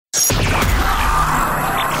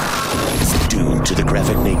to the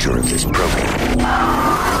graphic nature of this program.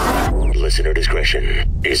 Listener discretion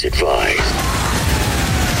is advised.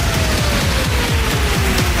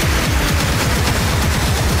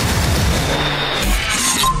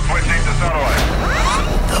 Switching to satellite.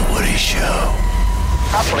 The Woody Show.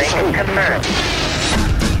 Uplink confirmed.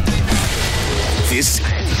 This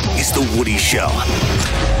is The Woody Show.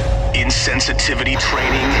 Insensitivity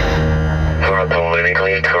training For a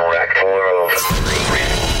politically correct world.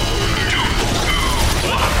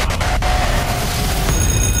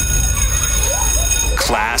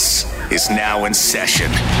 Class is now in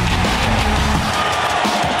session.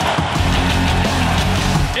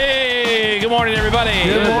 Hey, good morning, everybody.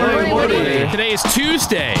 Good morning. Today is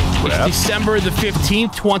Tuesday. It's December the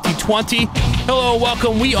 15th, 2020. Hello,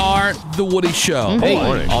 welcome. We are The Woody Show.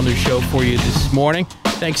 Hey. All new show for you this morning.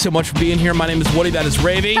 Thanks so much for being here. My name is Woody. That is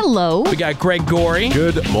Ravy. Hello. We got Greg Gory.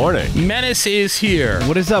 Good morning. Menace is here.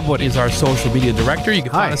 What is up, Woody? He's our social media director. You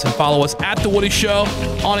can find Hi. us and follow us at The Woody Show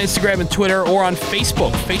on Instagram and Twitter or on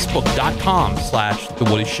Facebook, facebook.com/The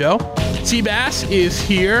Woody Show. Seabass is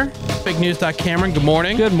here. Fake News.Cameron, good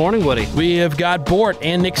morning. Good morning, Woody. We have got Bort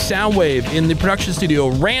and Nick Soundwave in the production studio.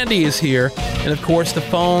 Randy is here. And, of course, the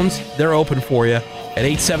phones, they're open for you at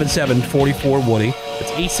 877-44-WOODY.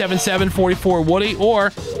 That's 877-44-WOODY,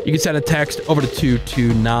 or you can send a text over to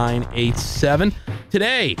 22987.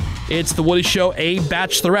 Today, it's The Woody Show, a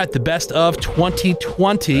Bachelorette, the best of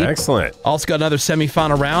 2020. Excellent. Also got another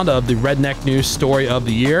semifinal round of the Redneck News Story of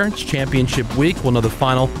the Year. It's championship week. We'll know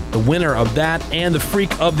the winner of that, and the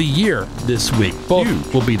Freak of the Year this week.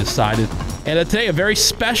 Both will be decided. And today, a very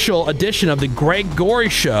special edition of the Greg Gory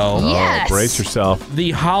Show. Yes. Brace yourself. The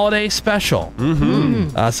holiday special.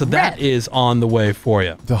 So that is on the way for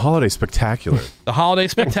you. The holiday spectacular. The holiday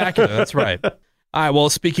spectacular. That's right. All right. Well,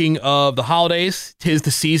 speaking of the holidays, 'tis the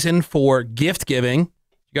season for gift giving.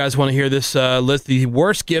 You guys want to hear this list? The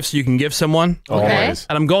worst gifts you can give someone. Always.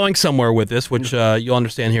 And I'm going somewhere with this, which you'll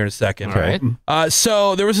understand here in a second. Okay.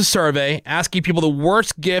 So there was a survey asking people the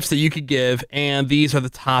worst gifts that you could give, and these are the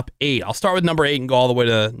top 8. I'll start with number 8 and go all the way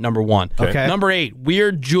to number 1. Okay. Number 8,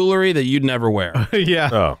 weird jewelry that you'd never wear. Yeah.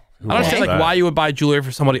 Oh. I don't understand why you would buy jewelry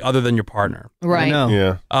for somebody other than your partner. Right.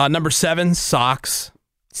 Yeah. Number 7, socks.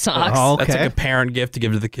 Socks. Oh, That's like okay. a parent gift to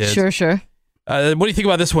give to the kids. Sure. What do you think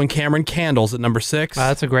about this one, Cameron? Candles at number 6.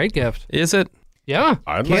 That's a great gift. Is it? Yeah.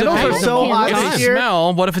 Candles are so hot If this it's year.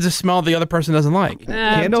 smell, what if it's a smell the other person doesn't like?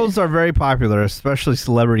 Candles are very popular, especially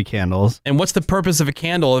celebrity candles. And what's the purpose of a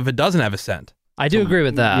candle if it doesn't have a scent? I do agree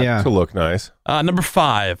with that. Yeah. To look nice. Number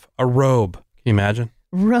 5, a robe. Can you imagine?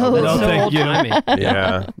 Rose. No, thank you.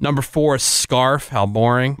 Yeah. Number 4, a scarf. How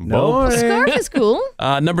boring. No. Scarf is cool.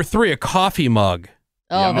 Number 3, a coffee mug.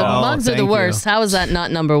 Oh, the Oh, mugs are the thank worst. How is that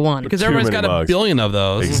not number 1? Because Too everybody's many got mugs. a billion of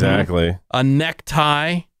those. Exactly. A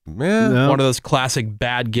necktie. Man. No. One of those classic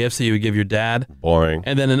bad gifts that you would give your dad. Boring.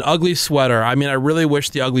 And then an ugly sweater. I mean, I really wish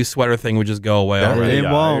the ugly sweater thing would just go away already. It It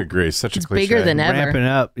I won't. agree. Such It's a cliche. bigger than ever. Ramping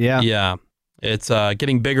up. Yeah. Yeah. It's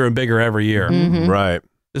getting bigger and bigger every year. Mm-hmm. Right.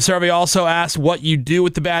 The survey also asks what you do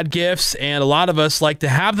with the bad gifts, and a lot of us like to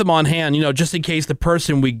have them on hand, just in case the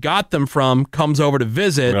person we got them from comes over to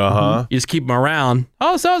visit. Uh-huh. You just keep them around.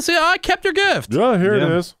 Oh, so see, I kept your gift. Yeah, here it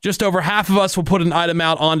Yeah. is. Just over half of us will put an item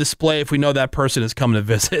out on display if we know that person is coming to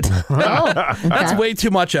visit. That's way too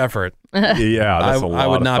much effort. Yeah, that's a lot I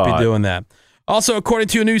would of not thought. be doing that. Also, according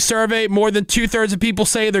to a new survey, more than 2/3 of people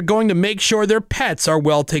say they're going to make sure their pets are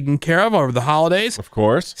well taken care of over the holidays. Of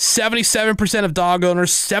course. 77% of dog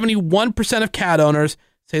owners, 71% of cat owners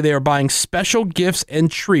say they are buying special gifts and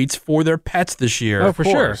treats for their pets this year. Oh, for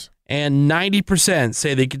sure. course. And 90%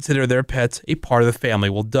 say they consider their pets a part of the family.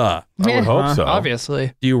 Well, duh. I would hope so.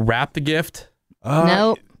 Obviously. Do you wrap the gift?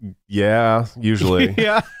 Nope. Yeah, usually.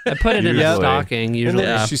 Yeah. I put it in a Usually. stocking, And usually.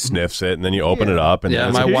 then she sniffs it, and then you open it up, and Yeah, then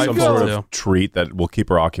it's my like wife some will sort too. of treat that will keep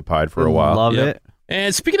her occupied for a while. Love Yep. it.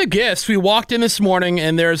 And speaking of gifts, we walked in this morning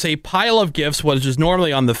and there's a pile of gifts, which is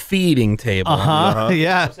normally on the feeding table.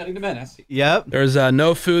 Yeah. Setting the menace. Yep. There's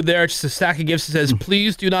no food there. It's just a stack of gifts that says,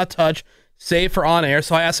 please do not touch, save for on air.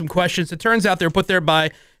 So I asked some questions. It turns out they're put there by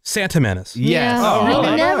Santa Menace. Yes. Yeah. Oh,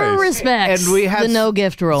 They never nice. respect And we had the no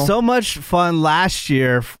gift rule. So much fun last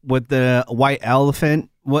year with the white elephant.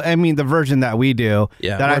 Well, I mean, the version that we do.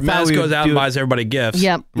 Yeah. That Where I thought Menace we goes would out do- and buys everybody gifts.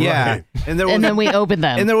 Yep. Yeah. Right. And there was And then we open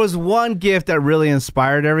them. And there was one gift that really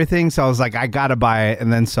inspired everything. So I was like, I got to buy it.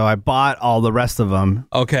 And then so I bought all the rest of them.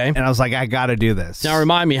 Okay. And I was like, I got to do this. Now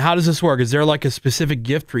remind me, how does this work? Is there like a specific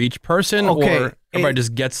gift for each person, Okay. or everybody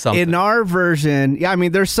just gets something? In our version, yeah, I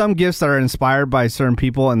mean, there's some gifts that are inspired by certain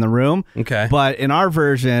people in the room. Okay. But in our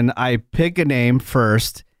version, I pick a name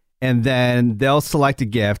first, and then they'll select a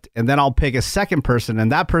gift, and then I'll pick a second person,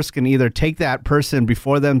 and that person can either take that person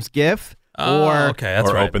before them's gift, okay, that's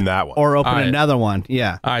or right. open that one. or open All right. another one.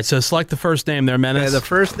 Yeah. All right, so select the first name there, Menace. Okay, the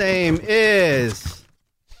first name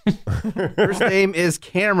is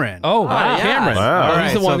Cameron. Oh, wow. Cameron. Wow. He's All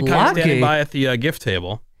right, the one so kind of standing lucky. by at the gift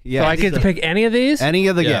table. Yeah. So I get to pick any of these? any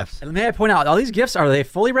of the Yeah. gifts. And may I point out, all these gifts, are they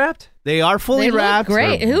fully wrapped? They are fully They wrapped. look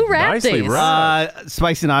great. Who wrapped nicely these? wrapped.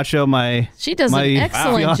 Spicy Nacho, my She does my an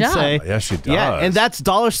excellent fiance. job. Yes, she does. Yeah, and that's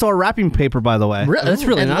dollar store wrapping paper, by the way. That's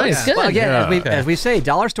really It looks nice. good. Well, again, Yeah. as we say,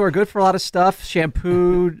 dollar store good for a lot of stuff.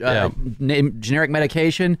 Shampoo, generic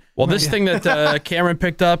medication. Well, this thing that Cameron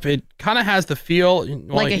picked up, it kind of has the feel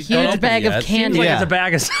Like a you don't huge open bag it of yet. candy. Like Yeah. it's a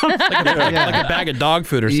bag of something. like a bag of dog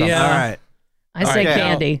food or something. Yeah. All right. I say Okay.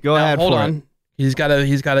 candy. Go Now, ahead. hold for on. it. He's got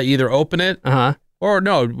to either open it Uh-huh. or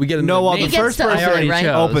no. We get a No, well, He the gets first to open person it, right?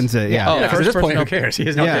 opens it. Yeah. Oh, Yeah, 'cause at first this point, person who open- cares? He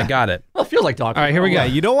has Okay, Yeah. got it. Well, it feels like dog. All right, here we go. Yeah,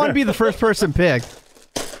 you don't want to be the first person picked.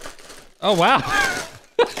 Oh, wow.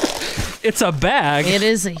 It's a bag. It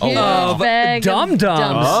is a huge Of bag Dum-Dums. of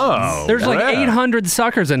Dums. Oh, There's like yeah. 800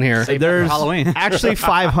 suckers in here. There's Halloween. actually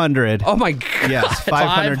 500. Oh, my God. Yes,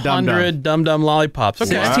 500 Dum-Dums. 500 Dum-Dum lollipops.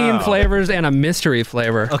 Okay. 16 Wow. flavors and a mystery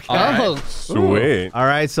flavor. Okay. Oh, Sweet. All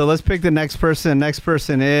right, so let's pick the next person. Next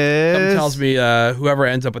person Something is tells me whoever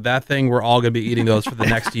ends up with that thing, we're all going to be eating those for the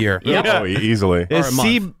next year. Oh, easily. is or a month.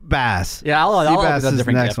 Sea Bass. Yeah, I'll Sea open Bass a is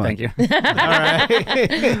different the gift. next one. Thank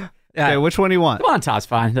you. All right. Okay, which one do you want? Come on, top's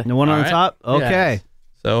fine. The one on All the right. top? Okay.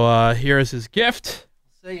 So here's his gift.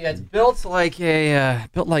 So yeah, it's built like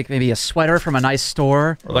maybe a sweater from a nice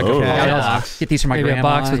store. Or like Oh. a Yeah, box. get these from my Maybe grandma. a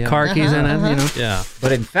box with yeah. car keys in it, you know? Yeah.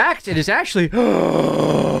 But in fact, it is actually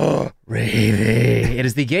Ravy. It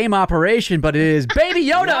is the game operation, but it is Baby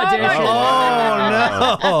Yoda edition.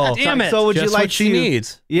 Oh, no. Damn it. So would Just you like what she to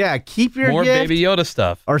needs. Yeah, keep your More gift Baby Yoda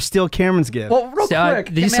stuff. or steal Cameron's gift? Well, real quick,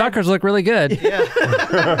 These man, suckers look really good.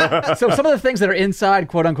 So some of the things that are inside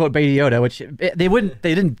 "quote unquote" Baby Yoda, which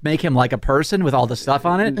they didn't make him like a person with all the stuff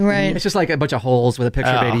on it. Right. It's just like a bunch of holes with a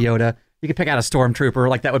picture of Baby Yoda. You could pick out a stormtrooper,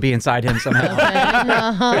 like that would be inside him somehow.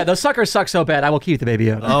 Yeah, those suckers suck so bad. I will keep the Baby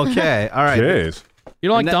Yoda. Okay, all right. Jeez. You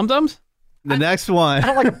don't like Dum-Dums? The next one.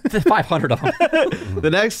 I don't like 500 of them. The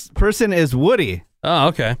next person is Woody. Oh,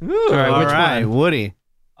 okay. All right, All which right, one? Woody.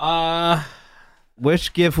 How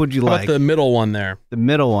Which gift would you about like? the middle one there? The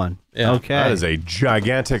middle one. Yeah. Okay. That is a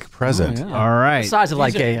gigantic present. Oh, All right. The size of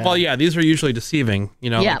like a. Well, yeah, these are usually deceiving. You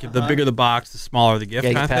know, Yeah. like the bigger the box, the smaller the gift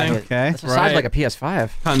yeah, kind of thing. Okay. It's the size of Right. like a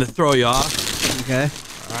PS5. Kind of throw you off. Okay.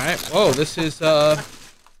 All right. Whoa, this is the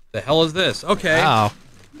hell is this? Okay. Wow.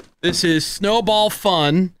 This is Snowball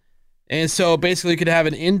Fun. And so basically you could have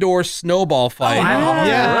an indoor snowball fight.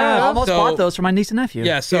 Yeah. I almost So- bought those for my niece and nephew.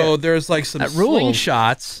 Yeah, so there's like some That rules.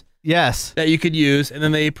 slingshots Yes. that you could use, and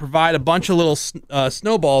then they provide a bunch of little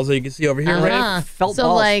snowballs that you can see over here, right? Uh-huh. Felt So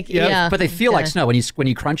balls. like, yeah. But they feel like Okay. snow when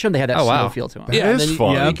you crunch them. They have that Oh, snow wow. feel to them. Yeah, That and is then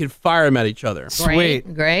fun. you could fire them at each other.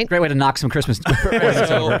 Sweet. Great. Great way to knock some Christmas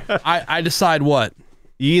presents over. So I decide what.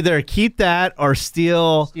 You either keep that or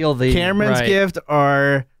steal the Cameron's Right. gift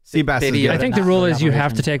or Seabass's Baby gift. I think the rule is you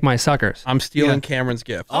have to take my suckers. I'm stealing Yeah. Cameron's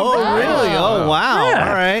gift. Oh, really? Oh, wow. All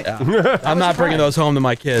right. Yeah, I'm not bringing those home to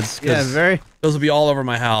my kids because very. those will be all over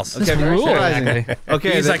my house. Okay, very rule. surprising.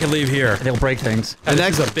 Okay, These I can leave here. They'll break things. The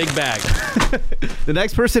next is a big bag. the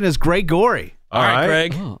next person is Greg Gory. All right,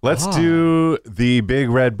 Greg. Let's do the big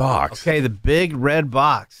red box. Okay, the big red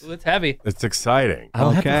box. It's heavy. It's exciting.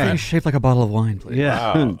 I'll have the Okay. thing shaped like a bottle of wine, please.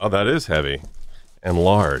 Yeah. Wow. Oh, that is heavy and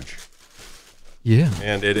large. Yeah.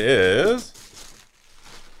 And it is.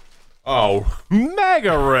 Oh,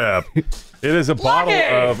 mega rip. It is a bottle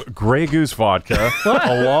of Grey Goose vodka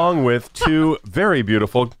along with two very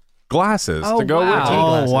beautiful glasses to go wow. with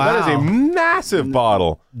it. Oh, wow. That is a massive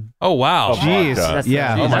bottle. Oh, wow. Of Jeez. vodka.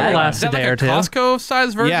 Yeah. Oh, that lasts Is that a day like or a two. Costco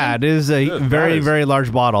size version? Yeah, it is a That very, is- very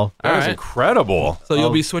large bottle. That is Alright. incredible. So you'll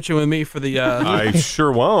be switching with me for the... I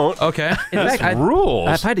sure won't. okay. In fact, That's rules.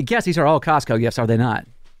 If I had to guess, these are all Costco gifts, are they not?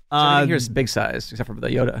 Uh, Here's big size, except for the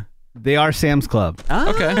Yoda. They are Sam's Club.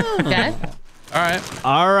 Okay. Okay. All right.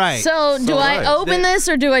 All right. So do I right. open this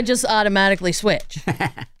or do I just automatically switch?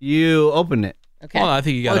 You open it. Okay. Well, I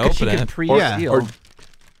think you got to Well, 'cause open she can it. pre-steal.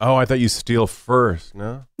 Oh, I thought you steal first.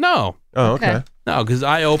 No? No. Oh, okay. Okay. No, because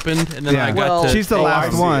I opened and then Yeah. I got Well, to She's the Oh, I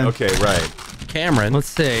last see. one. Okay, right. Cameron. Let's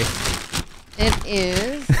see. It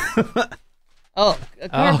is. Oh, a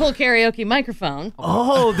carpool karaoke microphone.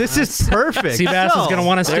 Oh, this is perfect. Seabass is going to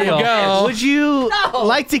want to There you steal. go. Would you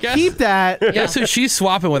like to Guess- keep that? Guess who she's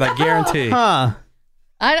swapping with, I guarantee. Huh.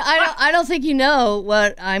 I don't think you know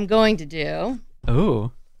what I'm going to do.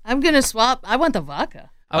 Ooh. I'm going to swap. I want the vodka.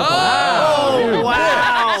 Oh,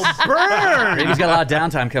 wow. Burn. He's got a lot of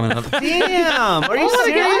downtime coming up. Damn. Are you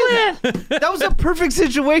serious? That was a perfect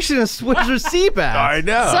situation to switch her sea bass. I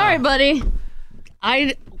know. Sorry, buddy.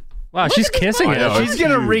 Wow, she's kissing I it. know. She's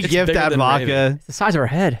going to re-gift bigger that than vodka. It's the size of her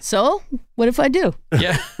head. So, what if I do?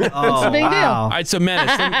 Yeah. Oh, a big deal. All right, so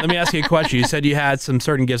Menace, let me ask you a question. You said you had some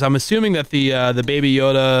certain gifts. I'm assuming that the Baby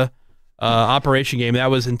Yoda Operation game, that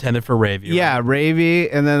was intended for Ravy. Right? Yeah, Ravy,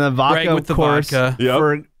 and then the vodka, Greg with the of course,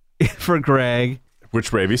 vodka. Yep. for Greg.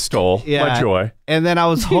 Which Ravy stole. Yeah. My joy. And then I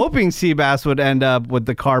was hoping Seabass would end up with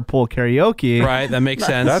the carpool karaoke. Right, that makes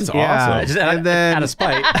sense. That's Yeah. awesome. Just And then- out of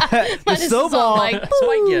spite. The This is all snowball, like,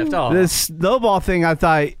 Spite gift. Oh. the snowball thing, I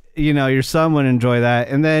thought, your son would enjoy that.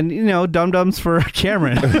 And then, dum-dums for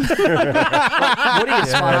Cameron. What do you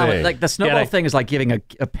smile? Hey. Like the snowball thing is like giving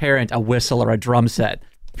a parent a whistle or a drum set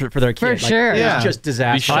for their kid. For sure. Yeah. It's just Be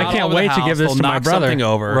disaster. shot I can't over the wait to house, give this they'll to my knock brother. something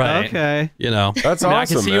over. Right. Okay. That's I mean, I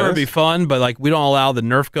awesome, can see where it'd be fun, but like we don't allow the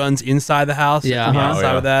Nerf guns inside the house. Yeah. To be Oh, outside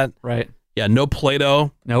yeah. of that. Right. Yeah, no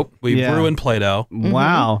Play-Doh. Nope. We Yeah. ruined Play-Doh.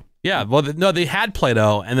 Wow. Yeah, well, no, they had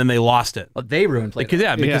Play-Doh and then they lost it. Well, they ruined Play-Doh.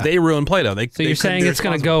 Because Yeah. they ruined Play-Doh. So you're saying it's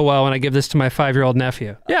going to go well when I give this to my 5-year-old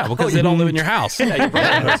nephew? Yeah, because they don't live in your house. Yeah, your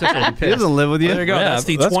brother He doesn't live with you. There you go. Yeah, That's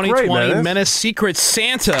the that's great, 2020 Menace. Secret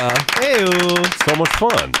Santa. Ew. So much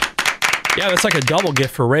fun. Yeah, that's like a double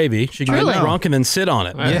gift for Ravy. She can Truly. get drunk and then sit on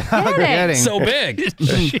it. Yeah, Kidding. kidding. So big.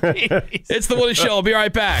 It's the Woody Show. I'll be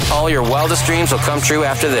right back. All your wildest dreams will come true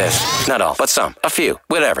after this. Not all, but some. A few.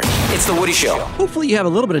 Whatever. It's the Woody Show. Hopefully you have a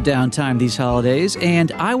little bit of downtime these holidays,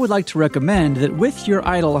 and I would like to recommend that with your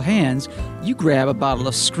idle hands, you grab a bottle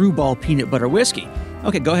of Screwball peanut butter whiskey.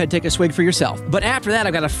 Okay, go ahead, take a swig for yourself. But after that,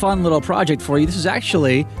 I've got a fun little project for you. This is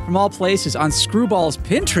actually, from all places, on Screwball's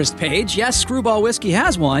Pinterest page. Yes, Screwball Whiskey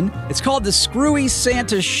has one. It's called the Screwy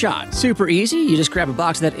Santa Shot. Super easy. You just grab a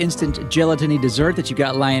box of that instant gelatiny dessert that you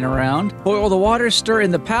got lying around. Boil the water, stir in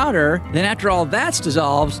the powder. Then after all that's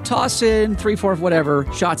dissolved, toss in 3/4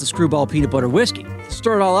 whatever shots of Screwball peanut butter whiskey.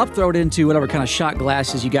 Stir it all up, throw it into whatever kind of shot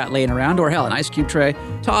glasses you got laying around, or hell, an ice cube tray.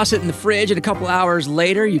 Toss it in the fridge, and a couple hours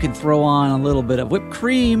later, you can throw on a little bit of whipped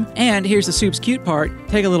cream. And here's the soup's cute part.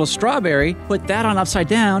 Take a little strawberry, put that on upside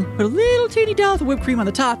down, put a little teeny dollop of whipped cream on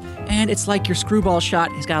the top, and it's like your Screwball shot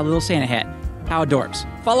has got a little Santa hat. How adorbs.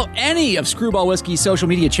 Follow any of Screwball Whiskey's social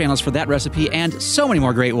media channels for that recipe and so many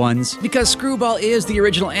more great ones. Because Screwball is the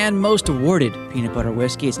original and most awarded peanut butter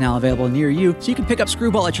whiskey. It's now available near you, so you can pick up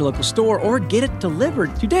Screwball at your local store or get it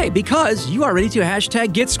delivered today because you are ready to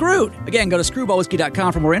hashtag get screwed. Again, go to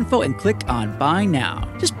screwballwhiskey.com for more info and click on buy now.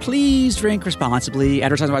 Just please drink responsibly.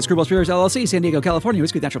 Advertising by Screwball Spirits LLC, San Diego, California.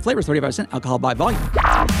 Whiskey with natural flavors, 35% alcohol by volume.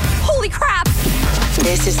 Holy crap!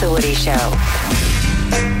 This is the Woody Show.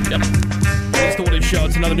 Yep. It's the Woody Show.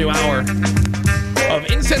 It's another new hour of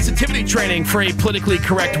insensitivity training for a politically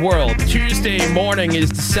correct world. Tuesday morning is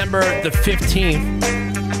December the 15th.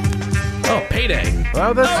 Oh, payday.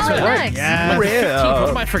 Oh, that's Oh, right. nice. Yeah. The 15th. What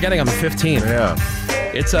am I forgetting on the 15th? Yeah.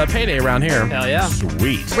 It's a payday around here. Hell yeah.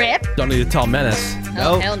 Sweet. Rip. Don't need to tell Menace.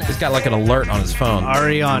 Oh, hell no. He's got like an alert on his phone.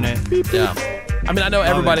 Already on it. Yeah. I mean, I know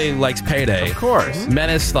everybody likes payday. Of course.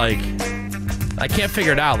 Menace, like, I can't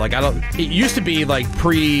figure it out. Like, it used to be like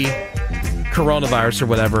pre-coronavirus or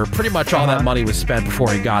whatever. Pretty much all that money was spent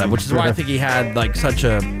before he got it, which is why I think he had like such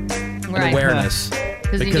an Right. awareness.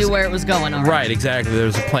 Because he knew where it was going already. Right, exactly. There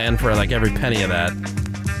was a plan for like every penny of that,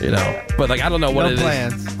 But like, I don't know what No it is.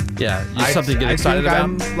 plans. Yeah, just something to get excited think about.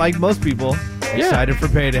 I'm like most people, excited for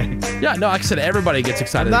payday. Yeah, no, like I said, everybody gets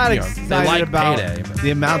excited. I'm not they excited like about payday. But,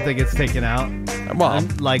 the amount that gets taken out. well,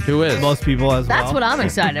 Like who is? most people as That's well. what I'm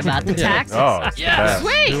excited about. The taxes. Oh, it's the best.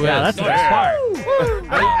 Sweet. Who Yeah, is? that's the best part.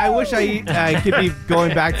 I wish I could be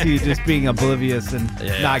going back to just being oblivious and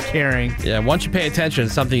Yeah. not caring. Yeah, once you pay attention,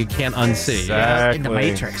 it's something you can't unsee. Exactly. In the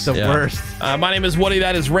Matrix. The Yeah. worst. My name is Woody.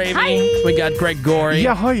 That is Ravy. We got Greg Gory.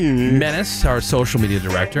 Yeah, hi. Menace, our social media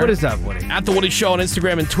director. What is up, Woody? At The Woody Show on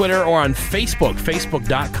Instagram and Twitter, or on Facebook,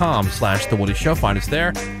 facebook.com/The Woody Show. Find us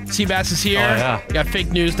there. Seabass is here. Oh, yeah. We got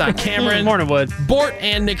fake news. Cameron. Morning, Wood. Bort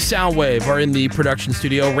and Nick Soundwave are in the production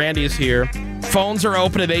studio. Randy is here. Phones are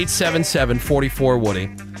open at 877-44-WOODY.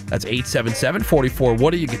 That's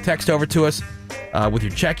 877-44-WOODY. You can text over to us with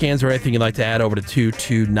your check-ins or anything you'd like to add over to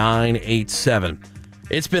 22987.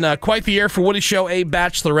 It's been quite the year for Woody Show, a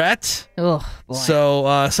Bachelorette. Oh, boy.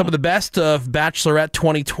 So some of the best of Bachelorette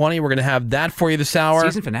 2020. We're going to have that for you this hour.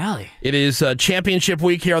 Season finale. It is championship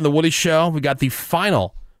week here on the Woody Show. We got the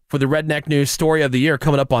final for the Redneck News Story of the Year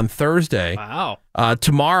coming up on Thursday. Wow.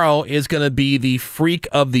 Tomorrow is going to be the Freak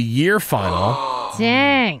of the Year final.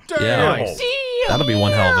 Dang. Yeah, that'll be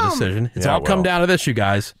one hell of a decision. It's Yeah, all come well. down to this, you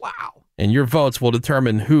guys. Wow. And your votes will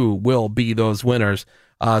determine who will be those winners.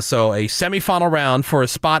 So a semifinal round for a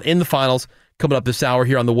spot in the finals coming up this hour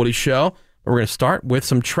here on The Woody Show. We're going to start with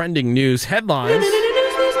some trending news headlines.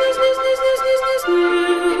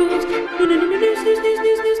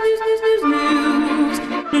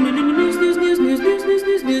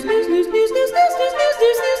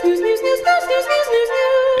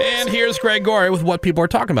 And here's Greg Gory with what people are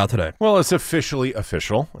talking about today. Well, it's officially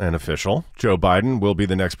official. Joe Biden will be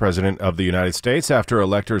the next president of the United States after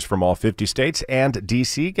electors from all 50 states and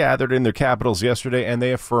D.C. gathered in their capitals yesterday, and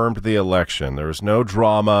they affirmed the election. There was no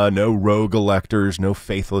drama, no rogue electors, no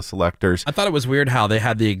faithless electors. I thought it was weird how they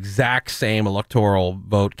had the exact same electoral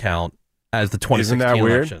vote count as the 2016 Isn't that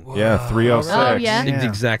weird? election. Yeah, 306. Oh, yeah. The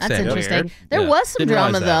exact That's same. interesting. There Yeah. was some Didn't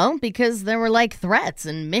realize drama, that. though, because there were, like, threats,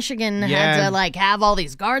 and Michigan Yeah. had to, like, have all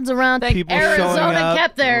these guards around. People showing Arizona up.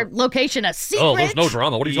 kept their location a secret. Oh, there's no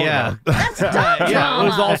drama. What are you talking about? That's dumb Yeah, drama. it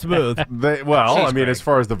was all smooth. As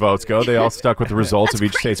far as the votes go, they all stuck with the results of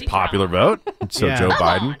each state's popular vote. So Yeah. Joe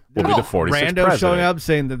Biden will be the 46th Rando president. showing up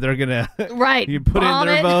saying that they're gonna Right. you put in Bomb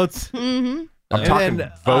their it. votes, Mm-hmm. I'm talking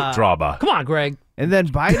then, vote drama. Come on, Greg. and then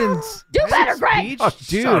Biden's Do better, Greg. speech,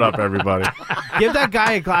 dude. Shut up, everybody. Give that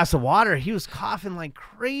guy a glass of water. He was coughing like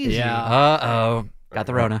crazy. Yeah. Uh-oh. Got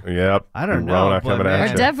the Rona. Yep. I don't know, Rona but coming man. at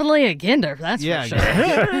We're you. definitely a Ginder, that's Yeah, for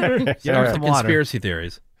sure. Get Sorry, him some water. conspiracy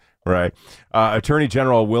theories. Right. Attorney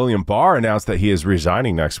General William Barr announced that he is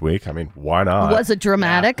resigning next week. I mean, why not? Was it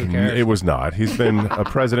dramatic? It was not. He's been a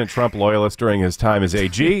President Trump loyalist during his time as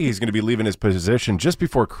AG. He's going to be leaving his position just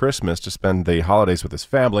before Christmas to spend the holidays with his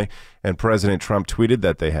family. And President Trump tweeted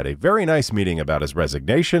that they had a very nice meeting about his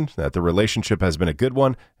resignation, that the relationship has been a good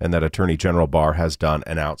one, and that Attorney General Barr has done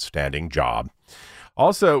an outstanding job.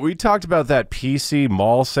 Also, we talked about that PC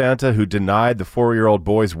mall Santa who denied the 4-year-old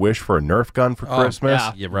boy's wish for a Nerf gun for Christmas.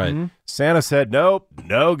 Yeah, right. Mm-hmm. Santa said, nope,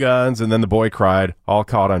 no guns. And then the boy cried, all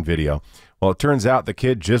caught on video. Well, it turns out the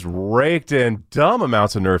kid just raked in dumb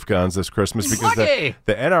amounts of Nerf guns this Christmas because the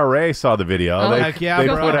NRA saw the video. Oh, they heck yeah, they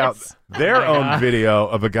bro. put out their own video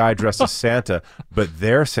of a guy dressed as Santa, but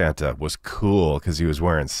their Santa was cool because he was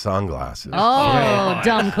wearing sunglasses. Oh,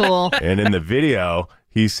 dumb cool. And in the video,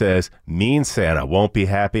 he says, mean Santa won't be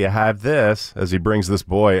happy I have this, as he brings this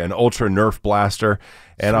boy an Ultra Nerf blaster.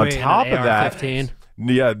 And on Sweet. top of that, AR-15.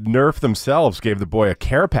 yeah, Nerf themselves gave the boy a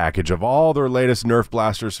care package of all their latest Nerf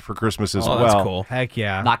blasters for Christmas as Oh, well. that's cool. Heck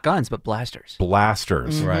yeah. Not guns, but blasters.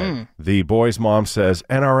 Blasters. Right. The boy's mom says,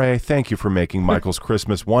 NRA, thank you for making Michael's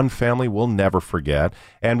Christmas one family we'll never forget.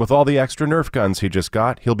 And with all the extra Nerf guns he just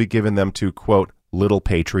got, he'll be giving them to, quote, little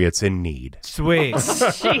patriots in need. Sweet.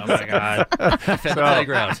 Oh my God.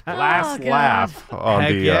 Playground. Last laugh on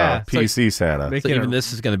Heck the yeah. PC Santa. So Making even it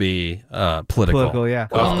this is going to be political. political, yeah.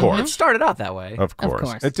 Of It course. started out that way. Of course.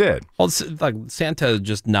 course. It did. Well, it's like Santa is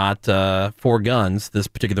just not for guns, this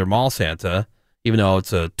particular mall Santa, even though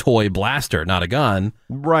it's a toy blaster, not a gun.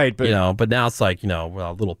 Right, but But now it's like,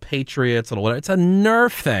 well, little patriots, little whatever. It's a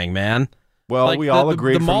Nerf thing, man. well, like we all the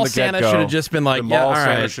agreed the from mall the Santa get-go. should have just been like, the yeah, mall all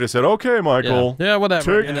Santa right. should have said, okay, Michael. Yeah,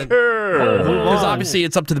 whatever. Take And then- care. Because obviously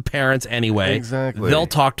it's up to the parents anyway. Exactly. They'll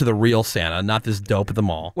talk to the real Santa, not this dope at the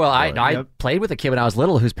mall. Well, I played with a kid when I was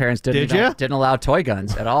little whose parents Did ya? didn't allow toy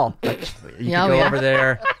guns at all. Like, you Oh, could go yeah. over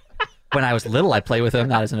there. When I was little, I played with him,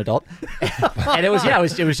 not as an adult. And it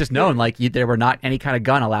was just known like there were not any kind of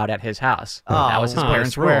gun allowed at his house. That was his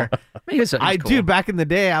parents' rule. swear. I mean, it was cool. Dude, back in the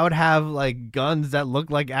day, I would have like guns that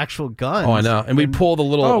looked like actual guns. Oh, I know. And we'd pull the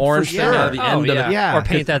little Oh, for orange thing out of the sure. end of it. Yeah. Or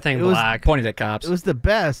paint that thing It was- black. pointed at cops. It was the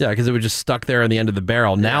best. Yeah, because it was just stuck there in the end of the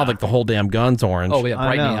barrel. Now, like the whole damn gun's orange. Oh, yeah, I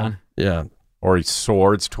bright know. neon. Yeah. Or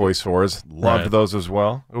swords, toy swords. Loved Right. those as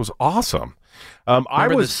well. It was awesome. I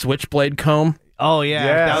Remember was the switchblade comb? Oh, yeah.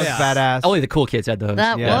 That was Yes. badass. Only the cool kids had those.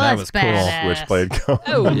 That Yeah, that was was cool. badass. Switchblade comb.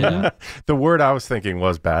 Oh, Yeah. The word I was thinking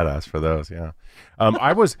was badass for those, yeah.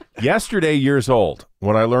 I was yesterday years old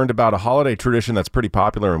when I learned about a holiday tradition that's pretty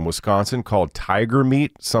popular in Wisconsin called tiger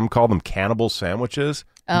meat. Some call them cannibal sandwiches.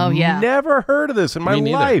 Oh, yeah. Never heard of this in my Me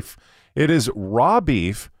neither. life. It is raw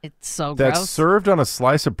beef It's so that's gross. served on a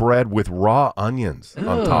slice of bread with raw onions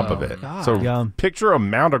on top of it. So Yum. picture a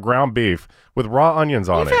mound of ground beef with raw onions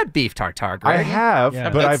on You've it. had beef tartare, Greg. I have, Yeah.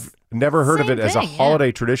 but I've never heard of Same it as a thing, yeah.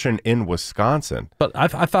 holiday tradition in Wisconsin. But I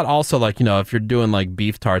thought also, like, if you're doing like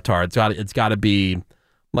beef tartare, it's got to be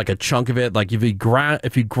like a chunk of it. Like if you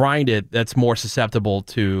grind it, that's more susceptible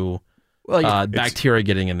to bacteria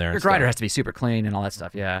getting in there. Your grinder has to be super clean and all that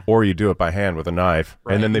stuff. Yeah. Or you do it by hand with a knife,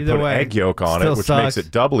 and then they Either put way, egg yolk on it, still which sucks. makes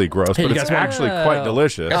it doubly gross, Hey, but you it's guys want- actually quite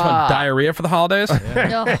delicious. You guys want diarrhea for the holidays? Oh,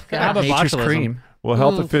 God. How about Nature's botulism? cream. Well,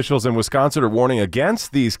 health officials in Wisconsin are warning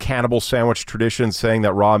against these cannibal sandwich traditions, saying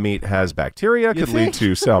that raw meat has bacteria, could lead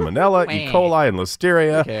to salmonella, E. coli, and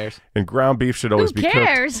listeria. Who cares? And ground beef should always be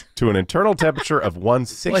cooked to an internal temperature of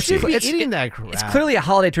 160. It's clearly a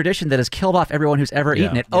holiday tradition that has killed off everyone who's ever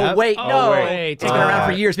eaten it. Oh, wait, no. It's been around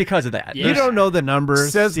for years because of that. You don't know the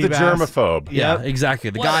numbers. Says the germaphobe. Yeah,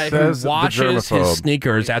 exactly. The guy who washes his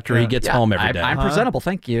sneakers after he gets home every day. I'm presentable,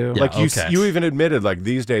 thank you. Like you even admitted, like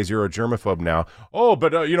these days you're a germaphobe now. Oh,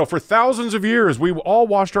 but for thousands of years we all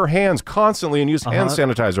washed our hands constantly and used hand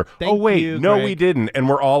sanitizer. We didn't, and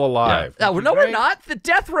we're all alive. No, we're not. The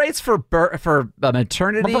death rates for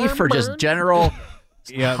maternity, for just general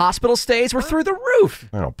hospital stays were through the roof.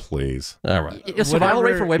 Oh, please. All right. The survival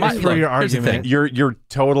rate for women. For your Here's the argument. thing. You're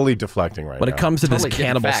totally deflecting right When now. it comes to Totally this different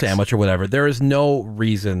cannibal facts. sandwich or whatever, there is no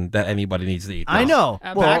reason that anybody needs to eat this. I know.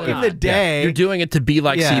 Back in the day, You're doing it to be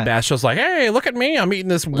like Yeah. Seabass, like, hey, look at me, I'm eating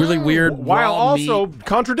this really weird while raw also meat.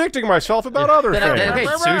 contradicting myself about other things. Okay,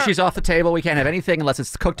 sushi's off the table. We can't have anything unless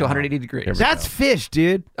it's cooked to 180 degrees. that's fish,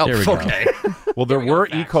 dude. Oh, Here we go. okay. Well, there were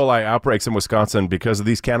E. coli outbreaks in Wisconsin because of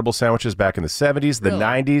these cannibal sandwiches back in the 70s, the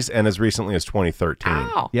 90s, and as recently as 2013.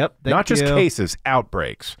 Ow. Yep. Not just cases,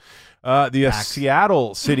 outbreaks. The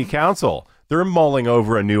Seattle City Council, they're mulling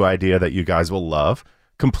over a new idea that you guys will love,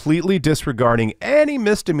 completely disregarding any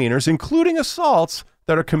misdemeanors, including assaults,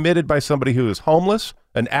 that are committed by somebody who is homeless,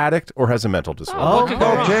 an addict, or has a mental disorder.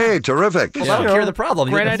 Okay, terrific. Well, that'll cure the problem.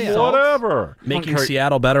 Great idea. Whatever. Making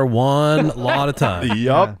Seattle better one lot of time.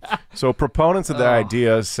 Yup. So proponents of the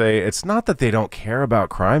idea say it's not that they don't care about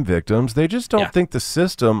crime victims. They just don't think the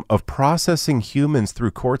system of processing humans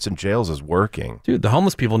through courts and jails is working. Dude, the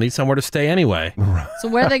homeless people need somewhere to stay anyway. So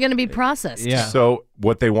where are they going to be processed? Yeah. So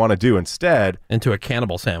what they want to do instead, Into a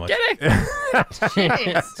cannibal sandwich. That's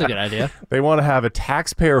a good idea. they want to have a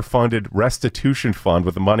taxpayer-funded restitution fund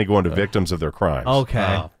with the money going to victims of their crimes.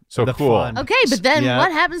 Okay. So The cool. fun. Okay, but then Yeah.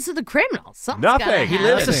 what happens to the criminals? Something's Nothing. gotta He happen.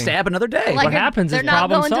 Lives to stab another day. Like What happens they're is not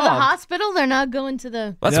problem going to the solved. hospital. They're not going to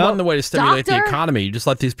the. That's Nope. one way to stimulate the Doctor? economy. You just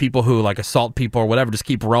let these people who like assault people or whatever just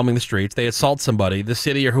keep roaming the streets. They assault somebody. The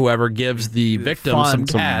city or whoever gives the victim some Fund.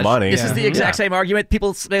 Some cash. money. This is the exact same argument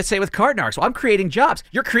people say with card narcs. Well, I'm creating jobs.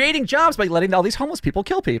 You're creating jobs by letting all these homeless people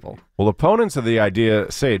kill people. Well, opponents of the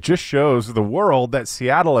idea say it just shows the world that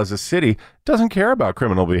Seattle as a city doesn't care about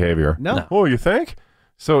criminal behavior. No. Oh, you think?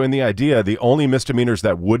 So in the idea, the only misdemeanors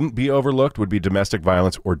that wouldn't be overlooked would be domestic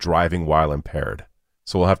violence or driving while impaired.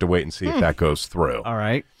 So we'll have to wait and see if that goes through. All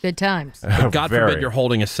right. Good times. God Very. forbid you're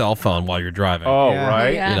holding a cell phone while you're driving. Oh, Yeah.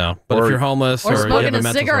 right. Yeah. You know, but Or- if you're homeless Or or you smoking have a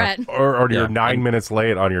mental cigarette. Or you're Yeah. 9 minutes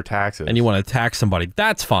late on your taxes. and you want to attack somebody,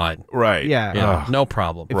 that's fine. Right. Yeah. Yeah, no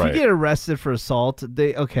problem. If Right. you get arrested for assault,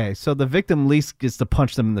 so the victim at least gets to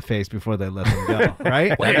punch them in the face before they let them go,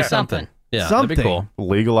 right? That'd be something. Yeah, that'd be Something. cool.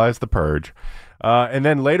 Legalize the purge. And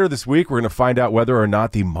then later this week, we're going to find out whether or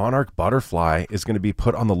not the monarch butterfly is going to be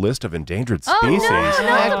put on the list of endangered species.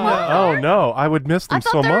 Oh, no. I would miss them I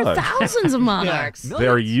thought so there were much. thousands of monarchs.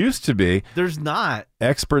 There used to be. There's not.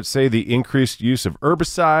 Experts say the increased use of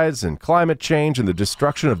herbicides and climate change and the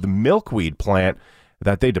destruction of the milkweed plant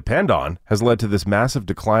that they depend on has led to this massive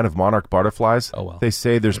decline of monarch butterflies. Oh, well. They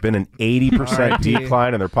say there's been an 80%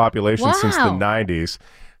 decline in their population since the Wow. 90s.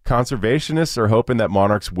 Conservationists are hoping that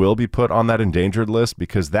monarchs will be put on that endangered list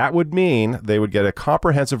because that would mean they would get a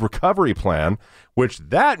comprehensive recovery plan, which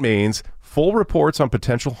that means full reports on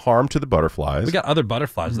potential harm to the butterflies. We got other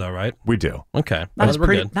butterflies though, right? We do. Okay. Not as We're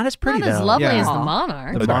pretty. good. Not as pretty. Not as though. lovely Yeah. as the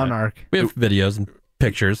monarch. The monarch. We have videos and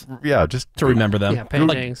pictures Yeah, just to remember them. Yeah,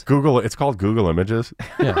 paintings. Google it. It's called Google Images.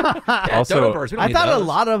 Yeah. Also, Dodo birds. We don't I need thought a those.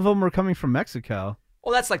 lot of them were coming from Mexico.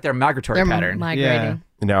 Well, that's like their migratory They're pattern. migrating.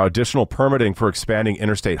 now additional permitting for expanding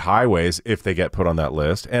interstate highways if they get put on that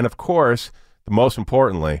list. And of course, most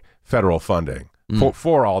importantly, federal funding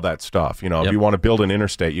for all that stuff. You know, if Yep. you want to build an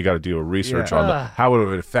interstate, you got to do a research on how it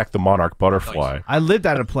would affect the monarch butterfly. I lived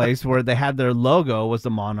at a place where they had their logo was the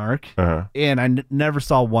monarch, and I never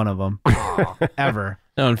saw one of them ever.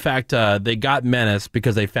 No, in fact, they got Menace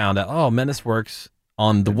because they found out, oh, Menace works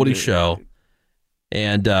on The Woody Show.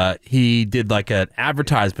 And he did like an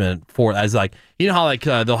advertisement for as like, you know how like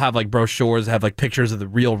they'll have like brochures that have like pictures of the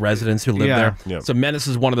real residents who live there. Yep. So Menace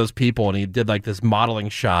is one of those people, and he did like this modeling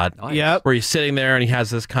shot Yep. where he's sitting there and he has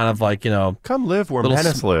this kind of like, you know, Come live where little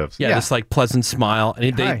Menace lives. Yeah, this like pleasant smile,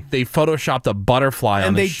 and Hi. they photoshopped a butterfly on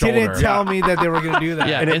And they his shoulder. didn't tell me that they were going to do that.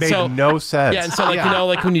 Yeah, And it made no sense. Yeah, and so like you know,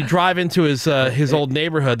 like when you drive into his old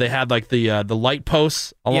neighborhood, they had like the light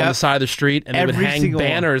posts along Yep. the side of the street, and they would Every hang single one.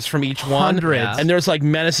 banners from each one. Hundreds. And there's like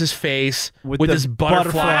Menace's face with the this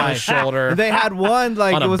butterfly on his shoulder. They had had one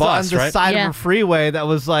like On it a was bus, on the right? side Yeah. of a freeway that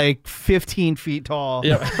was like 15 feet tall.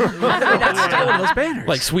 Yeah. That's still one of those banners.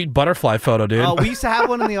 Like sweet butterfly photo, dude. Oh, we used to have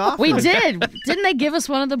one in the office. We did. Didn't they give us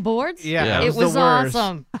one of the boards? Yeah, It was the worst.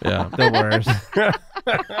 awesome. Yeah. The worst.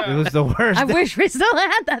 It was the worst. I wish we still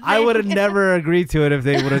had that thing. I would have never agreed to it if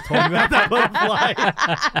they would have told me about that butterfly.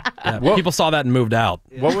 Yeah, people saw that and moved out.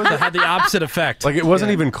 What was It had the opposite effect. Like it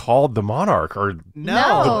wasn't even called the Monarch or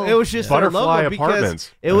No. It was just their Butterfly logo because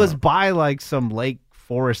Apartments. it was by like some lake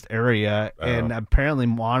forest area, Oh. and apparently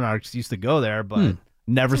monarchs used to go there, but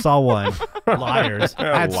never saw one. Liars.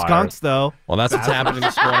 Had Liars. skunks though. Well, that's what's happening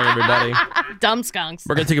this morning, everybody. Dumb skunks.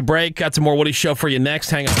 We're going to take a break. Got some more Woody Show for you next.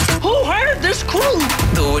 Hang on. Who hired this crew?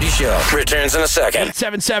 The Woody Show returns in a second.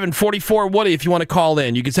 877-44-WOODY if you want to call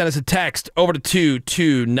in. You can send us a text over to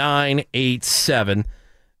 22987.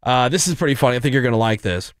 This is pretty funny. I think you're going to like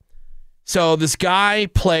this. So this guy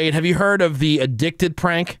played, have you heard of the Addicted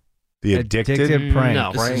prank? The Addicted prank.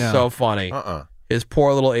 No. This is so funny. His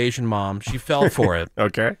poor little Asian mom, she fell for it.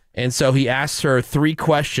 Okay. And so he asks her 3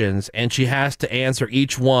 questions, and she has to answer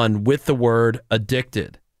each one with the word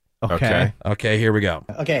addicted. Okay. Okay, here we go.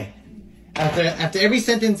 Okay. After every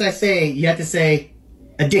sentence I say, you have to say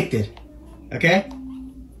addicted. Okay?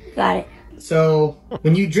 Got it. So,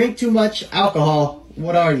 when you drink too much alcohol,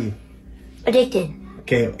 what are you? Addicted.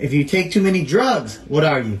 Okay, if you take too many drugs, what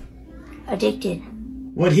are you? Addicted.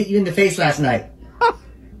 What hit you in the face last night?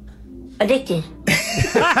 Addicted.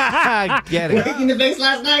 Get What it. hit you in the face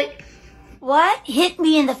last night? What? Hit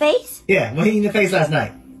me in the face? Yeah, what hit you in the face last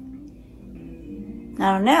night?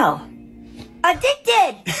 I don't know.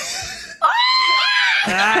 Addicted!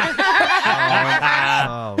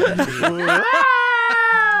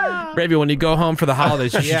 Bravey, when you go home for the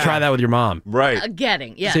holidays, you should try that with your mom. Right.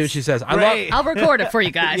 Getting, yes. See what she says. I'll record it for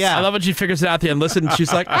you guys. Yeah. I love when she figures it out at the end. Listen,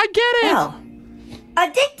 she's like, I get it. No.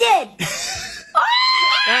 Addicted!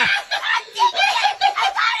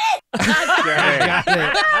 Got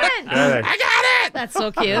it. I got it. That's so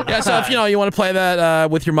cute. Yeah, so if you want to play that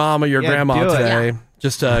with your mom or your grandma do it. today,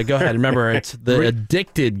 just go ahead. Remember, it's the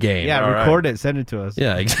Addicted game. Yeah, record it, send it to us.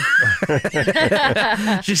 Yeah.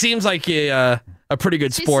 She seems like a pretty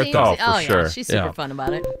good sport, though. Yeah, she's super fun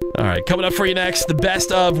about it. All right, coming up for you next, the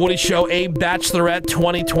best of Woody Show, A Bachelorette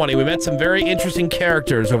 2020. We met some very interesting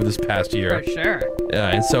characters over this past year. For sure. Yeah,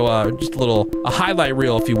 and so just a highlight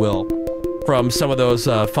reel, if you will, from some of those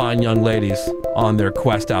fine young ladies on their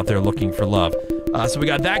quest out there looking for love. So we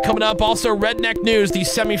got that coming up. Also, Redneck News, the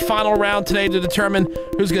semifinal round today to determine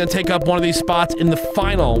who's going to take up one of these spots in the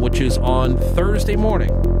final, which is on Thursday morning.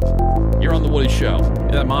 You're on The Woody Show.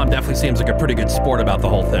 Yeah, that mom definitely seems like a pretty good sport about the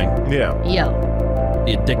whole thing. Yeah. Yo.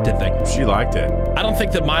 The addicted thing. She liked it. I don't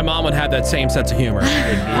think that my mom would have that same sense of humor.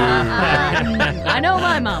 I know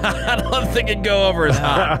my mom. I don't think it'd go over as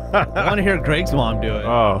hot. I want to hear Greg's mom do it.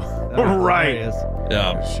 Oh, right.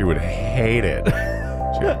 Yeah. She would hate it.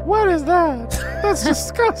 What is that? That's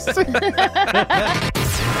disgusting. We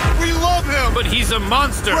love him, but he's a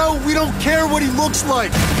monster. Bro, we don't care what he looks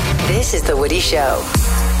like. This is The Woody Show. All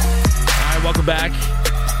right, welcome back.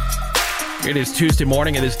 It is Tuesday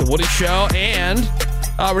morning. It is The Woody Show, and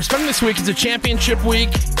we're spending this week. It's a championship week.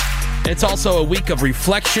 It's also a week of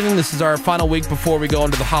reflection. This is our final week before we go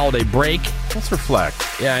into the holiday break. Let's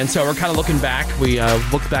reflect. Yeah, and so we're kind of looking back. We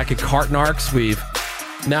looked back at Carton Arcs. We've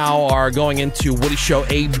now are going into Woody Show,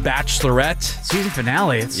 A Bachelorette season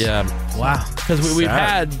finale. It's wow, because we've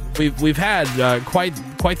had quite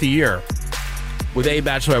the year with A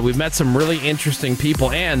Bachelorette. We've met some really interesting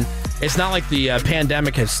people, and it's not like the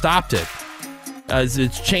pandemic has stopped it.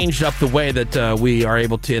 It's changed up the way that we are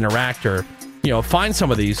able to interact or find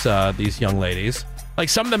some of these young ladies. Like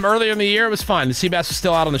some of them earlier in the year, it was fine. The Seabass was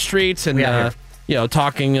still out on the streets and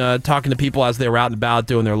talking to people as they were out and about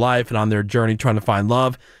doing their life and on their journey trying to find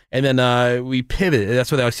love. And then we pivoted.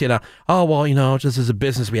 That's what they always say now. Oh, well, just as a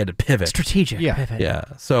business, we had to pivot. Strategic pivot. Yeah.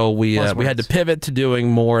 So we had to pivot to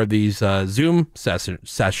doing more of these Zoom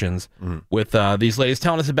sessions with these ladies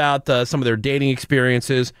telling us about some of their dating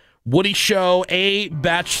experiences. Woody Show, A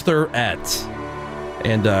Bachelorette.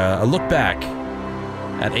 And a look back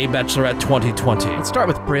at A Bachelorette 2020. Let's start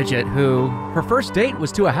with Bridget, who her first date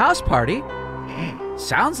was to a house party.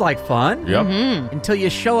 Sounds like fun. Yep. Until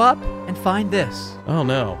you show up and find this. Oh,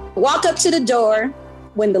 no. Walk up to the door.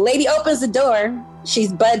 When the lady opens the door,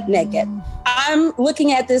 she's butt naked. I'm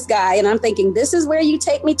looking at this guy and I'm thinking, this is where you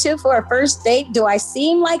take me to for a first date? Do I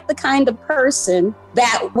seem like the kind of person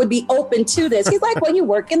that would be open to this? He's like, well, you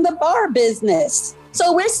work in the bar business.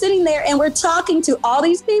 So we're sitting there and we're talking to all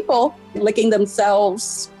these people, licking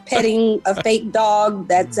themselves, petting a fake dog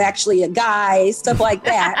that's actually a guy, stuff like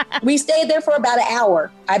that. We stayed there for about an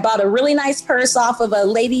hour. I bought a really nice purse off of a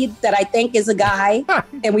lady that I think is a guy,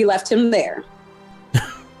 and we left him there.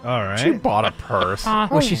 All right. She bought a purse.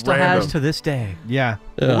 Which she still Random. has to this day. Yeah.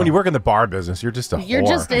 Well, when you work in the bar business, you're just a You're whore.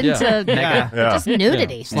 just into just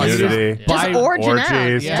nudity. Nudity. Just origin out.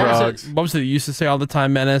 orgies, Yeah. drugs. What was it you used to say all the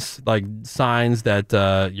time, Menace? Like signs that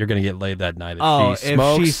you're going to get laid that night. If she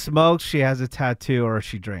smokes. If she smokes, she has a tattoo, or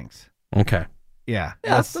she drinks. Okay. Yeah.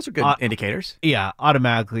 Those are good indicators. Yeah,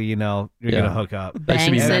 automatically, you're going to hook up. That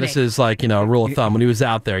should be Menace's, like, rule of thumb when he was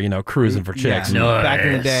out there, cruising for chicks. Yeah, back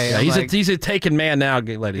in the day. Yeah, he's a taken man now,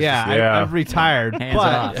 ladies. Yeah, I've retired, Hands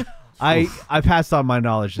but off. I passed on my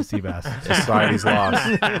knowledge to Seabass. Society's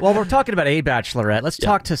lost. Well, we're talking about a bachelorette. Let's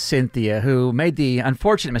talk to Cynthia, who made the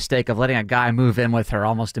unfortunate mistake of letting a guy move in with her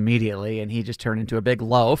almost immediately, and he just turned into a big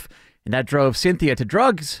loaf. And that drove Cynthia to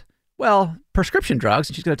drugs. Well, prescription drugs,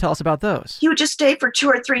 and she's going to tell us about those. He would just stay for 2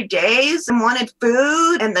 or 3 days and wanted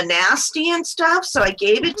food and the nasty and stuff. So I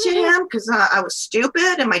gave it to him because I was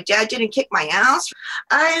stupid and my dad didn't kick my ass.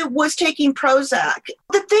 I was taking Prozac.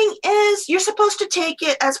 The thing is, you're supposed to take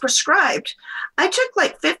it as prescribed. I took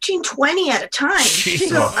like 15, 20 at a time.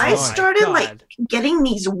 So I started like getting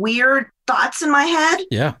these weird thoughts in my head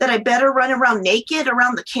that I better run around naked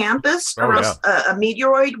around the campus or else a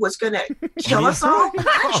meteoroid was going to kill us all.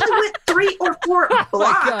 I actually went 3 or 4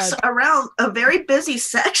 blocks around a very busy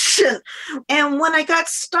section. And when I got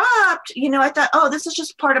stopped, I thought, oh, this is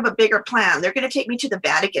just part of a bigger plan. They're going to take me to the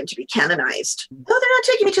Vatican to be canonized. No, they're not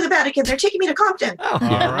taking me to the Vatican. They're taking me to Compton. All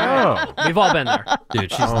right. We've all been there.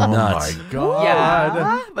 Dude, she's nuts. My God.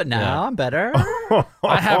 Yeah, but now I'm better.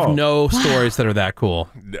 I have no stories that are that cool.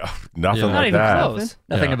 No, nothing Not like even that. close.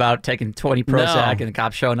 Nothing about taking 20 Prozac and the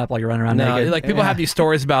cops showing up while you're running around naked. Like people have these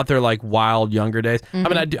stories about their like wild younger days. I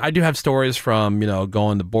mean, I do have stories from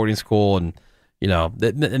going to boarding school and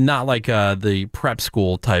not like the prep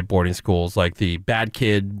school type boarding schools, like the bad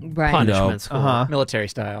kid punishment school, military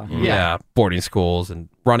style. Yeah, boarding schools and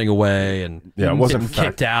running away and it wasn't getting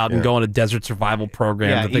kicked out and going to desert survival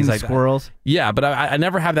programs and things like squirrels. that. Yeah, but I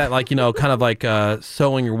never have that like kind of like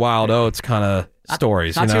sowing your wild oats kind of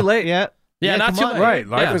stories. Not too late yet. Yeah, not too late. Right,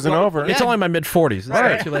 life isn't over. It's only my mid 40s. It's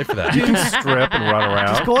not too late for that. You can strip and run around.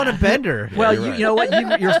 Just go on a bender. Well, you know what?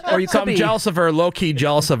 I'm jealous of her, low key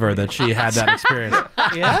jealous of her that she had that experience.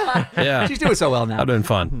 Yeah. She's doing so well now. That'd been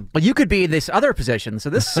fun. Well, you could be in this other position. So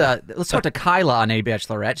this, let's talk to Kyla on A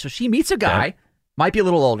Bachelorette. So she meets a guy, might be a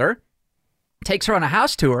little older, takes her on a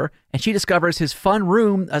house tour, and she discovers his fun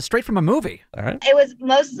room straight from a movie. All right. It was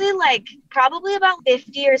mostly like probably about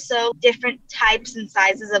 50 or so different types and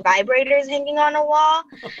sizes of vibrators hanging on a wall.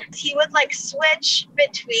 He would like switch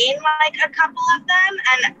between like a couple of them,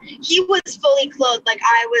 and he was fully clothed. Like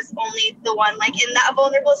I was only the one like in that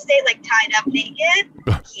vulnerable state, like tied up naked.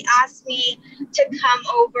 He asked me to come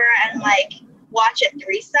over and like watch a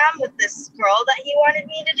threesome with this girl that he wanted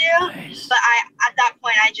me to do. But at that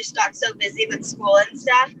point I just got so busy with school and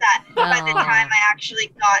stuff that by the time I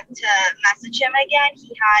actually got to message him again,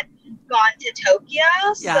 he had gone to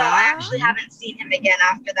Tokyo. So I actually haven't seen him again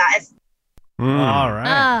after that. All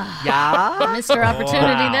right. Mr.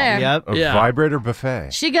 Opportunity there. Yep. A vibrator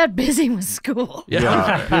buffet. She got busy with school.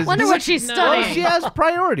 Yeah. Wonder what she's studying. Well, she has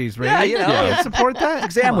priorities, right? Yeah, support that.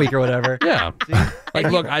 Exam week or whatever. Yeah.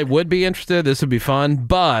 Like, look, I would be interested. This would be fun,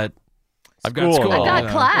 but I've got school. I've got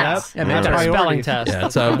class. Yeah, maybe a spelling test. Yeah,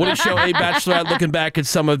 it's a Woody Show A Bachelorette looking back at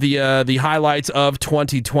some of the highlights of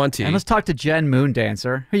 2020. And let's talk to Jen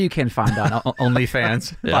Moondancer, who you can find on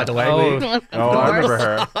OnlyFans, by the way. I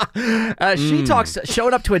remember her. She talks,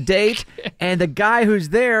 showed up to a date, and the guy who's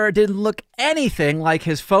there didn't look anything like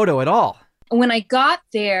his photo at all. When I got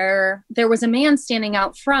there, there was a man standing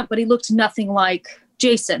out front, but he looked nothing like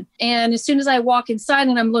Jason. And as soon as I walk inside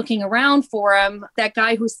and I'm looking around for him, that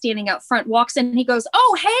guy who's standing out front walks in and he goes,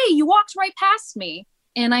 "Oh, hey, you walked right past me."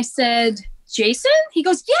 And I said, "Jason?" He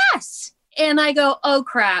goes, "Yes." And I go, "Oh,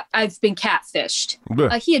 crap, I've been catfished."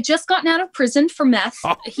 He had just gotten out of prison for meth.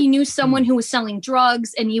 He knew someone who was selling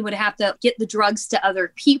drugs, and he would have to get the drugs to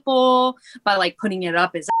other people by like putting it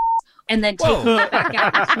up his and then taking it back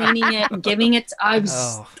out and cleaning it and giving it. I'm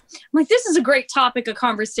like, this is a great topic of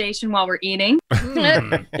conversation while we're eating.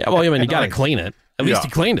 Yeah, well, I mean, you got to clean it. At least you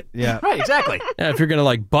cleaned it. Yeah. Right, exactly. Yeah, if you're going to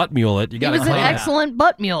like butt mule it, you got to He clean was it. an excellent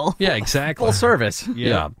butt mule. Yeah, exactly. Full service.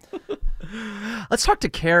 Yeah. Let's talk to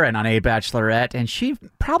Karen on A Bachelorette, and she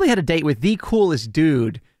probably had a date with the coolest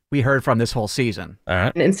dude we heard from this whole season. All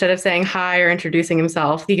right. Instead of saying hi or introducing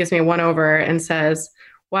himself, he gives me a one over and says,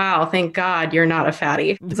 wow, thank God you're not a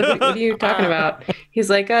fatty. I was like, what are you talking about? He's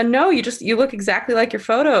like, no, you look exactly like your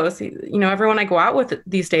photos. Everyone I go out with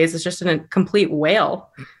these days is just a complete whale.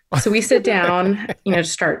 So we sit down, to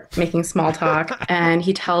start making small talk. And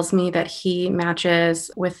he tells me that he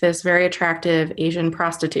matches with this very attractive Asian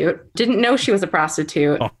prostitute. Didn't know she was a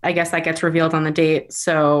prostitute. Oh. I guess that gets revealed on the date.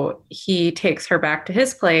 So he takes her back to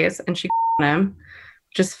his place and she him,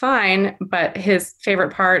 which is fine. But his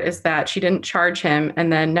favorite part is that she didn't charge him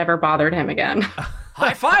and then never bothered him again.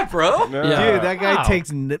 High five, bro. No. Dude, that guy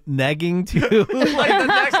takes negging to like the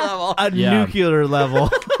next level. A nuclear level.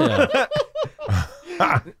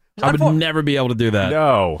 Yeah. I would never be able to do that.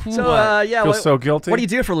 No. So, Feel so guilty. What do you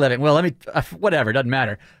do for a living? Well, let me, whatever, doesn't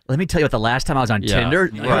matter. Let me tell you what the last time I was on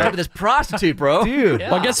Tinder, I hooked up with this prostitute, bro. Dude.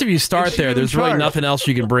 Well, I guess if you start there, there's really nothing else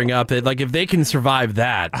you can bring up. Like, if they can survive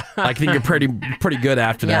that, I think you're pretty good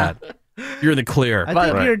after that. You're in the clear.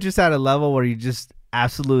 I think you're just at a level where you just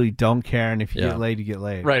absolutely don't care, and if you get laid, you get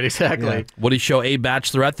laid. Right, exactly. Yeah. Woody Show, A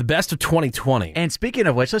Bachelorette, the best of 2020. And speaking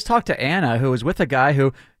of which, let's talk to Anna, who was with a guy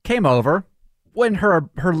who came over when her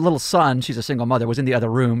little son, she's a single mother, was in the other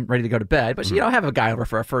room ready to go to bed. But she, have a guy over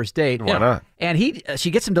for a first date. Why not? And she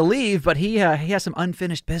gets him to leave, but he has some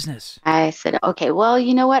unfinished business. I said, okay, well,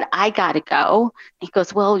 you know what? I got to go. He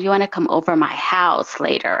goes, well, you want to come over my house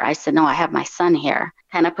later? I said, no, I have my son here.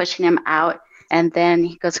 Kind of pushing him out. And then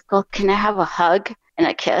he goes, well, can I have a hug and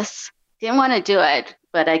a kiss? Didn't want to do it,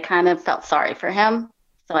 but I kind of felt sorry for him.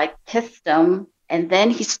 So I kissed him, and then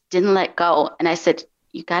he didn't let go. And I said,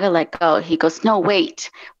 you got to let go. He goes, no,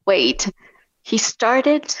 wait. He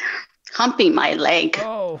started humping my leg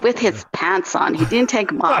with his pants on. He didn't take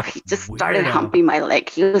them off. He just started humping my leg.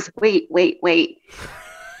 He goes, wait.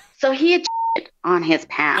 So he had on his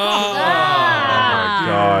pants. Oh, my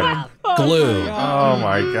God. Glue. Oh,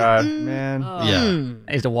 my God. Man. Yeah.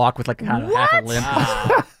 I used to walk with like kind of half a limp.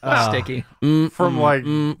 Sticky. From like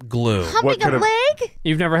glue. Humping a leg?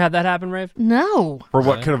 You've never had that happen, Rave? No. For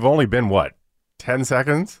what could have only been, 10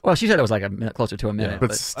 seconds? Well, she said it was like a minute, closer to a minute.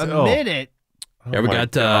 But still. A minute?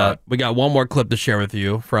 Yeah, we got one more clip to share with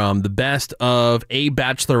you from the best of A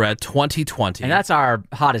Bachelorette 2020. And that's our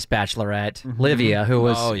hottest bachelorette, Livia, who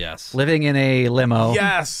was living in a limo.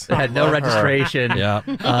 Yes. That had no registration. Yeah.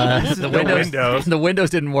 The windows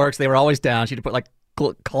didn't work, so they were always down. She had to put like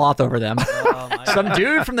cloth over them. Some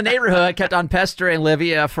dude from the neighborhood kept on pestering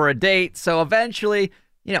Livia for a date, so eventually,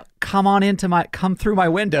 come through my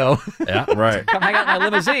window. Yeah, right. Come hang out in my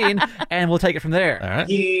limousine, and we'll take it from there. All right.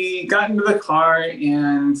 He got into the car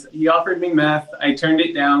and he offered me meth. I turned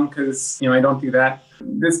it down because, I don't do that.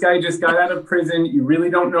 This guy just got out of prison. You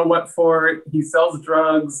really don't know what for. He sells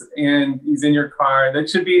drugs and he's in your car. That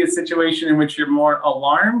should be a situation in which you're more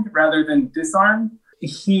alarmed rather than disarmed.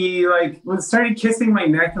 He started kissing my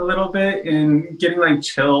neck a little bit and getting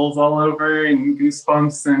chills all over and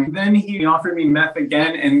goosebumps. And then he offered me meth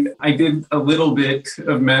again, and I did a little bit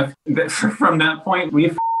of meth. From that point, we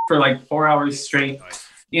for 4 hours straight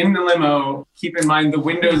in the limo. Keep in mind, the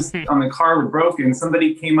windows on the car were broken.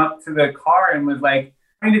 Somebody came up to the car and was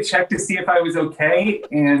trying to check to see if I was okay.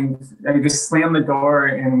 And I just slammed the door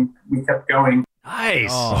and we kept going. Nice.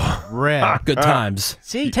 Oh, rad. Good times.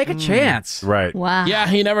 See, take a chance. Right. Wow. Yeah,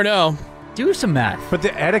 you never know. Do some math. But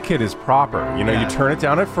the etiquette is proper. You turn it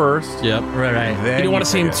down at first. Yep. Right. Then You don't want to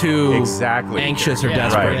seem too anxious or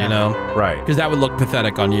desperate, Right. Right. Because that would look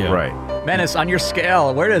pathetic on you. Right. Menace, on your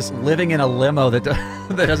scale, where does living in a limo that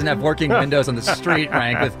doesn't have working windows on the street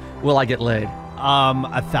rank with will I get laid?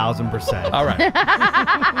 1,000%. All right.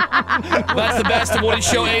 Well, that's the best of Woody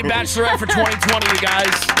Show, A Bachelorette for 2020, you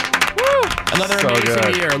guys. Another So amazing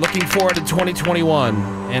good. year. Looking forward to 2021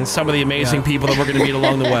 and some of the amazing people that we're going to meet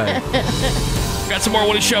along the way. Got some more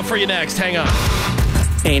Woody Show for you next. Hang on.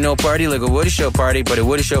 Ain't no party like a Woody Show party, but a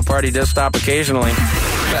Woody Show party does stop occasionally.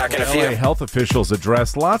 Back in a few. LA health officials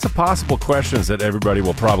addressed lots of possible questions that everybody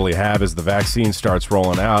will probably have as the vaccine starts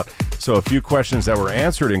rolling out. So a few questions that were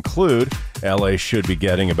answered include LA should be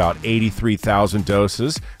getting about 83,000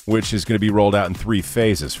 doses, which is going to be rolled out in 3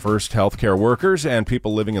 phases. First, healthcare workers and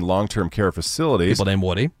people living in long-term care facilities. People named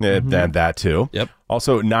Woody. And that too. Yep.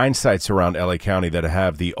 Also, 9 sites around LA County that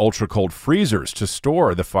have the ultra-cold freezers to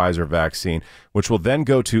store the Pfizer vaccine, which will then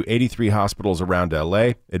go to 83 hospitals around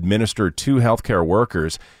LA, administered to healthcare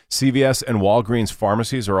workers. CVS and Walgreens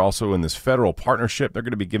pharmacies are also in this federal partnership. They're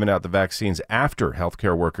going to be giving out the vaccines after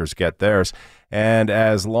healthcare workers get theirs. And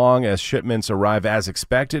as long as shipments arrive as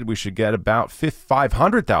expected, we should get about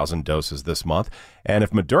 500,000 doses this month. And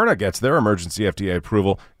if Moderna gets their emergency FDA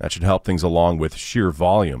approval, that should help things along with sheer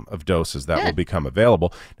volume of doses that will become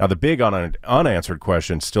available. Now, the big unanswered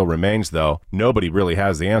question still remains, though. Nobody really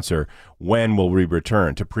has the answer. When will we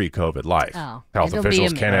return to pre-COVID life? Oh, Health it'll be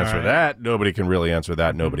officials a can't minute. answer that. Nobody can really answer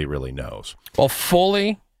that. Nobody really knows. Well,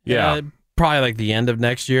 fully, probably like the end of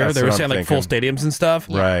next year. That's They were what I'm saying like full stadiums and stuff.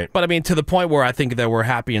 Right. But I mean, to the point where I think that we're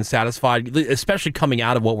happy and satisfied, especially coming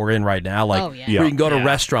out of what we're in right now. Like, Oh, yeah. where you can go to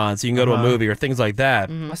restaurants, you can go to a movie or things like that.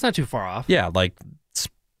 That's not too far off. Yeah, like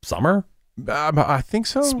summer. I think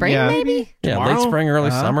so. Spring, maybe? Yeah, Tomorrow? late spring, early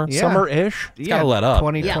summer. Yeah. Summer-ish. It's got to let up.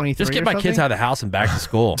 2023 Just get or my kids something? out of the house and back to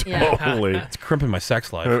school. Yeah. Totally. It's crimping my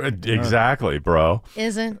sex life. Exactly, bro.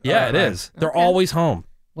 Is it? Yeah, it is. They're always home.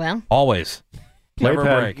 Well, Always. Never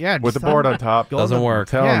Playpen break. Yeah, with the just board tell on top. Go in Doesn't the- work.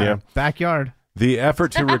 Telling you. Backyard. The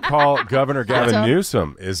effort to recall Governor Gavin up?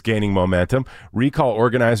 Newsom is gaining momentum. Recall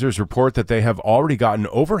organizers report that they have already gotten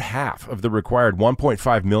over half of the required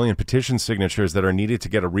 1.5 million petition signatures that are needed to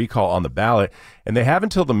get a recall on the ballot, and they have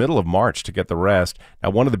until the middle of March to get the rest.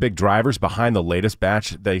 Now, one of the big drivers behind the latest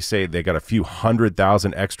batch, they say they got a few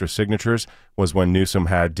 100,000 extra signatures, was when Newsom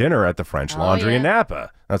had dinner at the French Laundry in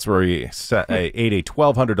Napa. That's where he ate a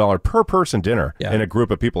 $1,200 per person dinner in a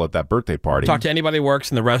group of people at that birthday party. Talk to anybody who works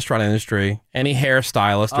in the restaurant industry, any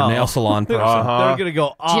hairstylist or nail salon person. They're going to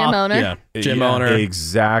go off. gym owner. Yeah, gym owner.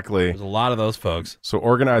 Exactly. There's a lot of those folks. So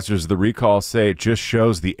organizers of the recall say it just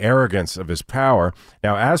shows the arrogance of his power.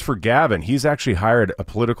 Now, as for Gavin, he's actually hired a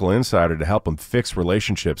political insider to help him fix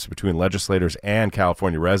relationships between legislators and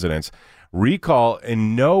California residents. Recall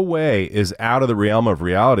in no way is out of the realm of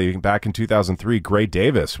reality. Back in 2003, Gray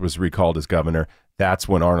Davis was recalled as governor. That's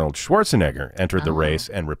when Arnold Schwarzenegger entered the race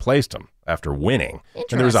and replaced him after winning. And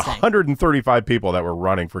there was Interesting. 135 people that were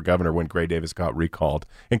running for governor when Gray Davis got recalled,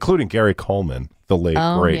 including Gary Coleman, the late,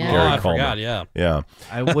 great yeah. Gary I Coleman. forgot, yeah. Yeah.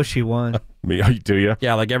 I wish he won. Do you?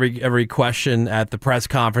 Yeah, like every question at the press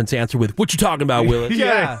conference answered with, "What you talking about, Willis?"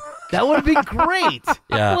 Yeah. That would have been great.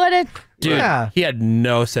 Yeah. What a Dude, Yeah. he had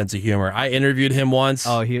no sense of humor. I interviewed him once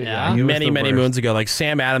Oh, he was many the worst. moons ago. Like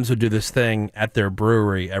Sam Adams would do this thing at their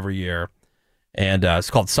brewery every year. And it's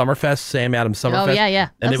called Summerfest, Sam Adams Summerfest. Oh, yeah. And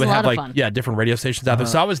they That's would a have lot of like, fun. different radio stations out there.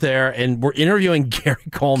 So I was there and we're interviewing Gary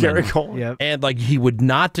Coleman. Gary Coleman. Yep. And like he would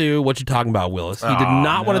not do what you're talking about, Willis. He did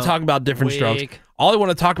not want to talk about different strokes. All he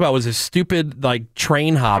wanted to talk about was his stupid like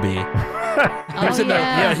train hobby. He was into,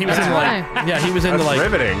 he was into like he was into like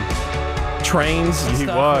riveting. trains and He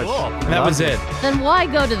stuff. was. And that was it. Then why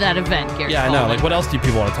go to that event, Gary? Yeah, I know. Coleman? Like what else do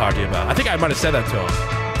people want to talk to you about? I think I might have said that to him.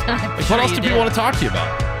 I'm Like, sure what else you do did. people want to talk to you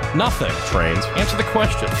about? Nothing. Trains. Answer the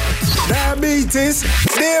question. Diabetes,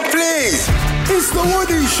 dear please. It's the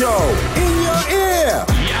Woody Show in your ear.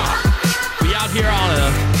 Yeah. We out here on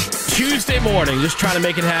a Tuesday morning, just trying to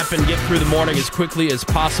make it happen, get through the morning as quickly as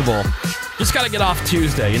possible. Just got to get off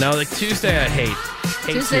Tuesday, you know? Like Tuesday, I hate.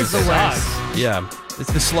 Tuesday's the Tuesday. worst. Yeah,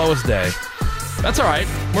 it's the slowest day. That's all right.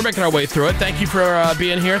 We're making our way through it. Thank you for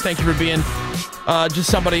being here. Thank you for being just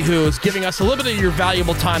somebody who is giving us a little bit of your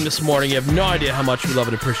valuable time this morning. You have no idea how much we love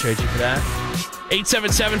and appreciate you for that.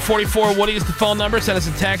 877-44-WOODY is the phone number. Send us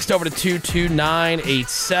a text over to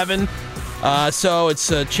 22987. So it's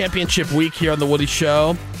championship week here on The Woody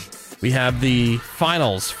Show. We have the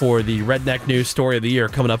finals for the Redneck News Story of the Year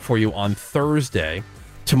coming up for you on Thursday.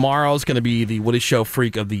 Tomorrow's going to be the Woody Show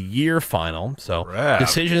Freak of the Year final. So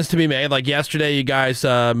decisions to be made. Like yesterday, you guys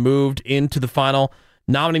moved into the final.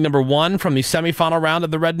 Nominee number 1 from the semifinal round of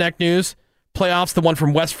the Redneck News playoffs, the one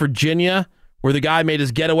from West Virginia, where the guy made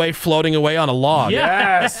his getaway floating away on a log.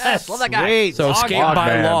 Yes. Love that guy. Sweet. So Escape Log by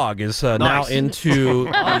man. Log is now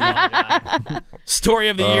into Story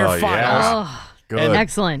of the Year finals. Yeah. Oh, Good.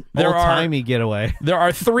 excellent. Old-timey getaway. There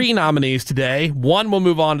are 3 nominees today. One will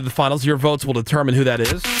move on to the finals. Your votes will determine who that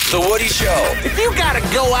is. The Woody Show. If you gotta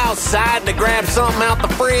go outside to grab something out the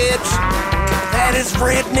fridge, that is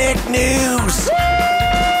Redneck News.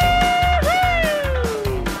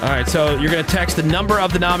 All right, so you're going to text the number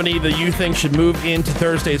of the nominee that you think should move into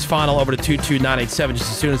Thursday's final over to 22987 just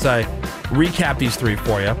as soon as I recap these 3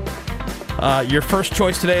 for you. Your first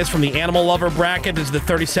choice today is from the Animal Lover bracket. This is the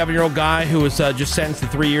 37-year-old guy who was just sentenced to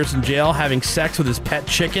 3 years in jail having sex with his pet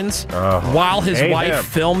chickens while his hate wife him.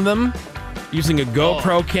 filmed them using a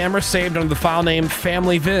GoPro camera saved under the file name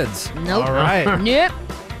Family Vids. Nope. All right. Nope.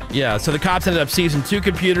 Yeah, so the cops ended up seizing 2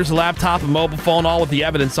 computers, a laptop, a mobile phone, all with the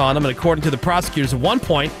evidence on them. And according to the prosecutors, at one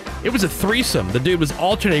point, it was a threesome. The dude was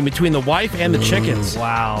alternating between the wife and the chickens.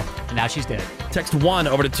 Wow. And now she's dead. Text 1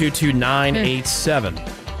 over to 22987.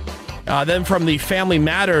 Then from the Family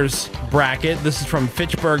Matters bracket, this is from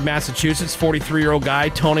Fitchburg, Massachusetts, 43-year-old guy,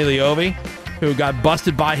 Tony Leovi, who got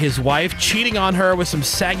busted by his wife, cheating on her with some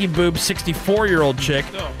saggy boob 64-year-old chick,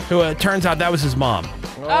 who it turns out that was his mom.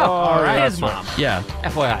 Oh, all right. His mom. Yeah.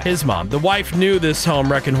 FYI. His mom. The wife knew this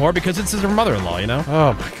home wrecking whore because it's her mother-in-law, you know?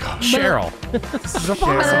 Oh, my gosh. Cheryl. This is a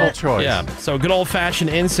terrible choice. Yeah, so good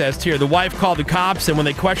old-fashioned incest here. The wife called the cops, and when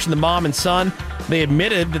they questioned the mom and son, they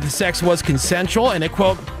admitted that the sex was consensual, and it,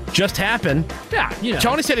 quote, just happened. Yeah, you know.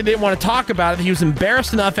 Tony said he didn't want to talk about it. He was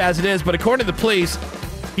embarrassed enough as it is, but according to the police,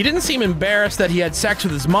 he didn't seem embarrassed that he had sex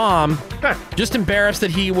with his mom, just embarrassed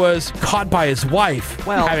that he was caught by his wife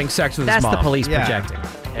having sex with his mom. That's the police projecting.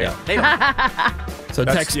 Yeah. They don't. So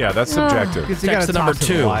That's subjective. Text to number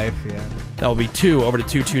 2. That will be 2 over to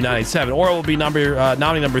 22987. Or it will be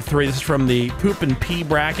nominee number 3. This is from the Poop and Pee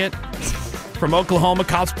bracket. From Oklahoma,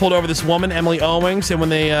 cops pulled over this woman, Emily Owings, and when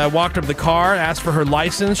they walked up to the car, asked for her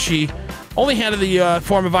license, she only handed the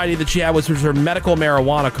form of ID that she had, which was her medical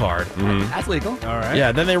marijuana card. That's legal. All right.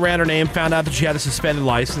 Yeah, then they ran her name, found out that she had a suspended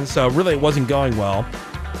license, so really it wasn't going well.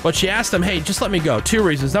 But she asked them, hey, just let me go. 2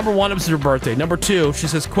 reasons. Number 1, it was her birthday. Number 2, she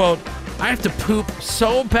says, quote, I have to poop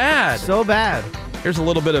so bad. So bad. Here's a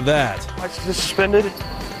little bit of that. Why is this suspended?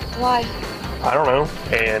 Why? I don't know.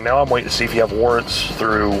 And now I'm waiting to see if you have warrants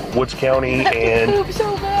through Woods County and... Poop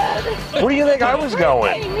so bad. Where do you think I was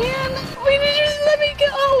going? Hey, man. Why did you just let me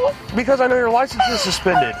go? Because I know your license is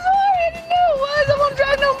suspended. I'm sorry, I didn't know. I don't want to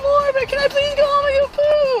drive no more, but can I please go home and go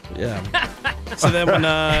poop? Yeah. So then when...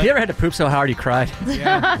 Have you ever had to poop so hard you cried?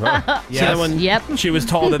 Yeah. So then when she was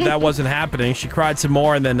told that wasn't happening, she cried some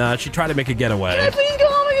more, and then she tried to make a getaway. Can I please go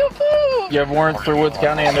home and go poop? You have warrants through Woods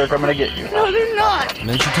County and they're coming to get you. No, they're not. And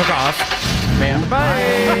then she took off. Man, bye.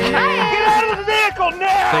 Get out of the vehicle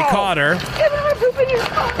now! They caught her. Can I poop in your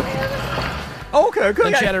car, man? Okay, good.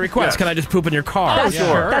 And she had a request. Can I just poop in your car?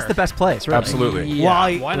 That's the best place, right? Absolutely.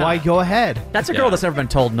 Yeah, Why go ahead? That's a girl that's never been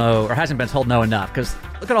told no or hasn't been told no enough, because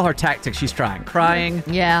look at all her tactics she's trying. Crying.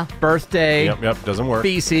 Yeah. Birthday. Yep, doesn't work.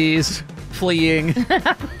 Feces. Fleeing.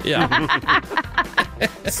 Yeah.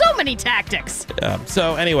 So many tactics. Yeah.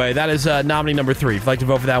 So anyway, that is nominee number 3. If you'd like to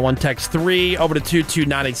vote for that one, text 3 over to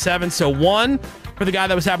 22987. So 1 for the guy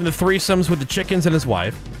that was having the threesomes with the chickens and his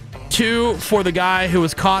wife. 2 for the guy who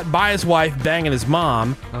was caught by his wife banging his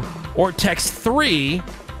mom. Or text 3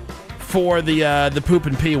 for the poop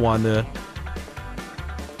and pee one, the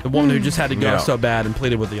woman who just had to go so bad and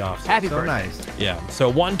pleaded with the officer. Happy birthday. Nice. Yeah. So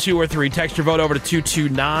 1, 2, or 3. Text your vote over to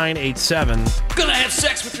 22987. Gonna have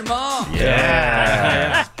sex with your mom.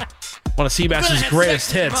 Yeah. One of Seabass's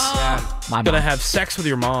greatest hits. My Gonna have sex with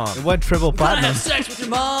your mom. It went triple Gonna platinum. have sex with your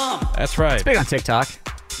mom. That's right. It's big on TikTok.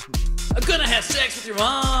 I'm gonna have sex with your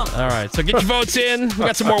mom. All right. So get your votes in. We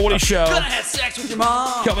got some more Woody Show Gonna have sex with your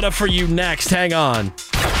mom. coming up for you next. Hang on.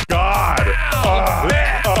 God.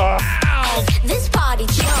 This party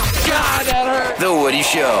jump. God, that hurt. The Woody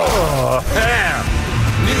Show.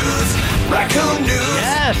 News. Raccoon news.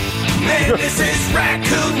 Yes. Man, this is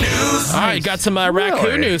raccoon news. All right. Got some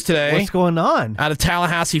raccoon news today. What's going on? Out of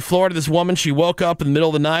Tallahassee, Florida, this woman, she woke up in the middle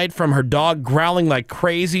of the night from her dog growling like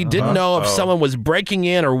crazy. Didn't know if someone was breaking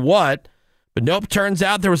in or what. But nope, turns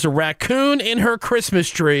out there was a raccoon in her Christmas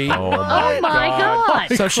tree. Oh my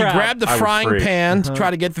God. So she grabbed the frying pan to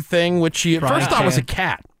try to get the thing, which she at first thought was a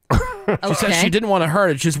cat. She said she didn't want to hurt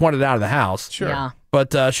it, she just wanted it out of the house. Sure. Yeah.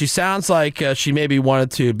 But she sounds like she maybe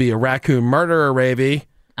wanted to be a raccoon murderer, Ravy.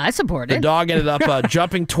 I support it. The dog ended up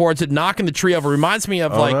jumping towards it, knocking the tree over. Reminds me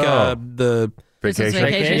of the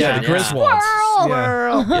Vacation. Yeah, the Griswolds.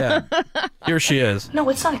 Squirrel. Yeah. Here she is. No,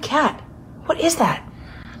 it's not a cat. What is that?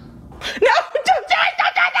 No, don't die,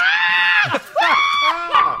 don't die,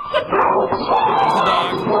 There's the dog.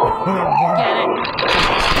 Get it.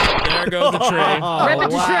 There goes the tree. Rip it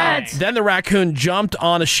to shreds. Then the raccoon jumped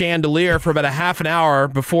on a chandelier for about a half an hour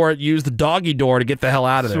before it used the doggy door to get the hell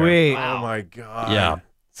out of there. Sweet. Oh, my God. Yeah.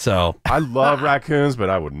 So I love raccoons, but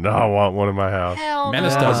I would not want one in my house. Hell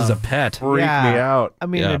Menace no. does as a pet. Freak me out. I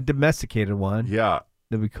mean, Yeah. a domesticated one. Yeah.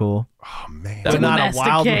 That'd be cool. Oh, man. That would Not a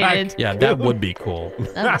wild Domesticated. raccoon. Yeah, that would be cool.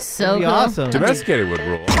 That's so That'd be cool. awesome. Domesticated would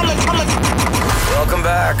rule. Welcome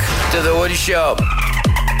back to The Woody Show.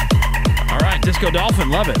 All right, Disco Dolphin,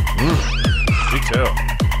 love it. Me too.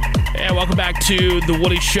 And welcome back to The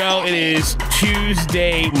Woody Show. It is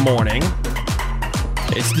Tuesday morning.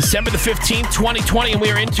 It's December the 15th, 2020, and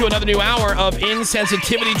we are into another new hour of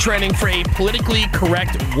insensitivity training for a politically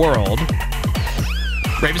correct world.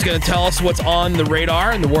 Raven's going to tell us what's on the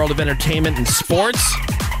radar in the world of entertainment and sports.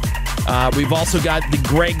 We've also got the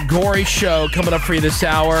Greg Gory show coming up for you this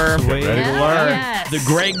hour. Ready to learn. Yes. The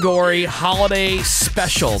Greg Gory holiday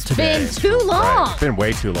special today. Been too long. It's been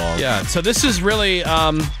way too long. Yeah, so this is really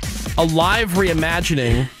a live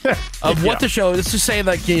reimagining of what the show. Let's just say,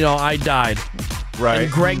 like, I died. Right.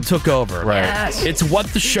 And Greg took over. Right. Yes. It's what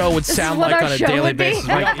the show would This is sound what like our on a show daily would be. basis.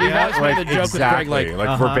 Like, you guys made the joke exactly. with Greg,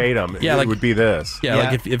 like verbatim. Yeah, It would be this. Yeah,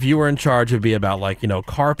 like if you were in charge, it'd be about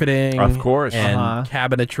carpeting, Of course. and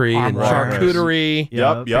cabinetry and Armoires. charcuterie.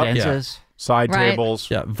 Yep. Credenzas. Side Right. tables.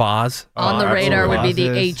 Yeah, vase. On the radar would be the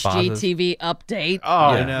Vases. HGTV update.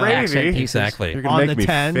 Oh, Yeah. gravy. Exactly. You're going to make me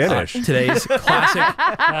finish. Today's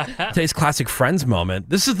classic Friends moment.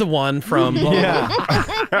 This is the one from yeah.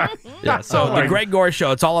 So the Greg Gory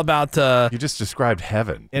show. It's all about. You just described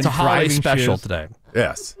heaven. It's a holiday driving special shoes. today.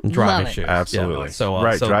 Yes. Driving Love it. shoes. Absolutely. Yeah. So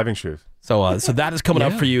right, so- driving shoes. So that is coming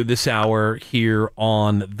up for you this hour here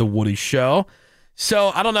on The Woody Show.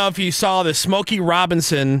 So I don't know if you saw this. Smokey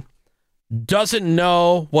Robinson doesn't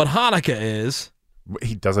know what Hanukkah is.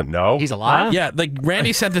 He doesn't know? He's alive? Yeah, like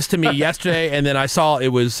Randy sent this to me yesterday, and then I saw it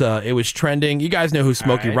was trending. You guys know who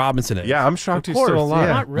Smokey Robinson is. Yeah, I'm shocked Of he's still course, alive.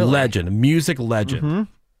 yeah. Not really. Legend, music legend.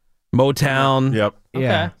 Motown. Yep.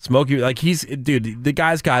 Yeah. Smokey, the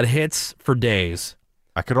guy's got hits for days.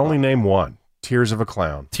 I could only name one. Tears of a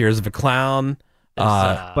Clown. Tears of a Clown.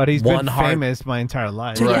 But he's One been Heart- famous my entire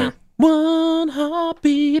life. Right. One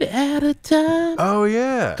heartbeat at a time. Oh,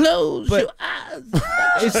 yeah. Close But- your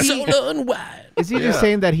eyes. Is he- So unwide. Is he just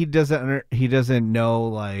saying that he doesn't know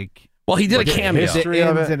like Well, he did Like a the cameo. history the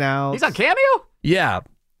of ins it? and outs? He's on Cameo? Yeah.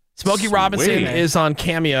 Smokey Robinson Sweet. is on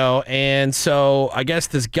Cameo, and so I guess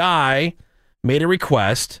this guy made a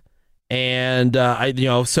request, and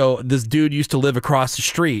so this dude used to live across the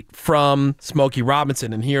street from Smokey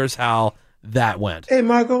Robinson, and here's how that went. Hey,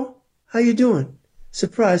 Marco, how you doing?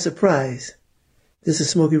 Surprise, surprise. This is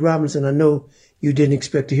Smokey Robinson. I know you didn't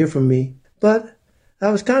expect to hear from me, but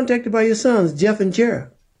I was contacted by your sons, Jeff and Jared.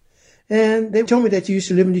 And they told me that you used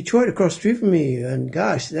to live in Detroit across the street from me. And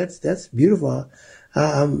gosh, that's beautiful.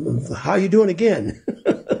 How you doing again?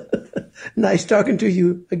 Nice talking to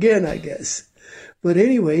you again, I guess. But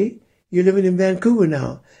anyway, you're living in Vancouver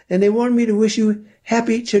now. And they wanted me to wish you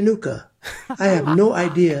happy Chanukah. I have no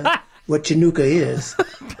idea what Chanukah is.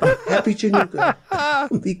 Happy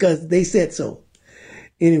Chanukah. Because they said so.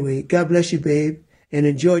 Anyway, God bless you, babe. And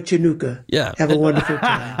enjoy Chanukah. Yeah. Have a wonderful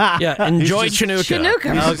time. Yeah, enjoy Chanukah.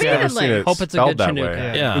 Chanukah, repeatedly. Hope it's a good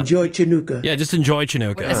Chanukah. Yeah. Enjoy Chanukah. Yeah, just enjoy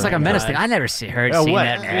Chanukah. It's like a menace thing. I never seen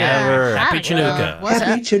that. Never. Happy Chanukah.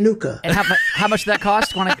 Happy Chanukah. And how much did that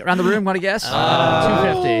cost? Around the room, want to guess?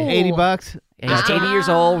 $250. $80. And he's 80 years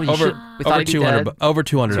old. We thought Over he'd be $200. dead. Over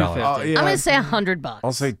 $200. Oh, yeah. I'm gonna say $100.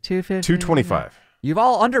 I'll say 250. $225. You've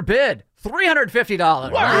all underbid.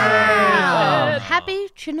 $350. Wow. Happy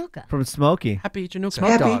Chanukah. From Smokey. Happy Chanukah.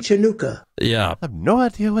 Happy dog. Chanukah. Yeah. I have no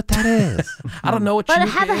idea what that is. I don't know what But Chanukah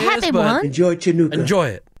have a happy is, but one. Enjoy Chanukah. enjoy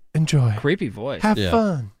it. Enjoy. Creepy voice. Have Yeah.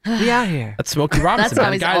 fun. Be out here. That's Smokey Robinson. That's how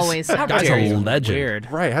man. he's Guy's- always that sounded. guy's dare a you. legend.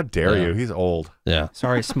 Weird. Right. How dare Yeah. you? He's old. Yeah.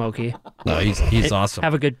 Sorry, Smokey. No, he's awesome.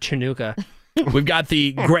 Have a good Chanukah. We've got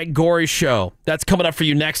the Greg Gory show. That's coming up for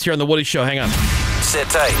you next here on The Woody Show. Hang on. Sit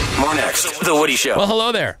tight. More next. The Woody Show. Well,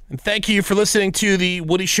 hello there. And thank you for listening to the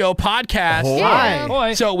Woody Show podcast. Yeah.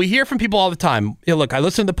 Boy. So we hear from people all the time. Yeah, look, I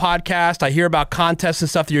listen to the podcast. I hear about contests and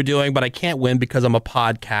stuff that you're doing, but I can't win because I'm a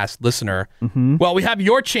podcast listener. Well, we have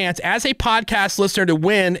your chance as a podcast listener to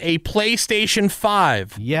win a PlayStation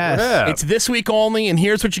 5. Yes. Yeah. It's this week only, and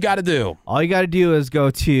here's what you got to do. All you got to do is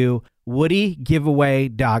go to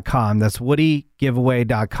woodygiveaway.com. That's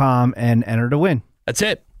woodygiveaway.com and enter to win. That's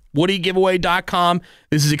it. WoodyGiveaway.com.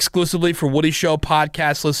 This is exclusively for Woody Show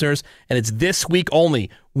podcast listeners, and it's this week only.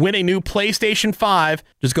 Win a new PlayStation 5.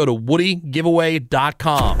 Just go to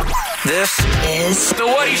WoodyGiveaway.com. This is The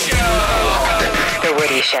Woody Show. The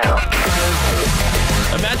Woody Show.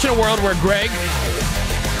 Imagine a world where Greg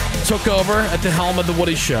took over at the helm of The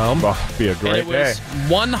Woody Show. Oh, be a And great it was day.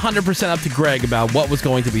 100% up to Greg about what was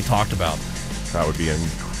going to be talked about. That would be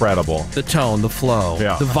incredible. The tone, the flow,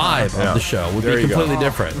 Yeah. the vibe Yeah. of the show would There be you go. completely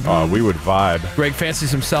different. We would vibe. Greg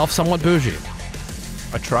fancies himself somewhat bougie.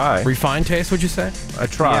 I try. Refined taste, would you say? I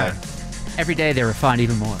try. Yeah. Every day they refine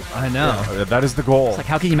even more. I know. Yeah, that is the goal. It's like,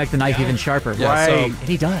 how can you make the knife even sharper? Yeah, Right. so And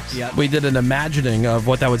he does. we did an imagining of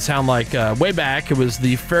what that would sound like way back. It was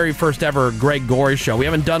the very first ever Greg Gory show. We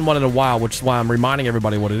haven't done one in a while, which is why I'm reminding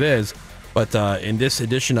everybody what it is. But in this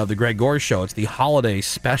edition of the Greg Gory show, it's the holiday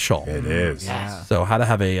special. It is. So how to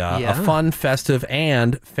have a fun, festive,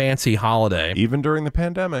 and fancy holiday. Even during the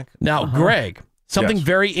pandemic. Now, Greg, Something Yes.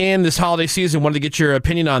 very in this holiday season, wanted to get your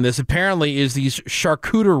opinion on this, apparently is these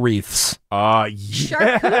charcuterie wreaths.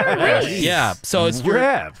 Charcuterie wreaths? Yeah, so it's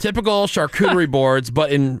your typical charcuterie boards,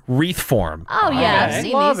 but in wreath form. Oh, yeah, I've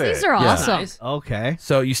seen these. These are awesome. Okay.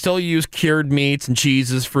 So you still use cured meats and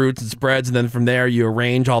cheeses, fruits, and spreads, and then from there you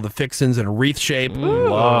arrange all the fixins in a wreath shape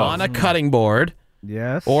on a cutting board.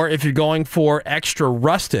 Yes. Or if you're going for extra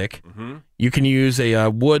rustic, you can use a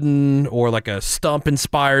wooden or like a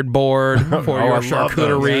stump-inspired board for I your love charcuterie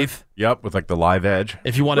those. wreath. Yep, with like the live edge.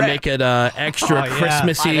 If you want to make it extra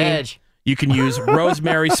Christmassy, Live edge. you can use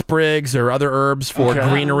rosemary sprigs or other herbs for Okay.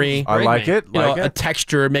 greenery. I like it, You know, like it. a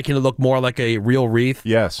texture, making it look more like a real wreath.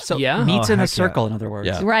 Yes. So meats in a circle, in other words.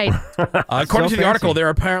 Yeah. Right. According to the article, they're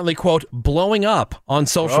apparently, quote, blowing up on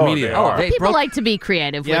social media. People like to be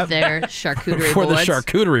creative with their charcuterie for the boards.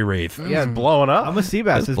 charcuterie wreath. Yeah, it's blowing up. I'm a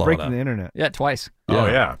Seabass. It's blowing breaking up. the internet. Yeah, twice. Oh,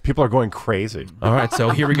 yeah. People are going crazy. All right,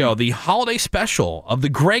 so here we go. The holiday special of The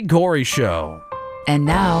Greg Gory Show. And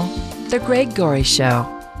now, The Greg Gory Show.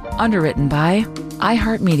 Underwritten by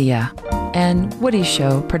iHeartMedia and Woody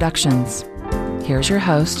Show Productions. Here's your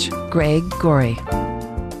host, Greg Gory.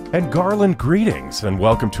 And Garland greetings, and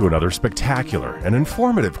welcome to another spectacular and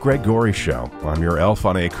informative Greg Gory Show. I'm your elf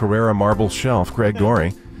on a Carrera marble shelf, Greg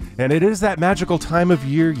Gory, and it is that magical time of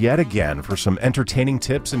year yet again for some entertaining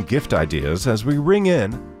tips and gift ideas as we ring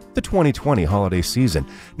in the 2020 holiday season.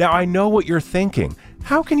 Now, I know what you're thinking.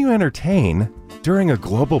 How can you entertain during a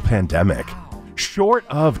global pandemic? Short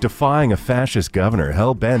of defying a fascist governor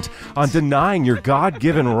hell-bent on denying your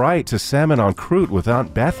God-given right to salmon en croûte with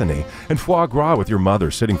Aunt Bethany and foie gras with your mother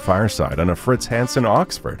sitting fireside on a Fritz Hansen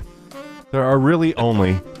Oxford, there are really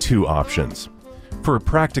only two options. For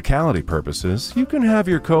practicality purposes, you can have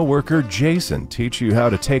your coworker Jason teach you how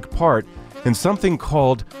to take part in something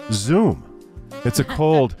called Zoom. It's a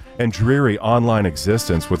cold and dreary online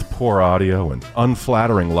existence with poor audio and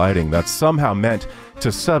unflattering lighting that's somehow meant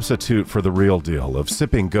to substitute for the real deal of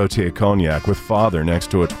sipping Gautier cognac with father next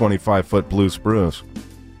to a 25-foot blue spruce.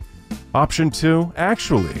 Option 2,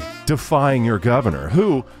 actually defying your governor,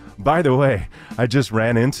 who, by the way, I just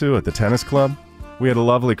ran into at the tennis club. We had a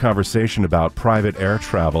lovely conversation about private air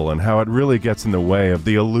travel and how it really gets in the way of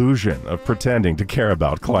the illusion of pretending to care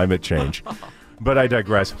about climate change. But I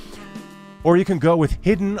digress. Or you can go with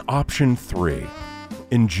hidden option 3.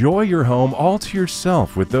 Enjoy your home all to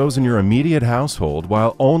yourself with those in your immediate household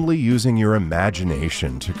while only using your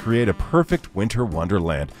imagination to create a perfect winter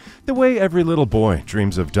wonderland, the way every little boy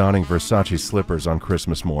dreams of donning Versace slippers on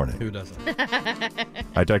Christmas morning. Who doesn't?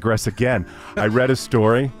 I digress again. I read a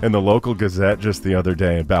story in the local Gazette just the other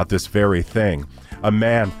day about this very thing. A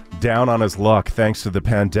man down on his luck thanks to the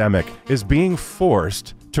pandemic is being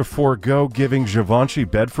forced to forego giving Givenchy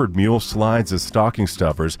Bedford mule slides as stocking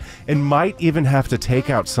stuffers and might even have to take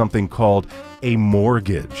out something called a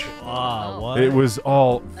mortgage. It was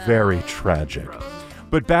all very tragic.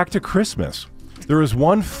 But back to Christmas. There is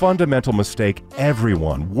one fundamental mistake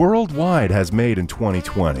everyone worldwide has made in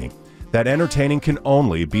 2020. That entertaining can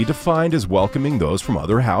only be defined as welcoming those from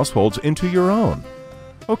other households into your own.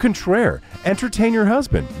 Au contraire, entertain your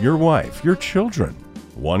husband, your wife, your children.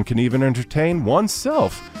 One can even entertain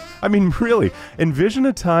oneself. I mean, really, envision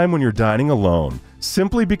a time when you're dining alone.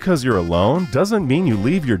 Simply because you're alone doesn't mean you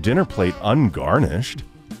leave your dinner plate ungarnished.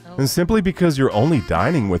 And simply because you're only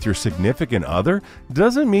dining with your significant other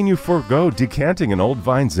doesn't mean you forego decanting an old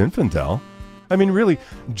Vine Zinfandel. I mean, really,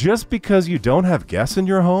 just because you don't have guests in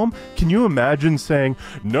your home, can you imagine saying,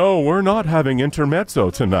 "No, we're not having intermezzo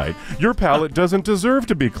tonight. Your palate doesn't deserve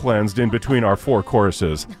to be cleansed in between our 4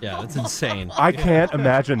 courses." Yeah, that's insane. I can't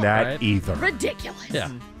imagine that Right? either. Ridiculous. Yeah.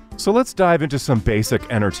 So let's dive into some basic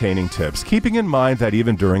entertaining tips, keeping in mind that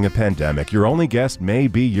even during a pandemic, your only guest may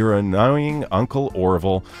be your annoying Uncle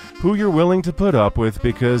Orville, who you're willing to put up with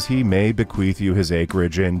because he may bequeath you his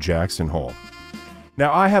acreage in Jackson Hole.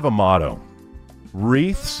 Now, I have a motto.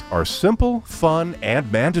 Wreaths are simple, fun,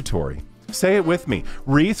 and mandatory. Say it with me.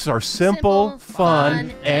 Wreaths are simple,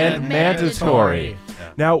 fun, and mandatory.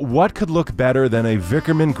 Now, what could look better than a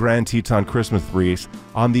Vickerman Grand Teton Christmas wreath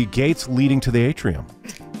on the gates leading to the atrium?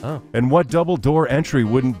 Oh. And what double door entry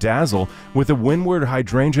wouldn't dazzle with a windward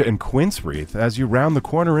hydrangea and quince wreath as you round the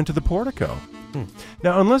corner into the portico?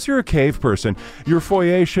 Now, unless you're a cave person, your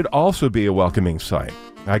foyer should also be a welcoming sight.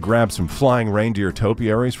 I grabbed some flying reindeer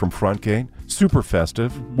topiaries from Frontgate, super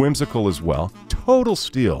festive, whimsical as well, total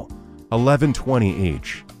steal, $11.20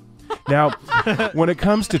 each. Now, when it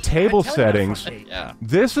comes to table settings,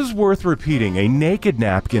 this is worth repeating. A naked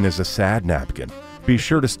napkin is a sad napkin. Be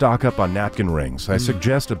sure to stock up on napkin rings. I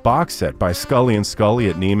suggest a box set by Scully & Scully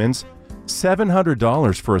at Neiman's.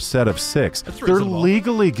 $700 for a set of 6. That's They're reasonable.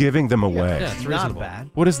 legally giving them away. Yeah, it's reasonable.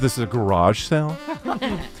 What is this, a garage sale?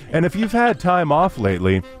 And if you've had time off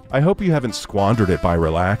lately, I hope you haven't squandered it by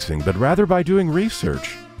relaxing, but rather by doing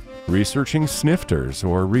research. Researching snifters,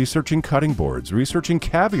 or researching cutting boards, researching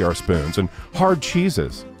caviar spoons and hard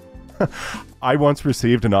cheeses. I once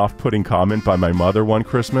received an off-putting comment by my mother one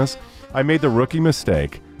Christmas. I made the rookie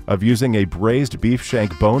mistake of using a braised beef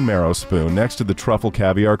shank bone marrow spoon next to the truffle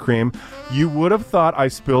caviar cream. You would have thought I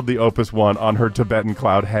spilled the Opus One on her Tibetan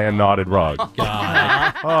cloud hand-knotted rug.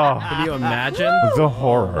 God. Oh, Can you imagine? the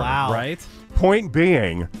horror. Wow. Right? Point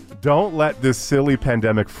being, don't let this silly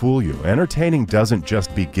pandemic fool you. Entertaining doesn't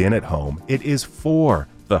just begin at home. It is for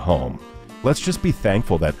the home. Let's just be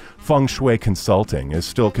thankful that feng shui consulting is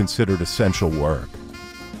still considered essential work.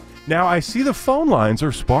 Now, I see the phone lines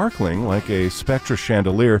are sparkling like a Spectra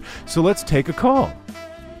chandelier, so let's take a call.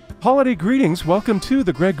 Holiday greetings. Welcome to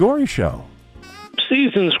the Greg Gory Show.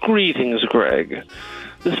 Season's greetings, Greg.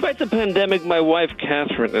 Despite the pandemic, my wife,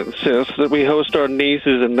 Catherine, insists that we host our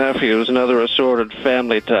nieces and nephews and other assorted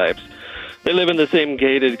family types. They live in the same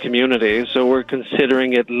gated community, so we're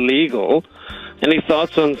considering it legal. Any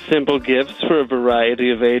thoughts on simple gifts for a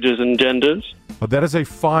variety of ages and genders? Well, that is a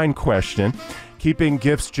fine question. Keeping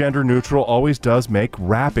gifts gender neutral always does make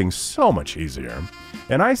wrapping so much easier.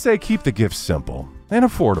 And I say keep the gifts simple and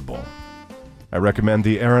affordable. I recommend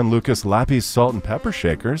the Aaron Lucas Lappy's Salt and Pepper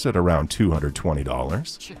Shakers at around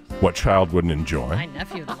 $220. What child wouldn't enjoy? My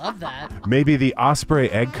nephew would love that. Maybe the Osprey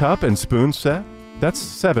Egg Cup and Spoon Set? That's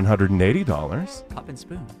 $780. Cup and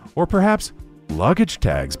spoon. Or perhaps luggage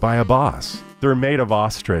tags by a boss. They're made of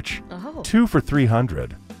ostrich. Oh. 2 for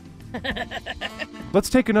 $300. Let's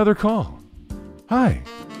take another call. Hi,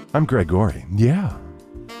 I'm Greg Gory. Yeah.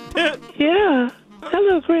 Yeah.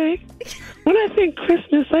 Hello, Greg. When I think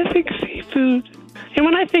Christmas, I think seafood. And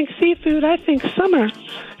when I think seafood, I think summer.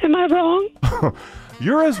 Am I wrong?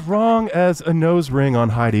 You're as wrong as a nose ring on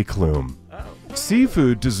Heidi Klum.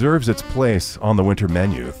 Seafood deserves its place on the winter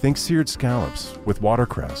menu. Think seared scallops with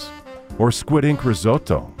watercress, or squid ink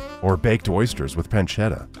risotto, or baked oysters with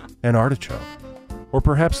pancetta and artichoke, or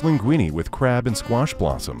perhaps linguine with crab and squash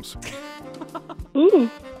blossoms. Ooh.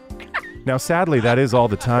 Now, sadly, that is all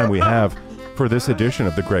the time we have for this edition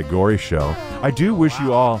of the Greg Gory Show. I do wish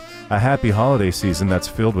you all a happy holiday season that's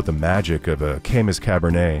filled with the magic of a Camus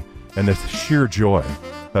Cabernet and the sheer joy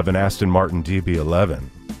of an Aston Martin DB11.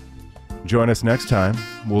 Join us next time.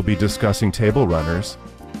 We'll be discussing table runners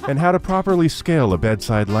and how to properly scale a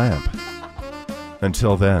bedside lamp.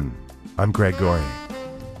 Until then, I'm Greg Gory.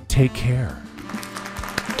 Take care.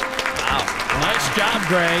 Nice job,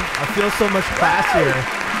 Greg. I feel so much classier.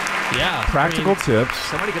 Yeah. Practical tips.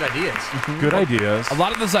 So many good ideas. Good ideas. A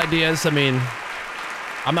lot of those ideas, I mean,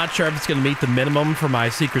 I'm not sure if it's going to meet the minimum for my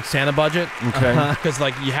Secret Santa budget. Okay. Because,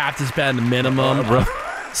 like, you have to spend a minimum of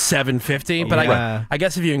 $750. But Yeah. I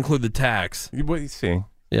guess if you include the tax. You see,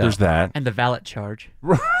 Yeah. there's that. And the valet charge.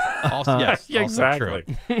 Also, yes, Yeah, also exactly.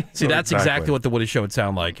 true. See, that's exactly what the Woody Show would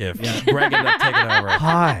sound like if Greg ended up taking over.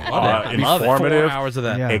 Hi. Love it. Love it. Informative, 4 hours of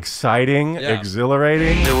that. Yeah. exciting, Yeah.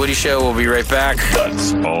 exhilarating. The Woody Show will be right back.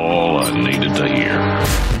 That's all I needed to hear.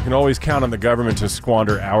 You can always count on the government to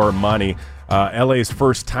squander our money. LA's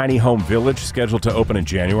first tiny home village scheduled to open in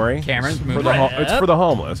January. Cameron's It's moving. it's for the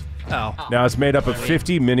homeless. Oh. Now it's made up of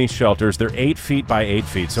 50 mini shelters. They're 8 feet by 8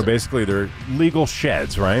 feet, so basically they're legal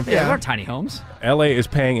sheds, right? Yeah, they're tiny homes. LA is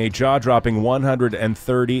paying a jaw-dropping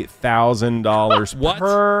 $130,000 What?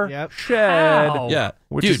 per shed, How? Yeah.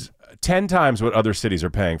 which Dude, is 10 times what other cities are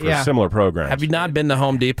paying for Yeah. similar programs. have you not been to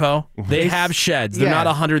Home Depot? They have sheds. They're Yeah. not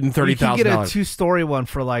 $130,000. You can get a 2-story one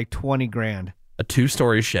for like $20,000. A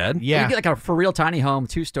 2-story shed? You Yeah. get like a for real tiny home,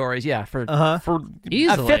 2 stories. Yeah, for For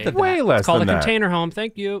Easily. a fifth of way that. less It's called than a that. container home.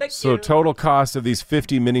 Thank you. So total cost of these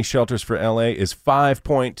 50 mini shelters for LA is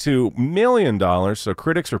 $5.2 million. So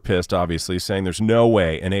critics are pissed, obviously, saying there's no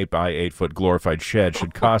way an 8 by 8 foot glorified shed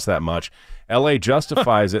should cost that much. LA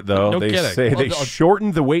justifies it, though. No They kidding. say Well, they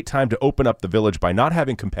shortened the wait time to open up the village by not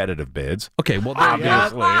having competitive bids. Okay, well, there you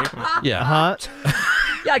go. Obviously. Yeah. Huh?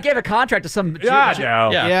 Yeah, I gave a contract to some. Yeah, Jew- no.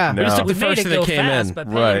 Yeah. We just took No. the first thing that came in.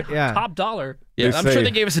 But Right. Yeah. top dollar. Yeah, They I'm say- sure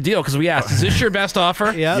they gave us a deal because we asked, is this your best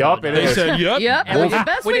offer? Yeah. Yup, it They is. said, yep. Yep, And that's the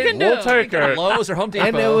best we can do. We'll take At it. Lowe's or Home Depot.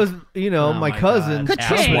 And it was, my my cousin's God.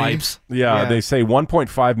 Ka-ching. company. Wipes. Yeah, Yeah. they say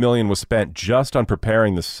 $1.5 million was spent just on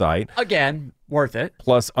preparing the site. again. Worth it.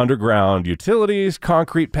 Plus underground utilities,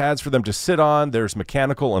 concrete pads for them to sit on. There's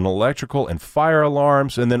mechanical and electrical and fire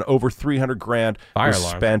alarms, and then over $300,000 was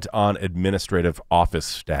spent on administrative office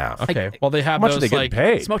staff. Okay, well they have How much those are they getting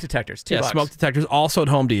paid? Smoke detectors. $2. Yeah, smoke detectors also at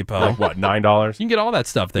Home Depot. Like what, $9? You can get all that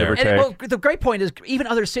stuff there. And, well, the great point is even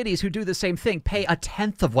other cities who do the same thing pay a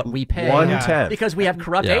tenth of what we pay. 1/10. Because we have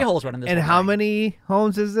corrupt a-holes running this. And whole how thing. many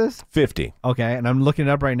homes is this? 50. Okay, and I'm looking it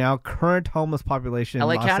up right now. Current homeless population in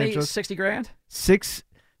LA Los County, Angeles, 60 grand?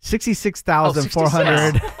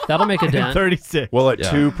 66,400. That'll make a dent. 36. Well, at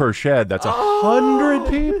 2 per shed, that's 100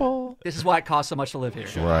 people. This is why it costs so much to live here.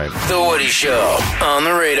 Right. The Woody Show on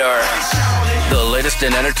the radar. The latest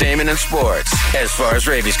in entertainment and sports, as far as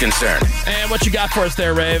Ravey's concerned. And what you got for us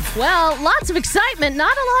there, Rave? Well, lots of excitement,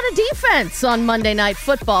 not a lot of defense on Monday Night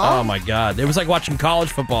Football. Oh my God, it was like watching college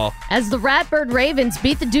football. As the Ratbird Ravens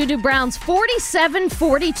beat the Doo-Doo Browns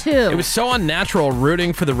 47-42. It was so unnatural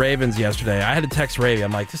rooting for the Ravens yesterday. I had to text Ravey.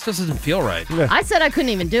 I'm like, this doesn't feel right. I said I couldn't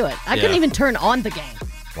even do it. I couldn't even turn on the game.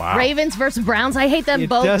 Wow. Ravens versus Browns. I hate them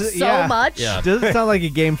both so much. Yeah. It doesn't sound like a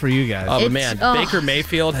game for you guys. Oh, but man, Baker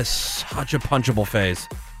Mayfield has such a punchable face.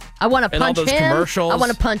 I want to And all punch those him. commercials. I want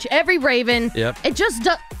to punch every Raven. Yep. It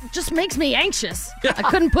just makes me anxious. I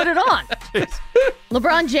couldn't put it on.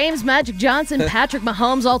 LeBron James, Magic Johnson, Patrick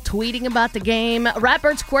Mahomes all tweeting about the game.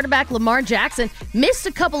 Ratbirds quarterback Lamar Jackson missed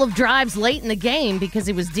a couple of drives late in the game because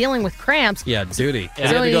he was dealing with cramps. Yeah, duty. Yeah.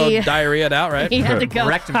 He had to So go diarrhea it out, right? He had to go.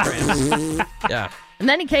 Rectum cramps. Yeah. And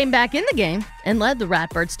then he came back in the game and led the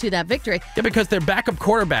Ratbirds to that victory. Yeah, because their backup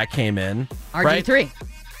quarterback came in. Right? RG3.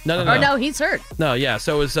 No. Or no, he's hurt. No, yeah.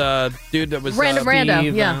 So it was dude that was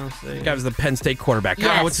Rando, yeah. The guy was the Penn State quarterback. Yes.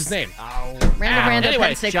 God, what's his name? Rando, Anyway,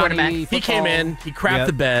 Penn State Johnny quarterback. He came in, he crapped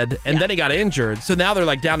the bed, and then he got injured. So now they're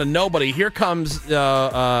like down to nobody. Here comes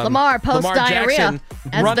Lamar post-diarrhea Jackson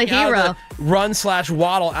as running the hero. out of the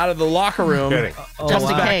run/waddle out of the locker room. Kidding. Just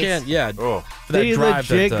wow. back in. Yeah. For that Did he drive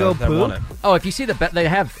legit go that won poop? it. Oh, if you see they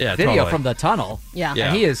have Yeah, video totally. from the tunnel. Yeah. Yeah.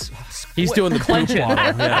 And he is He's doing the clenching.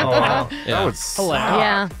 clenching. Yeah. Oh, wow. Yeah. That was Hilarious.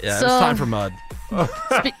 Yeah. Yeah, So, it was time for mud.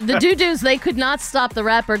 the Doo-Doos, they could not stop the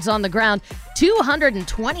Ratbirds on the ground.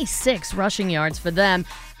 226 rushing yards for them.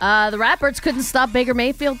 The Ratbirds couldn't stop Baker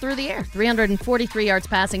Mayfield through the air. 343 yards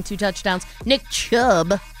passing, 2 touchdowns. Nick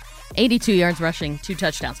Chubb, 82 yards rushing, 2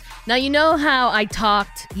 touchdowns. Now, you know how I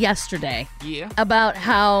talked yesterday about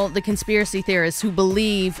how the conspiracy theorists who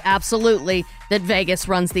believe absolutely that Vegas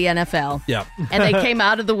runs the NFL. Yeah. And they came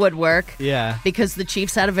out of the woodwork. Yeah. Because the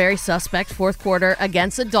Chiefs had a very suspect fourth quarter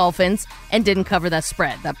against the Dolphins and didn't cover that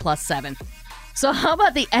spread, that +7. So how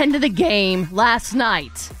about the end of the game last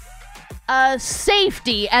night? A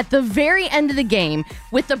safety at the very end of the game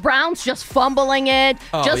with the Browns just fumbling it,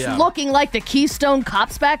 looking like the Keystone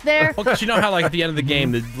Cops back there. Well, because you know how, like, at the end of the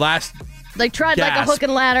game, the last They tried like a gasp. hook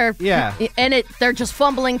and ladder. Yeah. And they're just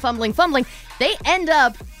fumbling. They end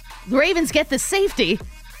up, the Ravens get the safety.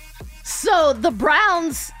 So the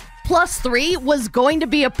Browns +3 was going to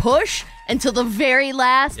be a push until the very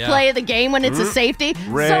last play of the game when it's a safety.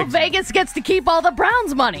 Rigged. So Vegas gets to keep all the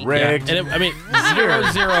Browns' money. Rigged. Yeah. And it, I mean,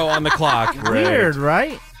 0-0 on the clock. Weird,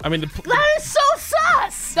 right? I mean, That is so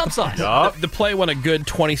sus. Dump sauce. the play went a good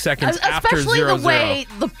 20 seconds after Especially 0-0. the way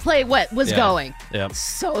the play was going. Yeah.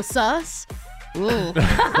 So sus. Ooh.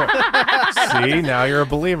 See, now you're a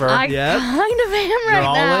believer. I kind of am right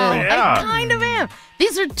all now. in. Yeah. I kind of am.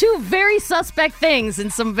 These are two very suspect things in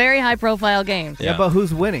some very high-profile games. Yeah, but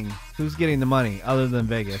who's winning? Who's getting the money other than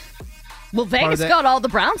Vegas? Well, Vegas got all the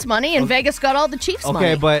Browns' money, and Vegas got all the Chiefs' money.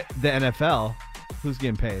 Okay, but the NFL, who's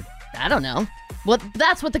getting paid? I don't know. Well,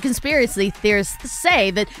 that's what the conspiracy theorists say,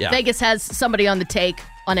 that Vegas has somebody on the take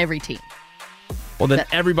on every team. Well, then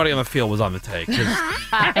everybody on the field was on the take. 'Cause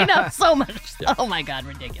I know, so much. Oh, my God,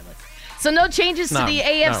 ridiculous. So no changes to the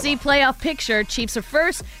AFC playoff picture. Chiefs are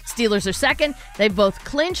first, Steelers are second. They both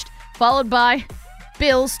clinched, followed by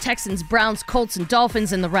Bills, Texans, Browns, Colts, and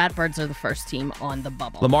Dolphins, and the Ratbirds are the first team on the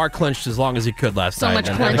bubble. Lamar clinched as long as he could last So night. much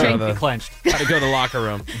and clenching. He clinched. Had to go to the locker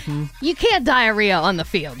room. You can't diarrhea on the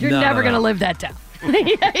field. You're No, never no, going to no. live that down.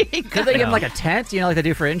 Could they give him like a tent, like they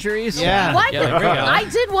do for injuries? Why Yeah, there we go. I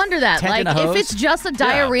did wonder that. Tent Like, and a if hose? it's just a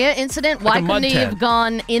diarrhea incident, why Like a mud couldn't he tent. have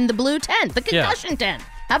gone in the blue tent, the concussion tent?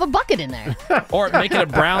 Have a bucket in there. Or make it a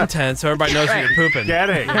brown tent so everybody knows that you're pooping. Get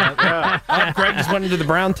it. Oh, Greg just went into the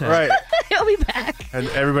brown tent. Right. He'll be back. And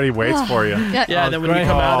everybody waits for you. Yeah, and then when you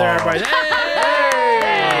come out there, everybody's,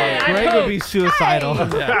 hey! Greg would be suicidal.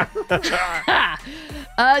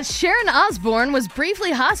 Sharon Osbourne was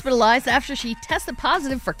briefly hospitalized after she tested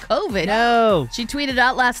positive for COVID. No. She tweeted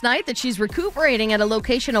out last night that she's recuperating at a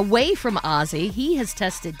location away from Ozzy. He has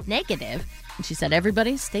tested negative. And she said,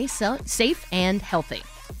 everybody stay safe and healthy.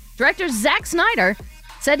 Director Zack Snyder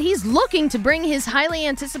said he's looking to bring his highly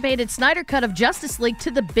anticipated Snyder Cut of Justice League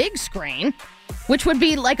to the big screen, which would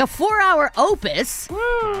be like a 4-hour opus. All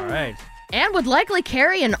right. And would likely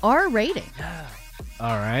carry an R rating.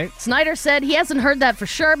 All right. Snyder said he hasn't heard that for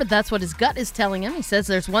sure, but that's what his gut is telling him. He says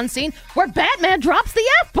there's one scene where Batman drops the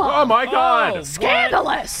F-bomb. Oh, my God.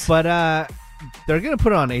 Scandalous. But they're going to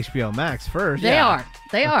put it on HBO Max first. They are.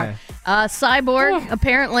 They are. Cyborg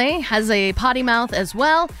apparently has a potty mouth as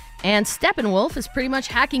well. And Steppenwolf is pretty much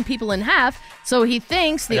hacking people in half, so he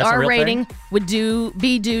thinks the R rating would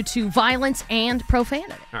be due to violence and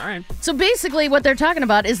profanity. All right. So basically what they're talking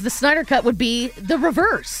about is the Snyder Cut would be the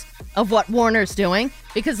reverse of what Warner's doing,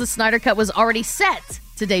 because the Snyder Cut was already set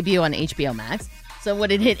to debut on HBO Max. So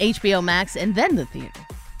would it hit HBO Max and then the theater?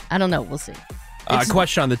 I don't know. We'll see.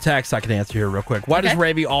 Question on the text I can answer here real quick. Why does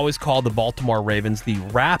Ravy always call the Baltimore Ravens the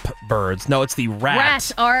Rap Birds? No, it's the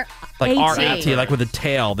Rat. Rat, like R-A-T. R-A-T, like with a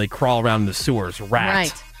tail. They crawl around in the sewers.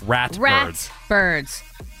 Rat. Right. Rat birds.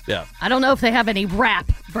 Yeah. I don't know if they have any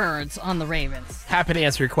rap birds on the Ravens. Happy to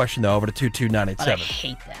answer your question, though, over to But I 22987.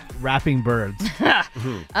 hate them. Rapping birds.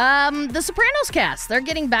 The Sopranos cast, they're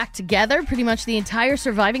getting back together. Pretty much the entire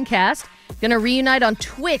surviving cast. Going to reunite on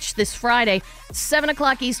Twitch this Friday, 7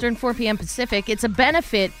 o'clock Eastern, 4 p.m. Pacific. It's a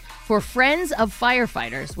benefit for Friends of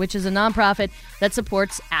Firefighters, which is a nonprofit that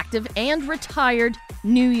supports active and retired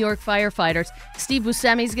New York firefighters. Steve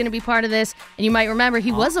Buscemi is going to be part of this. And you might remember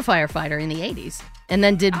he was a firefighter in the 80s and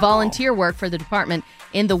then did volunteer work for the department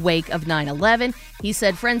in the wake of 9/11. He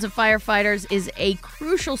said Friends of Firefighters is a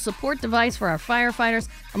crucial support device for our firefighters.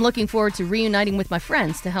 I'm looking forward to reuniting with my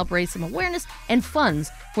friends to help raise some awareness and funds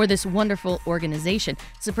for this wonderful organization.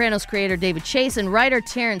 Sopranos creator David Chase and writer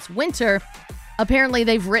Terrence Winter, apparently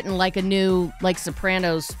they've written like a new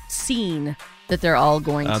Sopranos scene that they're all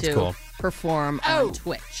going to perform on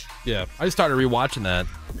Twitch. Yeah, I just started rewatching that.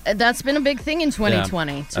 That's been a big thing in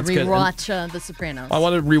 2020 to that's good. rewatch The Sopranos. I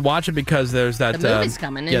want to rewatch it because there's that... The movie's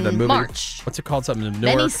coming in the movie, March. What's it called? Something in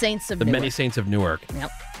Newark? Many Saints of Newark. Many Saints of Newark.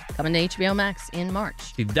 Yep. Coming to HBO Max in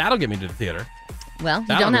March. See, that'll get me to the theater. Well, you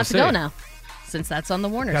That don't I'm have to gonna go see. now, since that's on the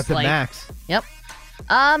Warner Got the slate. Max. Yep.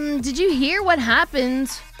 Did you hear what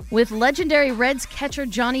happened with legendary Reds catcher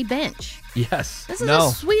Johnny Bench? Yes. This is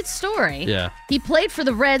a sweet story. Yeah. He played for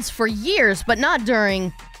the Reds for years, but not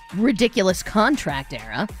during ridiculous contract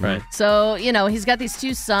era. Right. So, he's got these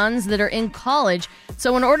two sons that are in college.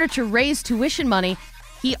 So in order to raise tuition money,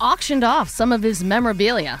 he auctioned off some of his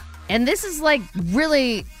memorabilia. And this is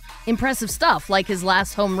really impressive stuff, like his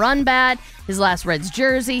last home run bat, his last Reds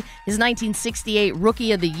jersey, his 1968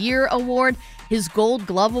 Rookie of the Year award, his Gold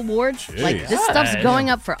Glove award. Jeez. This stuff's going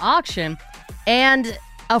up for auction. And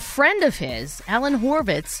a friend of his, Alan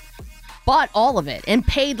Horvitz, bought all of it and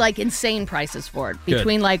paid insane prices for it, Good.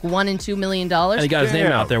 between $1 and $2 million. And he got his name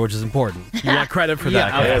out there, which is important. You got credit for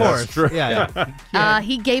that. Of guys. course. True. Yeah.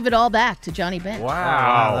 He gave it all back to Johnny Bench.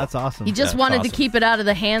 Wow, that's awesome. He just That's wanted to awesome. keep it out of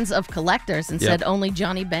the hands of collectors and Yep. said only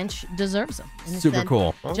Johnny Bench deserves them. And he Super said,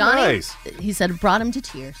 cool. Johnny, nice. he said, brought him to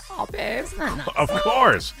tears. Oh, babe. Isn't that nice? Of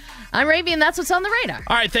course. I'm Ravi, and that's what's on the radar.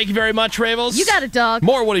 All right, thank you very much, Ravels. You got it, dog.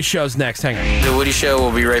 More Woody Shows next. Hang on. The Woody Show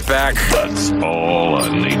will be right back. That's all I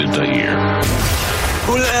needed to hear.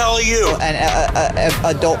 Who the hell are you? An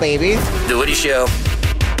adult baby. The Woody Show.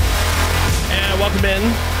 And welcome in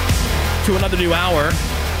to another new hour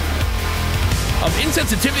of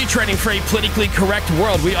insensitivity training for a politically correct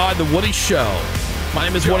world. We are The Woody Show. My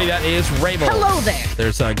name is Woody. That is Rabel. Hello there.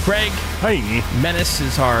 There's Greg. Hey. Menace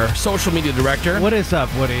is our social media director. What is up,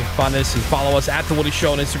 Woody? Find us and follow us at The Woody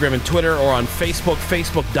Show on Instagram and Twitter, or on Facebook,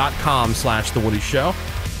 facebook.com/The Woody Show.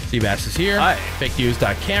 Steve Ash is here. Hi.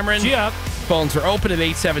 FakeNews.Cameron. Yep. Phones are open at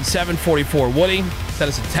 877-44-WOODY. Send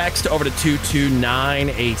us a text over to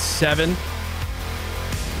 22987. You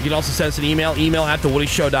can also send us an email at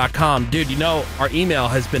thewoodyshow.com. Dude, our email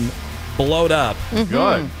has been blowed up.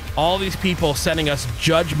 Good. All these people sending us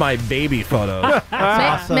Judge My Baby photos.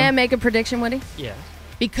 May I make a prediction, Woody? Yes.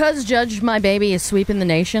 Because Judge My Baby is sweeping the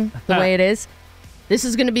nation the way it is, this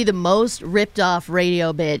is going to be the most ripped off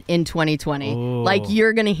radio bit in 2020. Ooh.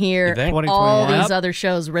 You're going to hear You think? all 2020, these yep. other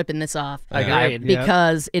shows ripping this off. Agreed.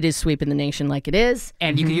 Because it is sweeping the nation like it is.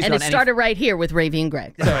 And you can use And it it on started right here with Ravy and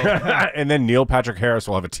Greg. And then Neil Patrick Harris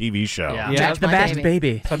will have a TV show. Yeah. Jack the My Masked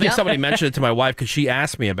Baby. I think somebody mentioned it to my wife because she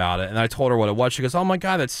asked me about it, and I told her what it was. She goes, "Oh my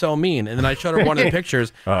God, that's so mean." And then I showed her one of the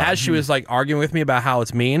pictures as she was arguing with me about how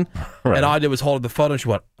it's mean. Right. And all I did was hold the photo, and she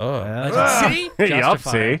went, "Oh, see, Yup,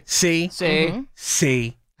 see?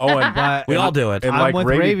 see." Oh, and We all do it. And I'm with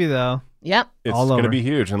Ravy, Ravy, though. Yep. it's all going to over. be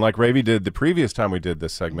huge. And like Ravy did the previous time we did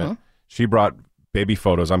this segment, she brought baby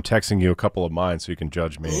photos. I'm texting you a couple of mine so you can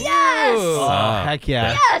judge me. Yes! Oh, heck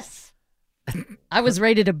yeah. Yes! I was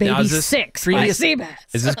rated a baby Now, is this 6 by Seabass.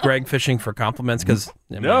 Is this Greg fishing for compliments? Because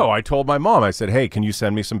No, I told my mom. I said, "Hey, can you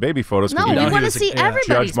send me some baby photos? No, you we want to see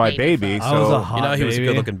everybody's judge my baby." photos. So I was a hot you know he was a baby.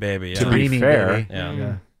 good-looking baby. to Yeah. be Dreamy fair, baby.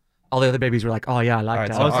 Yeah. All the other babies were like, "Oh yeah, I like All right,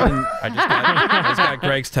 that." so I just got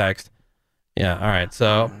Greg's text. Yeah. All right.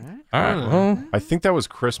 So. All right. Well, I think that was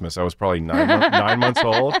Christmas. I was probably 9 months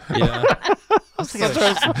old. yeah. Such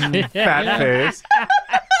a fat face.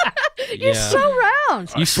 You're Yeah. so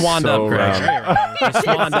round. You swanned So up, Greg. round. You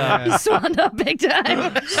swanned up. You swanned up big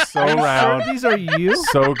time. So round. These are you?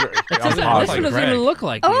 So great. It doesn't look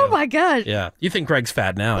like Oh you. my god. Yeah. You think Greg's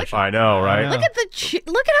fat now? actually. I know, right? Look at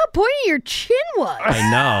look at how pointy your chin was. I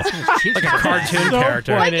know. Like a cartoon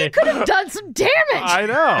character. Like you could have done some damage. I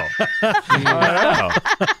know.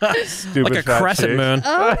 I know. Stupid Like a fat crescent cheek. moon.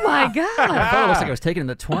 Oh my I thought it god. looks like it was taken in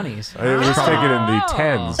the 20s. It was taken in the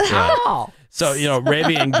 10s. Oh. So,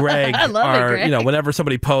 Ravi and Greg I love it, are, Greg. whenever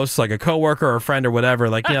somebody posts like a coworker or a friend or whatever,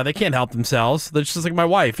 like, they can't help themselves. They're just like my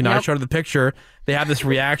wife. I showed her the picture. They have this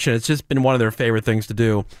reaction. It's just been one of their favorite things to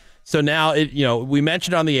do. So now, we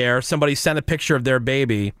mentioned on the air, somebody sent a picture of their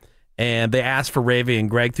baby and they asked for Ravi and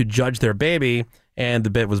Greg to judge their baby. And the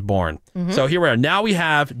bit was born. Mm-hmm. So here we are. Now we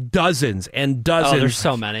have dozens and dozens. Oh, there's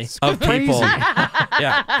so many. Of people.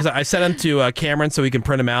 Yeah, because I sent them to Cameron so he can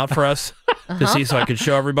print them out for us to see so I could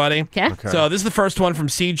show everybody. Okay. So this is the first one from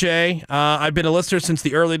CJ. I've been a listener since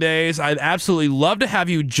the early days. I'd absolutely love to have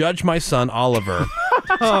you judge my son, Oliver.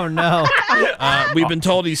 Oh, no. We've been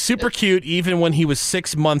told he's super cute even when he was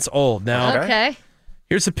 6 months old. Now, Okay.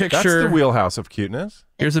 here's a That's picture. the wheelhouse of cuteness.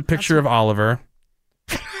 Here's a picture of Oliver.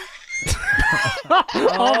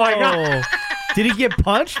 Oh my god! Did he get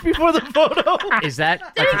punched before the photo? Is that?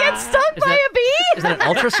 Did he get stung by a bee? Is that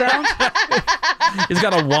an ultrasound? He's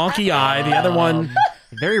got a wonky eye. The other one,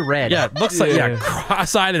 very red. Yeah, it looks like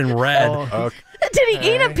cross-eyed and red. Okay. Did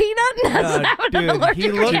he eat a peanut and has an Dude, allergic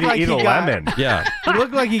he looked reaction? like Eat he a got, lemon. Yeah. He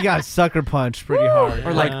looked like he got sucker punched pretty hard.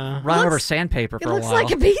 Or like run over sandpaper It for a looks while.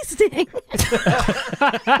 like a bee sting.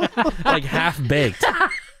 Like half-baked.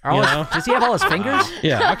 Does he have all his fingers?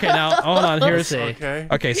 Yeah. Okay. Now hold on. Here's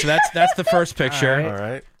okay. So that's the first picture. All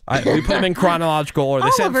right. We put them in chronological order.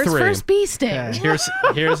 They Oliver's said 3. first bee sting.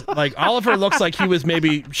 Here's like Oliver looks like he was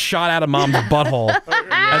maybe shot out of mom's butthole,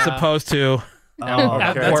 as opposed to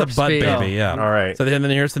okay. that's a butt speed. baby. Yeah. All right. So then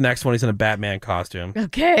here's the next one. He's in a Batman costume.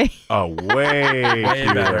 Okay. Oh, way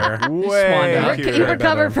cuter. better. Way He cuter.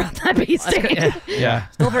 recovered from that bee sting. Yeah.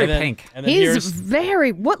 Still very And then- pink. And then He's here's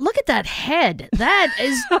very. Look at that head. That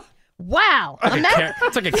is. Wow.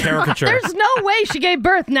 it's like a caricature. There's no way she gave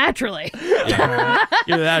birth naturally. Yeah.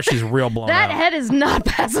 Either that or she's real blown That out. head is not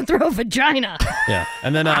passing through a vagina. Yeah.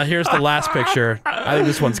 And then here's the last picture. I think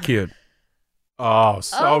this one's cute. Oh,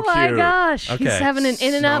 so oh my cute. gosh. He's Okay. having an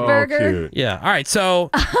In-N-Out So burger. cute. Yeah. All right. So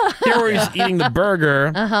here where he's eating the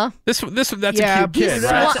burger. Uh-huh. That's Yeah, a cute kid,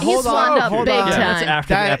 but right? He's swanned up hold big on. Yeah, that's time.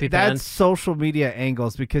 after the EpiPen. That's social media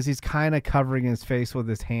angles because he's kind of covering his face with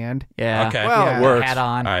his hand. Yeah. Okay. Well, Yeah. it works. Hat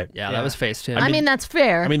on. All right. Yeah, that was Facetune. I mean, that's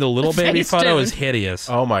fair. I mean, the little baby Facetune. photo is hideous.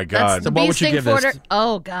 Oh my That's God. the So what bee would you sting give this? photo.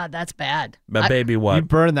 Oh God, that's bad. A baby You what?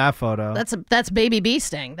 burned that photo. That's baby bee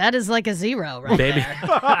sting. That is like a 0 right Baby. there.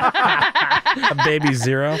 A baby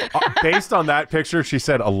 0? Based on that picture, she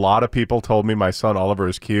said a lot of people told me my son Oliver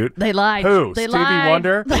is cute. They lied. Who? They Stevie lied.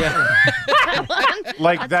 Wonder? That one.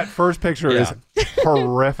 Like that first picture is horrifically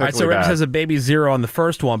All right, so Rip bad. says a baby 0 on the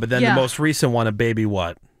first one, but then Yeah. the most recent one, a baby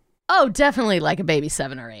what? Oh, definitely like a baby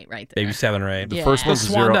 7 or 8 right there. Baby 7 or 8. The Yeah. first one's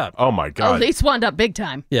Swanned 0. up. Oh my Oh, God. he swanned up big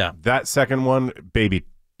time. Yeah. That second one, baby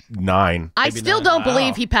 9. I still don't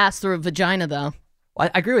believe he passed through a vagina though. I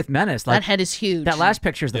agree with Menace. Like That head is huge. that last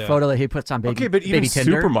picture is the Yeah. photo that he puts on baby. Okay, but even baby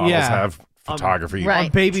Tinder. supermodels Yeah. have photography. right.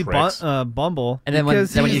 On Baby tricks. Bumble. And then when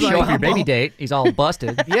because you he's show like- up your baby date, he's all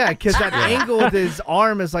busted. Yeah, because that angle with his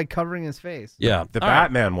arm is like covering his face. Yeah. The All right.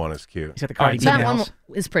 Batman one is cute. He's got the All Cardi right, B That one nails.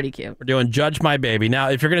 is pretty cute. We're doing Judge My Baby. Now,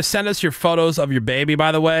 if you're going to send us your photos of your baby,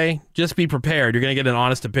 by the way, just be prepared. You're going to get an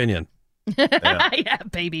honest opinion. Yeah,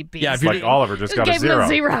 baby bee. Yeah, if It's you're, like Oliver just got a Gave him 0. a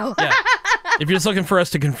 0. yeah. If you're just looking for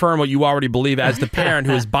us to confirm what you already believe as the parent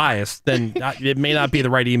who is biased, then it may not be the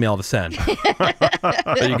right email to send.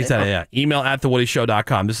 But you can send it, yeah. Email at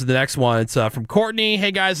thewoodyshow.com. This is the next one. It's from Courtney.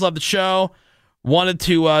 Hey, guys, love the show. Wanted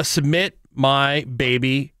to submit my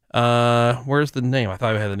baby. Where's the name? I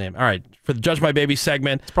thought I had the name. All right. For the Judge My Baby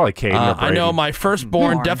segment. It's probably Caden or I know Brayden. my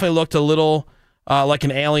firstborn definitely looked a little like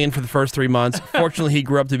an alien for the first 3 months. Fortunately, he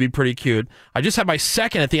grew up to be pretty cute. I just had my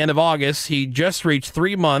second at the end of August. He just reached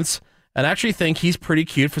 3 months and actually think he's pretty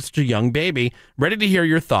cute for such a young baby. Ready to hear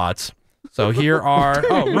your thoughts. So here are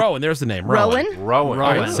Rowan. There's the name. Rowan? Rowan. All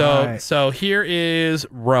right, Rowan. so here is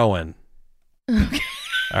Rowan. Okay.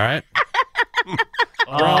 All right.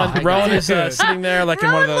 Rowan is sitting there like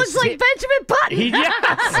in one of those. Looks like Benjamin Button.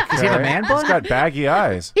 Does he have a man bun? He's got baggy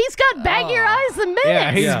eyes. He's got baggier eyes than men.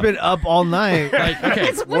 Yeah, he's been up all night. Like,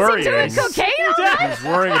 okay, Was he doing cocaine all night? He's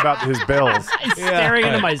worrying about his bills. He's staring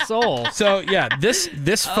into my soul. So yeah, this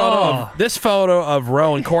photo of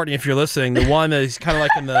Rowan, Courtney, if you're listening, the one that is kind of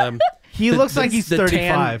like in the. He looks like he's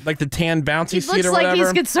 35. Like the tan bouncy He seat looks or like whatever.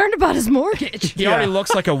 he's concerned about his mortgage. He already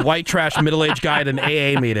looks like a white trash middle-aged guy at an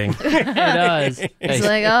AA meeting. He does. He's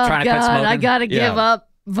like, oh, trying to quit God, I smoking. got to give up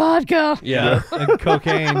vodka. Yeah. And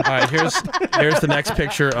cocaine. All right, here's the next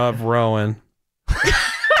picture of Rowan.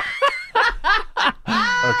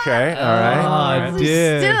 Okay, all right. Oh,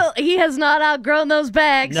 dude. Still, he has not outgrown those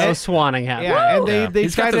bags. No swanning happening. Yeah, and they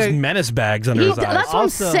He's try got those to. menace bags under his eyes. That's what I'm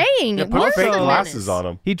Also- saying. Yeah, put Worse fake than glasses menace. on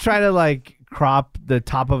him. He tried to like crop the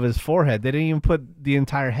top of his forehead. They didn't even put the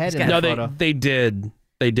entire head in No, the photo. they did.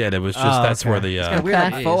 They did. It was just that's okay. where the. He's got a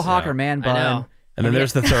weird like, faux hawk or man I bun. know. And then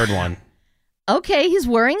there's the third one. Okay, he's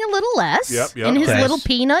wearing a little less Yep, in his Okay. little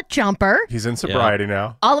peanut jumper. He's in sobriety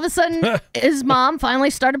now. All of a sudden, his mom finally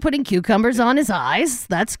started putting cucumbers on his eyes.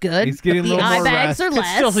 That's good. He's getting a the little eye more bags rest. are Could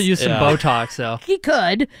less. still use some Botox, though. He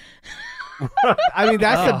could. I mean,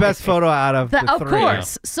 that's the best photo out of the Of three.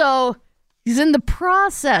 course. So he's in the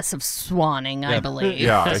process of swanning, I believe.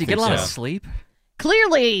 Yeah, Does I he get a think lot of so. sleep?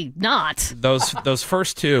 Clearly not. Those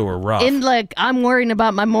first two were rough. In like, I'm worrying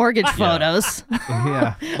about my mortgage photos.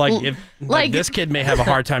 Yeah. like like- this kid may have a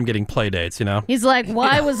hard time getting play dates, you know. He's like,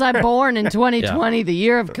 why was I born in 2020, the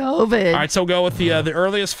year of COVID? All right, so we'll go with the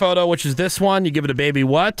earliest photo, which is this one. You give it a baby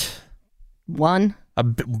what? One. A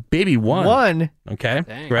baby one. One. Okay,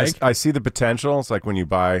 Dang. Greg. I see the potential. It's like when you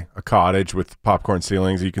buy a cottage with popcorn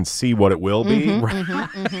ceilings, you can see what it will be.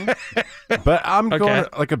 But I'm going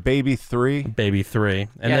like a baby 3. Baby 3.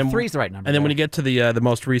 And Yeah, then 3's the right number. And then when you get to the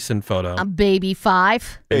most recent photo, A baby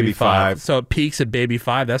 5. Baby 5. So it peaks at baby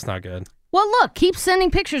 5. That's not good. Well, look, keep sending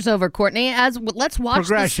pictures over, Courtney. Let's watch the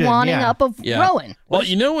Progression, swanning yeah. up of Rowan. Well,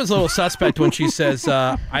 you know, it was a little suspect when she says,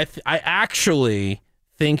 I actually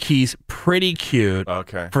think he's pretty cute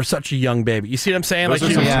for such a young baby. You see what I'm saying? Those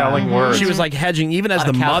like are some telling words. She was like hedging, even as Lot the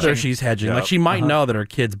of mother, couching. she's hedging. Yep. Like she might know that her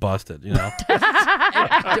kid's busted, you know?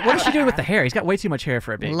 What is she doing with the hair? He's got way too much hair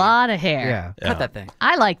for a A baby. lot of hair. Yeah. Cut that thing.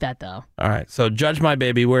 I like that, though. All right. So judge my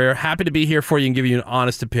baby. We're happy to be here for you and give you an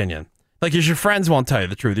honest opinion. Like, your friends won't tell you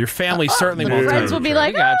the truth. Your family certainly The won't tell you friends the will be truth.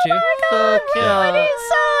 like, got you. oh my God, Rowan, he's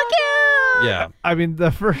so cute. Yeah. I mean,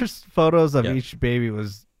 the first photos of Yeah. each baby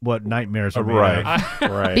was what nightmares were made Right.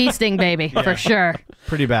 of. Right. Bee sting, baby, for sure.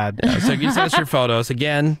 Pretty bad. So you send us your photos.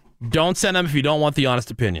 Again, don't send them if you don't want the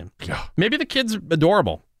honest opinion. Maybe the kid's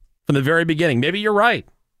adorable from the very beginning. Maybe you're right.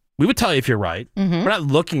 We would tell you if you're right. We're not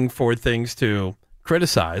looking for things to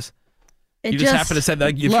criticize. It You just happen to say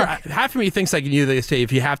that. If look. half of me thinks like they say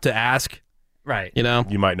if you have to ask, Right. you know,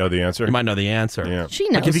 You might know the answer. you might know the answer. Yeah. She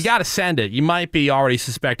knows. Like if you got to send it, you might be already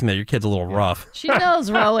suspecting that your kid's a little rough. She knows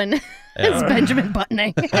Rowan is Benjamin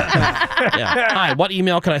Buttoning. Yeah. Hi, what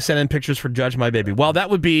email can I send in pictures for Judge My Baby? Well, that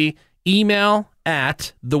would be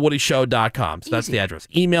email@thewoodyshow.com. So that's the address.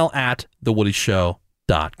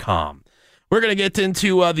 Email@thewoodyshow.com. We're going to get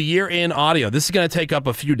into the year in audio. This is going to take up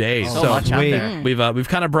a few days. So much out there. We've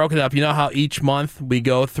kind of broken it up. You know how each month we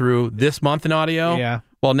go through this month in audio? Yeah.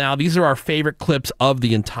 Well, now these are our favorite clips of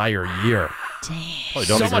the entire year. Probably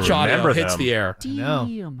don't So even much audio remember hits them. the air No.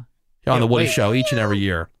 Damn. on the Woody wait. Show each and every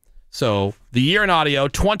year. So the year in audio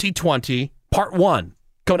 2020, part 1.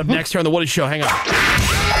 Coming up next here on the Woody Show. Hang on.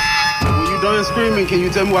 When you done screaming, can you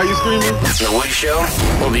tell me why you screaming? The Woody Show.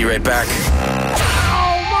 We'll be right back.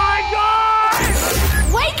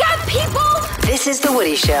 Wake up, people! This is The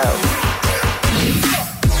Woody Show.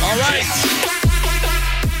 All right.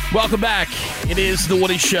 Welcome back. It is the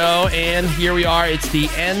Woody Show, and here we are. It's the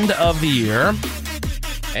end of the year.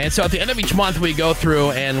 And so at the end of each month, we go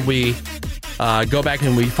through and we go back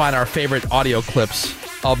and we find our favorite audio clips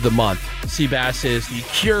of the month. Seabass is the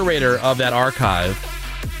curator of that archive.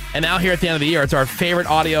 And now here at the end of the year, it's our favorite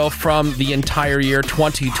audio from the entire year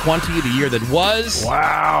 2020, the year that was.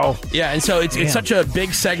 Wow. Yeah, and so it's such a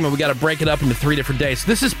big segment, we got to break it up into 3 different days. So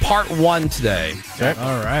this is part 1 today. Okay.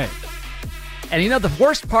 All right. And you know, the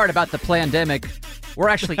worst part about the pandemic, we're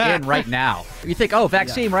actually in right now. You think, oh,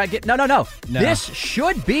 vaccine, right? No. This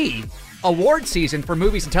should be award season for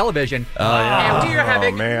movies and television. Oh, yeah. And we are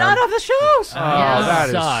having man. none of the shows. That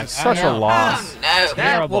sucks. is such a loss. That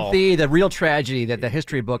Terrible. will be the real tragedy that the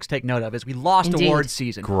history books take note of, is we lost Indeed. award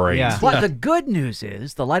season. Great. Yeah. But the good news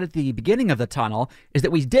is, the light at the beginning of the tunnel, is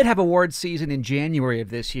that we did have award season in January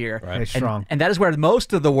of this year. Right. Strong. And that is where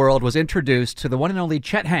most of the world was introduced to the one and only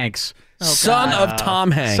Chet Hanks Son of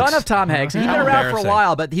Tom Hanks. Son of Tom Hanks. He's been How around for a embarrassing.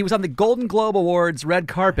 while, but he was on the Golden Globe Awards red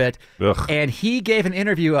carpet, and he gave an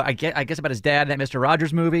interview, I guess about his dad in that Mr.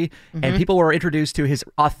 Rogers movie, and people were introduced to his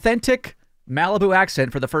authentic Malibu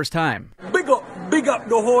accent for the first time. Big up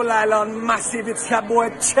the whole island, massive. It's your boy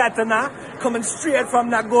Chatana, coming straight from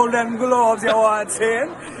the Golden Globes, you know what I'm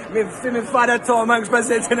saying? Me father Tom Hanks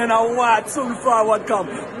presenting in a what soon forward come.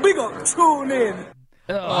 Big up, tune in.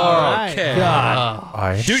 Okay.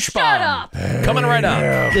 God. Douche bomb. Coming right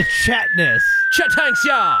up. The chatness. Chet Hanks,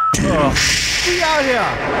 yeah. We out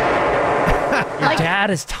here. Your dad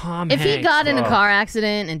is Tom If Hanks. he got in a car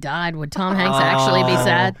accident and died, would Tom Hanks actually be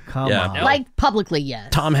sad? Come Yeah. on. No. Like publicly, yes.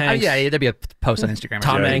 Tom Hanks. Yeah, there'd be a post on Instagram.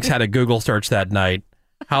 Tom Hanks had a Google search that night.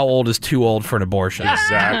 How old is too old for an abortion?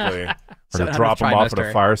 Exactly. Or to drop him off at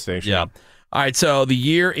a fire station. Yeah. All right, so the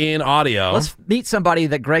year in audio. Let's meet somebody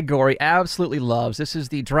that Greg Gory absolutely loves. This is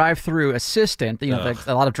the drive-through assistant. You know,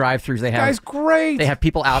 a lot of drive-throughs they have. Guy's great. They have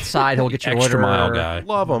people outside who'll get your Extra order. mile guy.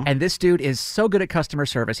 Love him. And this dude is so good at customer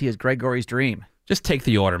service. He is Greg Gory's dream. Just take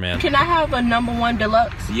the order, man. Can I have a #1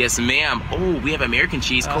 deluxe? Yes, ma'am. Oh, we have American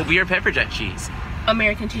cheese, cold beer, pepper jack cheese.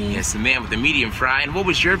 American cheese. Yes, ma'am, with a medium fry. And what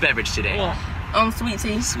was your beverage today? Sweet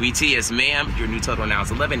tea. Sweet tea, yes, ma'am. Your new total now is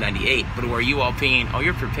 $11.98. But were you all paying? Oh,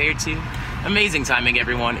 you're prepared to? Amazing timing,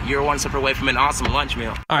 everyone. You're one step away from an awesome lunch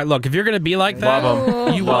meal. All right, look, if you're going to be like that, Love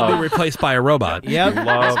 'em. you will be replaced by a robot. Yep.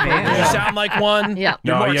 Love. You sound like one. Yeah.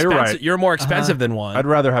 You're No, more you're expensive. right. You're more expensive than one. I'd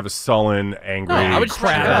rather have a sullen, angry. No, I would just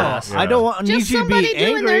crap. rather- I don't want Just need you to somebody be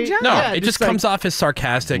doing angry. their job. No, Yeah, it just like- comes off as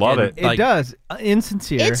sarcastic. Love and, it. It like, does.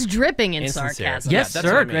 Insincere. It's dripping in Insincere. sarcasm. Yes, that's what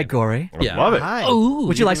sir, I mean. Greg Gory. Yeah. Love it. Hi.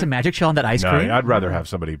 Would you like some magic shell on that ice No, cream? I'd rather have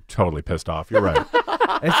somebody totally pissed off. You're right.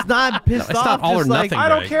 It's not pissed it's off. not all or just like, nothing. I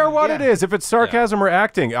don't Greg. care what it is. If it's sarcasm or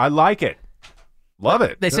acting, I like it. Love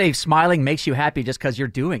it. They say smiling makes you happy just because you're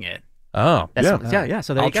doing it. Oh, That's Yeah. yeah.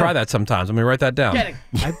 So there I'll you go. try that sometimes. Let me write that down. I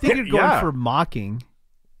think you're going Yeah. for mocking.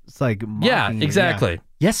 It's like mocking. Yeah, you, exactly.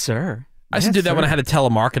 Yes, sir. I used to do that when I had a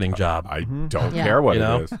telemarketing job. I don't Yeah. care what You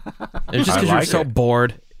know? it is. It was just I because you're like so it.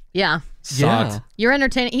 bored. Yeah. Sucked. You're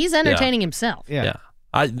entertaining. He's entertaining himself. Yeah.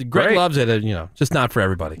 Yeah. Greg Great. loves it, just not for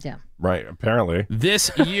everybody. Yeah. Right, apparently.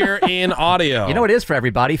 This year in audio. You know what it is for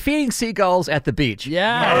everybody? Feeding seagulls at the beach.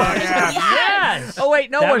 Yeah. Yes. Oh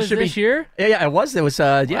wait, no That one was should this be. year? Yeah, it was. It was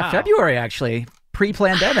Wow. February actually,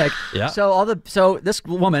 pre-pandemic. Yeah. So this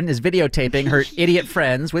woman is videotaping her idiot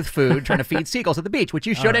friends with food, trying to feed seagulls at the beach, which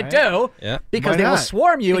you shouldn't do. Yeah. Because Why they will not?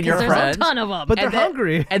 swarm you and your Because there's friends. a ton of them. But they're And then-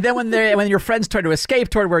 hungry. And then when your friends try to escape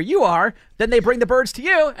toward where you are, then they bring the birds to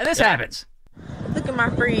you, and this happens. Look at my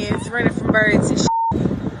friends running from birds and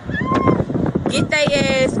Get they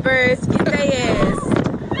ass, birds. Get they ass.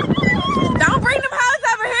 Don't bring them hoes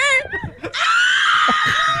over here.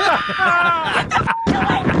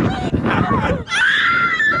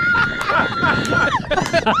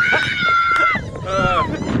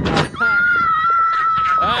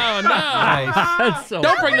 Oh, no. That's so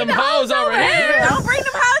Don't bring them hoes over here. Don't bring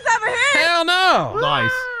them hoes over here. Hell no.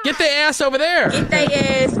 Nice. Get the ass over there. Get they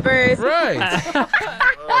ass, birds. Right.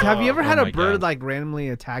 Have you ever had Oh a my bird God. like randomly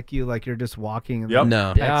attack you like you're just walking and Yep. then No.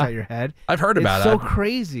 pecks Yeah. at your head? I've heard about It's it. so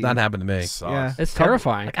crazy. That happened to me. Yeah. It's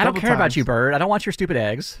terrifying. I don't Couple care about times. you, bird. I don't want your stupid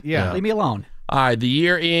eggs. Yeah. Leave me alone. All right, the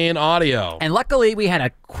year in audio. And luckily, we had a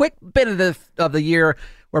quick bit of the year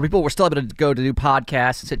where people were still able to go to do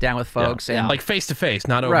podcasts and sit down with folks and Like face to face,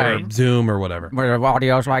 not over Right. Zoom or whatever. where the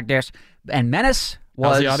audio's like this. And Menace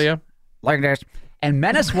was How's the audio? like this. And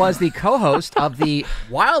Menace was the co-host of the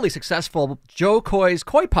wildly successful Joe Coy's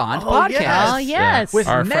Koi Pond podcast. yes. Oh, yes. With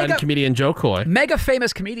Our mega, friend comedian Joe Coy. mega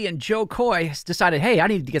famous comedian Joe Coy has decided, hey, I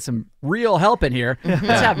need to get some real help in here.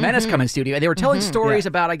 Let's have Menace come in studio. And they were telling stories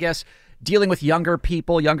about, I guess, dealing with younger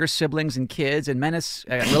people, younger siblings and kids. And Menace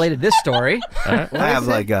related this story. I have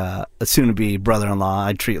like a soon-to-be brother-in-law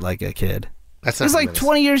I treat like a kid. That's He's not like Menace.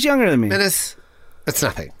 20 years younger than me. Menace, that's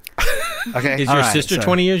nothing. Okay. Is All your right, sister so-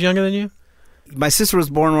 20 years younger than you? My sister was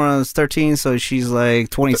born when I was 13, so she's like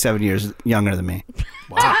 27 years younger than me.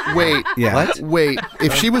 Wow. Wait, Yeah. what? Wait,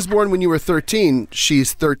 if she was born when you were 13,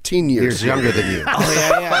 she's 13 years younger than you. Oh,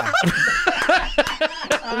 yeah, yeah.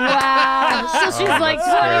 Wow. So she's like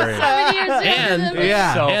 27 years younger And than me.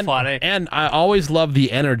 Yeah. So and, funny. And I always love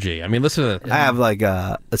the energy. I mean, listen to I have like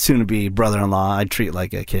a soon-to-be brother-in-law I treat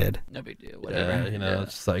like a kid. No big deal. Whatever.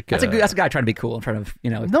 It's like That's a guy trying to be cool in front of,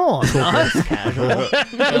 No, it's not.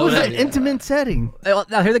 It was an intimate setting. Well,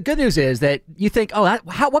 now here the good news is that you think, oh,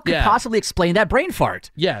 what could Yeah. possibly explain that brain fart?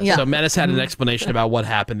 Yeah. So Menace had an explanation about what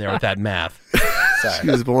happened there with that math. She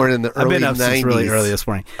was born in the I've early been up 90s. since really early this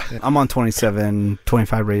morning. I'm on 27,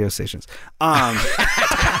 25 radio stations.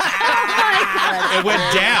 It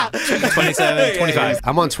went down. 27, 25.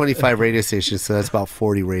 I'm on 25 radio stations, so that's about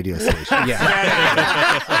 40 radio stations.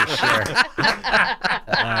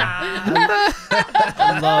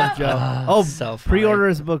 I love Joe. so funny. Pre-order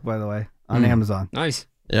his book, by the way, on Amazon. Nice.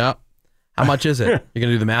 Yeah. How much is it? You're going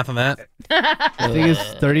to do the math on that? I think it's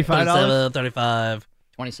 $35. 35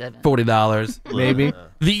 $27. $40. Maybe.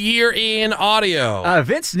 The year in audio.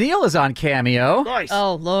 Vince Neil is on Cameo. Nice.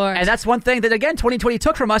 Oh, Lord. And that's one thing that, again, 2020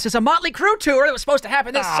 took from us is a Motley Crue tour that was supposed to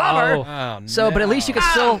happen this summer. But at least you can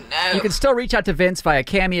still reach out to Vince via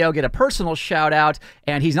Cameo, get a personal shout out,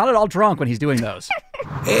 and he's not at all drunk when he's doing those.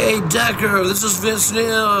 Hey, Decker, this is Vince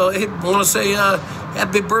Neil. Hey, want to say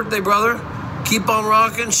happy birthday, brother. Keep on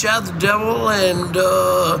rocking, shout the devil, and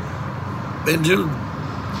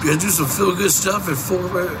do some feel good stuff in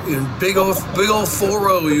big old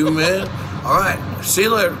 4-0, you man. All right, see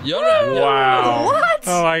you later. Wow. What?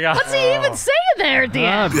 Oh my God. What's he even saying there at the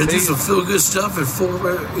end? Do some feel good stuff in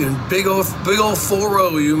big old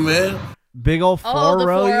 4-0, you man. Big old 4-0? Oh, the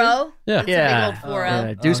 4-0? Yeah. It's a big old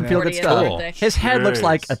 4-0. Do some feel good stuff. His head looks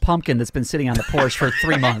like a pumpkin that's been sitting on the porch for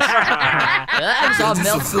 3 months. Do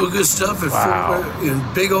some feel good stuff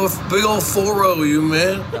in big old 4-0, you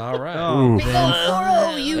man. All right. Big old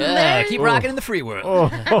 4-0, you man. Keep rocking in the free world. Oh,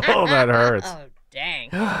 that hurts. Oh,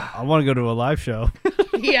 dang. I want to go to a live show.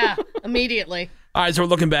 Yeah, immediately. All right, so we're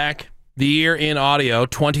looking back. The year in audio,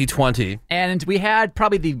 2020. And we had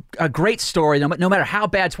probably a great story, no matter how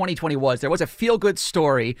bad 2020 was. There was a feel-good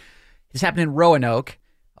story. This happened in Roanoke.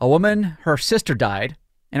 A woman, her sister died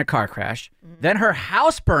in a car crash. Then her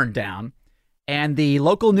house burned down. And the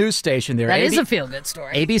local news station there, That is a feel-good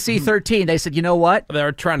story. ABC 13, they said, you know what?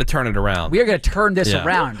 They're trying to turn it around. We are going to turn this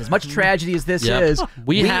around. As much tragedy as this is.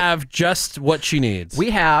 We have just what she needs. We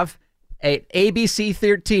have a ABC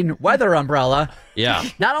 13 weather umbrella. Yeah.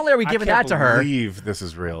 Not only are we giving that to her, I can't believe this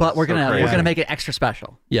is real. but we're So gonna crazy. make it extra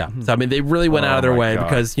special. Yeah. So, I mean, they really went out of their my way God.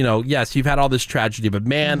 because, yes, you've had all this tragedy, but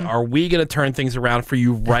man, are we going to turn things around for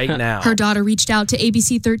you right now? Her daughter reached out to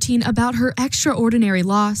ABC 13 about her extraordinary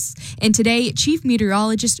loss, and today, Chief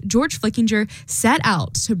Meteorologist George Flickinger set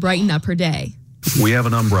out to brighten up her day. We have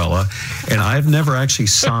an umbrella, and I've never actually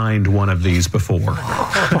signed one of these before.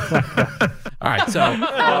 All right, so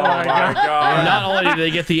not only did they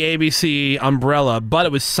get the ABC umbrella, but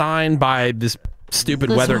it was signed by this stupid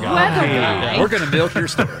weather guy. We're going to milk your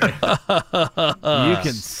story. You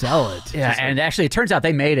can sell it. Yeah, and actually, it turns out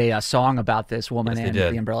they made a song about this woman and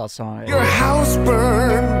did. the umbrella song. Your house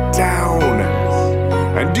burned down,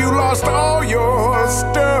 and you lost all your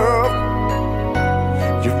stuff.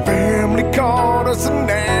 Your family called us and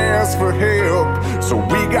asked for help, so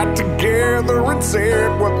we got together and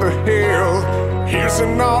said, what the hell? Here's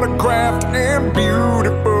an autographed and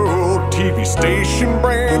beautiful TV station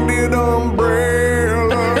branded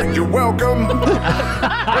umbrella. You're welcome.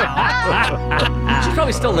 She's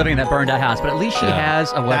probably still living in that burned out house, but at least she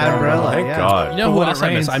has a weather umbrella. Thank God. You know who else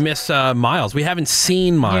I miss? I miss Miles. We haven't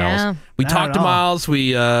seen Miles. Yeah. We Not talk at to all. Miles.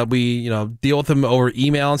 We deal with him over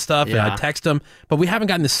email and stuff, and I text him, but we haven't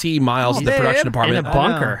gotten to see Miles in the production department in a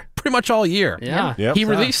bunker. pretty much all year. Yeah. Yep. He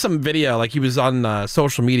released some video, like he was on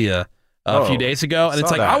social media a few days ago, and it's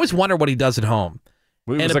saw like that. I always wonder what he does at home.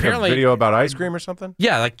 It was and like apparently- a video about ice cream or something?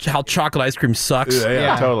 Yeah, like how chocolate ice cream sucks.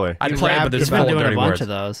 Yeah, totally. I'd play it, but He's it's been full of doing dirty a bunch words. of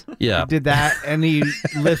those. Yeah. He did that, and he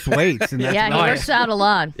lifts weights. And that's Yeah, he nice. works out a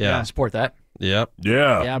lot. Yeah. Support that. Yep.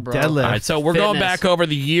 Yeah. Yeah, bro. Deadlift. All right, so we're going Fitness. back over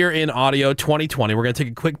the year in audio 2020. We're going to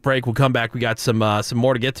take a quick break. We'll come back. We got some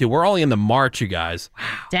more to get to. We're only in the March, you guys.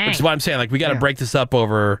 Dang. Which is why I'm saying, like, we got to break this up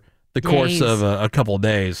over the course Days. of a couple of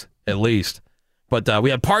days at least. But we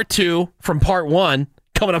have part 2 from part 1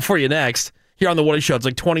 coming up for you next here on The Woody Show. It's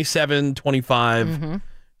like 27, 25,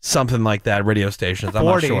 something like that, radio stations. I'm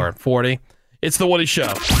 40. not sure. 40. It's The Woody Show.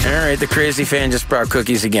 All right, the crazy fan just brought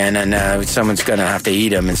cookies again, and someone's going to have to eat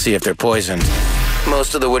them and see if they're poisoned.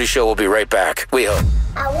 Most of the Woody Show will be right back. We hope.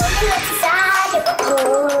 I wanna look inside your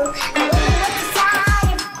hole. I wanna look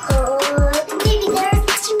inside your hole. Maybe there's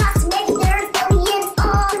astronauts, maybe there's aliens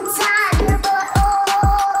all inside your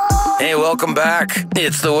butthole. Hey, welcome back.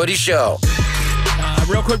 It's the Woody Show.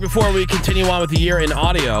 Real quick before we continue on with the year in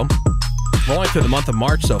audio, we're only through the month of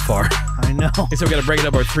March so far. I know. So we're going to break it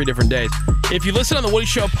up over 3 different days. If you listen on the Woody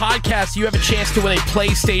Show podcast, you have a chance to win a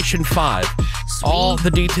PlayStation 5. All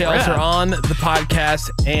the details are on the podcast,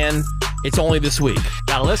 and it's only this week.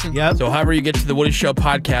 Gotta listen. Yep. So however you get to the Woody Show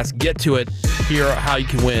podcast, get to it. Hear how you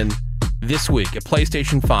can win this week, a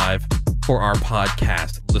PlayStation 5 for our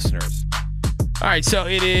podcast listeners. All right, so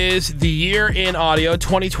it is the year in audio,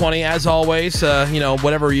 2020. As always,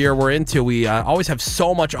 whatever year we're into, we always have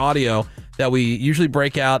so much audio that we usually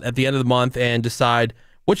break out at the end of the month and decide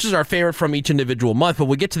which is our favorite from each individual month. But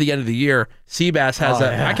we get to the end of the year, Seabass has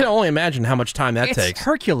I can only imagine how much time that It's takes.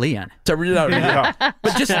 Herculean. To read it out.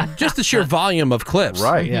 But just the sheer volume of clips.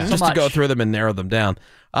 Right. Yeah. Just So to go much. through them and narrow them down.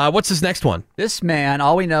 What's this next one? This man,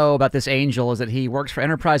 all we know about this angel is that he works for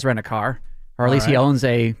Enterprise Rent-A-Car, or at least he right. owns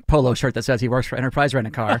a polo shirt that says he works for Enterprise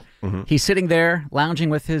Rent-A-Car. He's sitting there, lounging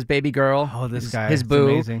with his baby girl, Oh, this guy. his It's boo,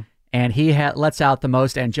 amazing. and he lets out the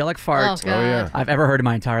most angelic fart Oh, God. I've ever heard in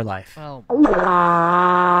my entire life. Oh.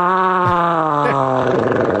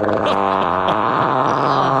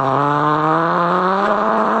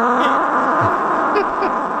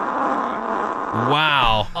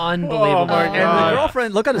 Wow. Unbelievable. And the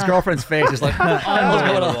girlfriend, look at his girlfriend's face. It's like, what's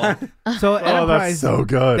going on? So Oh, Enterprise, that's so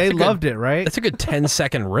good. they loved it, right? That's a good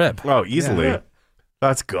 10-second rip. Oh, easily. Yeah.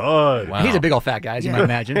 That's good. Wow. He's a big old fat guy, as you might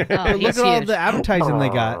imagine. Oh, But he's look at all huge. the advertising they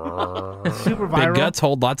got. It's super viral. Big guts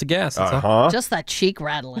hold lots of gas. That's all. Uh-huh. Just that cheek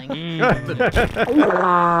rattling. Like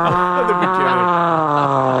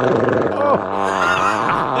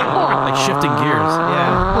shifting gears.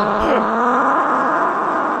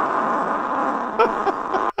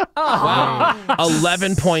 Wow.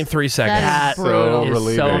 11.3 seconds. That is So brutal.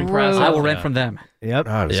 relieving. So impressive. I will rent from them. Yep.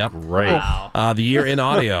 That is Yep. great. The year in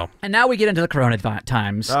audio. And now we get into the Corona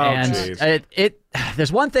times. Oh, and jeez.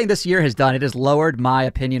 there's one thing this year has done. It has lowered my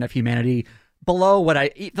opinion of humanity below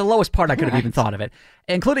the lowest part I could have even thought of it,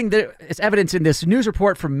 including it's evidence in this news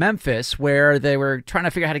report from Memphis where they were trying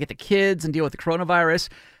to figure out how to get the kids and deal with the coronavirus.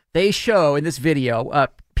 They show in this video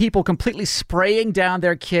people completely spraying down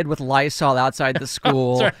their kid with Lysol outside the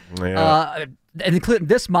school. Yeah. And including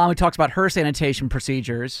this mom who talks about her sanitation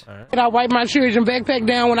procedures. I wipe my children backpack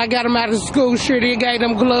down when I got them out of school. Sure did. Gave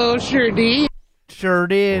them gloves. Sure did. Sure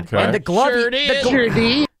did. Okay. And the glove. Sure did. Sure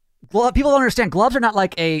did. People don't understand. Gloves are not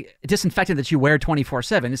like a disinfectant that you wear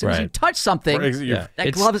 24/7. As soon as you Right. touch something, Yeah.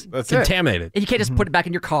 that glove is That's contaminated. And you can't just put it back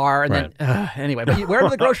in your car and then anyway. But you wear it to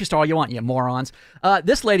the grocery store all you want, you morons.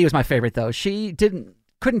 This lady was my favorite though. She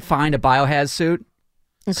couldn't find a biohaz suit,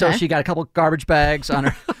 so Okay. she got a couple garbage bags on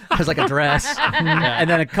her as like a dress, and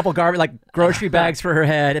then a couple grocery bags for her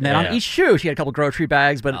head, and then on each shoe she had a couple grocery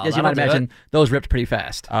bags. But as you might that'll do imagine, those ripped pretty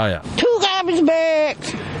fast. Oh, yeah. 2 garbage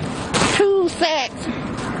bags. 2 sacks.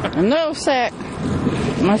 Another sack.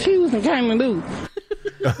 My shoes and came loose.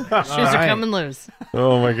 Shoes are coming loose.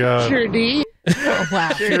 Oh, my God. Sure did. Oh, wow.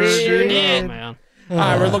 Sure did. Oh, man. All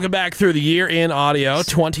right, we're looking back through the year in audio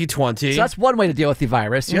 2020. So that's one way to deal with the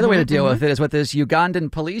virus. The other way to deal with it is what this Ugandan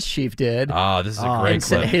police chief did. Oh, this is a great And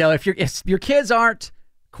said, clip. you know, if your kids aren't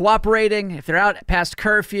cooperating, if they're out past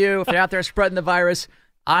curfew, if they're out there spreading the virus,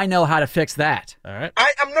 I know how to fix that. All right.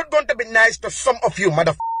 I am not going to be nice to some of you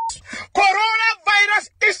motherfuckers. Coronavirus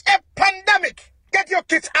is a pandemic. Get your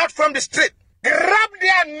kids out from the street. Grab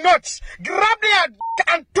their nuts. Grab their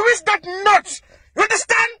and twist that nuts. You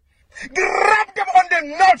understand? Grab them on the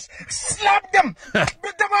nuts. Slap them.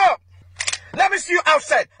 Beat them up. Let me see you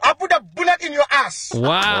outside. I'll put a bullet in your ass.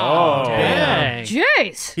 Wow. Oh. Dang.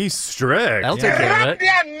 Jeez. He's strict. That'll take care of Grab it.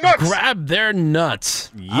 their nuts. Grab their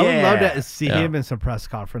nuts. I would love to see Yeah. him in some press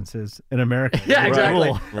conferences in America. Yeah, exactly.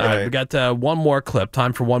 Cool. All right, we got one more clip.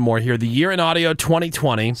 Time for one more here. The year in audio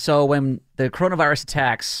 2020. So when the coronavirus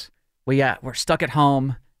attacks, we're stuck at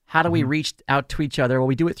home. How do we reach out to each other? Well,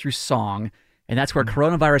 we do it through song. And that's where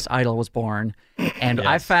Coronavirus Idol was born. And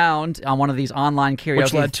I found on one of these online karaoke...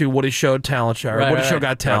 Which led to Woody Show Talent Show. Right, Woody right, Show right.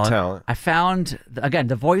 Got Talent. I found, again,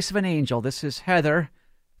 the voice of an angel. This is Heather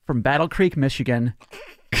from Battle Creek, Michigan,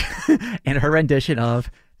 and her rendition of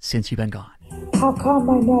Since You've Been Gone. How come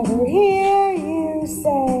I never hear you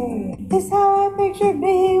say this how I pictured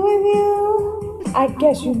me with you? I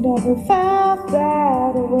guess you never found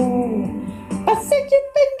that way. But since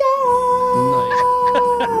you've been gone,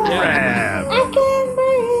 I can't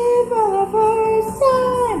breathe for the first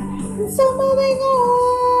time. And so moving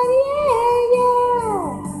on,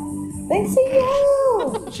 yeah. Thanks to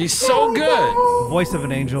you. She's so good. Voice of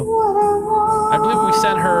an angel. I believe we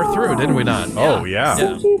sent her through, didn't we not? Oh, yeah.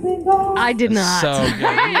 Since you've been gone. I did not. So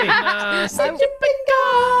good. Since you've been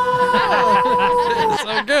gone.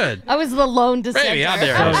 So good. I was the lone dissenter. Baby, out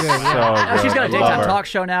there. So good. She's got a I love daytime her. talk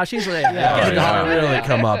show now. She's really, Yeah, really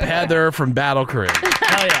come up. Heather from Battle Creek.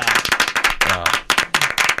 Hell yeah.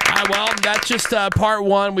 All right, well, that's just part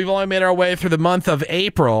one. We've only made our way through the month of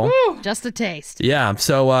April. Woo, just a taste. Yeah,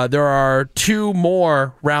 so there are 2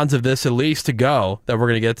 more rounds of this at least to go that we're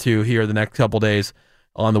going to get to here the next couple days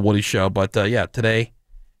on The Woody Show. But yeah, today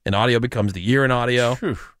in audio becomes the year in audio.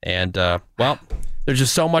 And, well, there's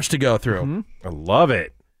just so much to go through. I love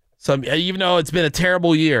it. So even though it's been a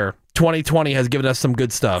terrible year, 2020 has given us some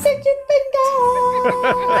good stuff. Since you've been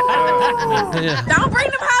gone. Yeah. Don't bring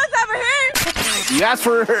them hoes over here. You asked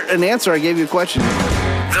for an answer. I gave you a question.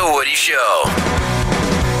 The Woody Show.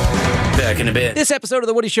 Back in a bit. This episode of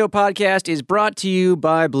the Woody Show podcast is brought to you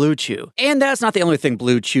by Blue Chew. And that's not the only thing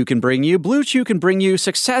Blue Chew can bring you. Blue Chew can bring you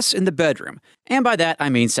success in the bedroom. And by that, I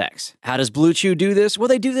mean sex. How does Blue Chew do this? Well,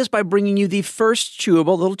 they do this by bringing you the first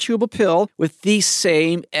little chewable pill with the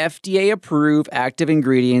same FDA-approved active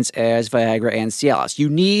ingredients as Viagra and Cialis. You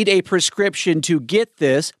need a prescription to get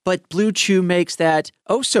this, but Blue Chew makes that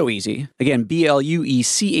oh so easy. Again,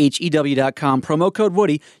 BLUECHEW.com, promo code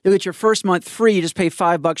Woody. You'll get your first month free. You just pay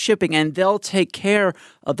 $5 shipping, and they'll take care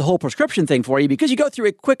of the whole prescription thing for you because you go through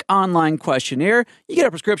a quick online questionnaire. You get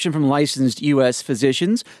a prescription from licensed U.S.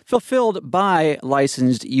 physicians fulfilled by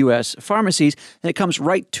licensed U.S. pharmacies, and it comes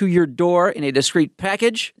right to your door in a discreet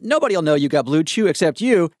package. Nobody will know you got Blue Chew except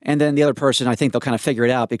you, and then the other person, I think they'll kind of figure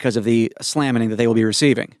it out because of the slamming that they will be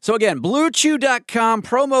receiving. So again, BlueChew.com,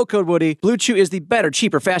 promo code Woody. Blue Chew is the better,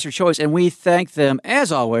 cheaper, faster choice, and we thank them,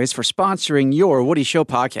 as always, for sponsoring your Woody Show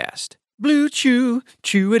podcast. Blue Chew,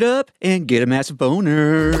 chew it up and get a massive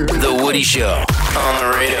boner. The Woody Show on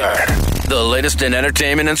the radar. The latest in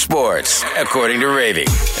entertainment and sports, according to Ravy.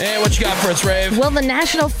 Hey, what you got for us, Rave? Well, the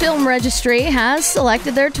National Film Registry has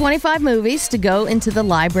selected their 25 movies to go into the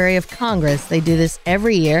Library of Congress. They do this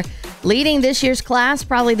every year. Leading this year's class,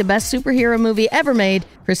 probably the best superhero movie ever made,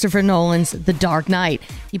 Christopher Nolan's The Dark Knight.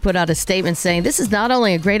 He put out a statement saying, "This is not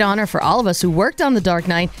only a great honor for all of us who worked on The Dark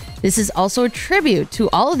Knight, this is also a tribute to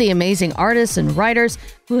all of the amazing artists and writers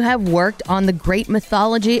who have worked on the great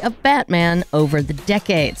mythology of Batman over the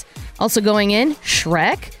decades." Also going in,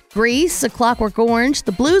 Shrek, Grease, A Clockwork Orange,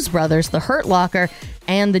 The Blues Brothers, The Hurt Locker,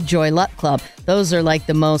 and The Joy Luck Club. Those are like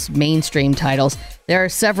the most mainstream titles. There are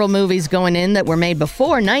several movies going in that were made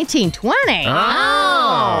before 1920.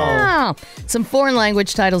 Oh! Some foreign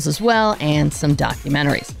language titles as well, and some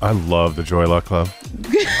documentaries. I love the Joy Luck Club.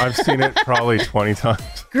 I've seen it probably 20 times.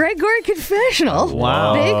 Great Gory Confessional.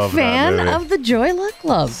 Wow. Big fan of the Joy Luck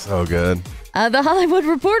Club. So good. The Hollywood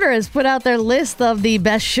Reporter has put out their list of the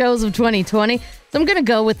best shows of 2020. So I'm going to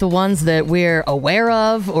go with the ones that we're aware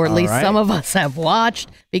of, or at least some of us have watched,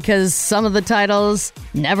 because some of the titles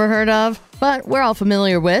never heard of, but we're all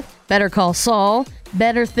familiar with. Better Call Saul,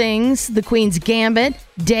 Better Things, The Queen's Gambit,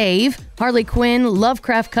 Dave, Harley Quinn,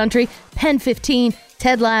 Lovecraft Country, Pen 15,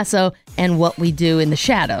 Ted Lasso, and What We Do in the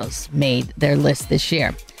Shadows made their list this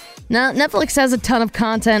year. Now, Netflix has a ton of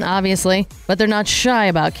content, obviously, but they're not shy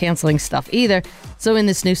about canceling stuff either. So in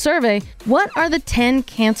this new survey, what are the 10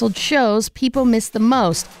 canceled shows people miss the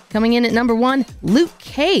most? Coming in at number 1, Luke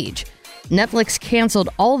Cage. Netflix canceled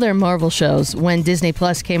all their Marvel shows when Disney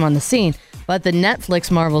Plus came on the scene, but the Netflix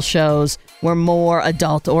Marvel shows were more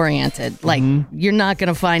adult-oriented. Like, you're not going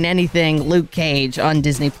to find anything Luke Cage on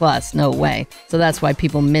Disney Plus. No way. So that's why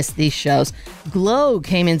people miss these shows. Glow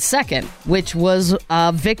came in second, which was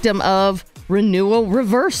a victim of renewal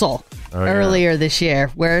reversal earlier this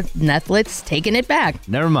year, where Netflix taking it back.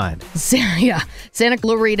 Never mind. Santa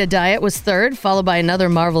Clarita Diet was third, followed by another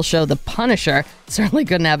Marvel show, The Punisher. Certainly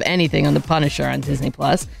couldn't have anything on The Punisher on Disney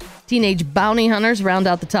Plus. Teenage Bounty Hunters round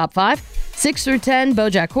out the top 5. 6 through 10,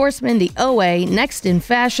 BoJack Horseman, The OA, Next in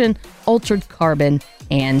Fashion, Altered Carbon,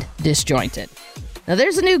 and Disjointed. Now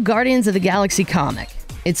there's a new Guardians of the Galaxy comic.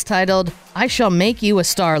 It's titled, I Shall Make You a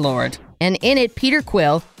Star-Lord. And in it, Peter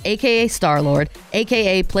Quill, a.k.a. Star-Lord,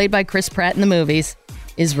 a.k.a. played by Chris Pratt in the movies,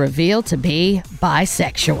 is revealed to be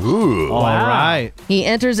bisexual. Ooh, all right. He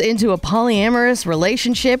enters into a polyamorous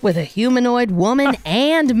relationship with a humanoid woman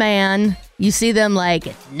and man. You see them, like,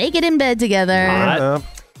 naked in bed together.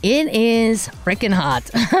 It is freaking hot.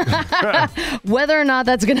 Whether or not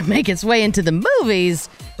that's going to make its way into the movies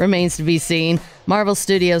remains to be seen. Marvel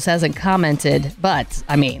Studios hasn't commented, but,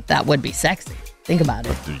 I mean, that would be sexy. Think about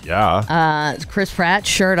it. Yeah. Chris Pratt,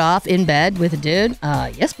 shirt off, in bed with a dude.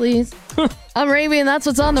 Yes, please. I'm Ravy, and that's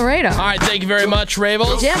what's on the radar. All right, thank you very much,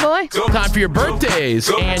 Ravels. Yeah, boy. Time for your birthdays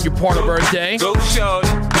and your porno birthday. Go shorty,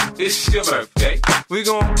 it's your birthday. We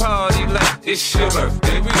gon' party like it's your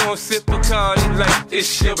birthday. We gon' sip a party like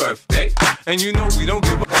it's your birthday. And you know we don't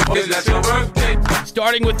give a fuck, it's not your birthday.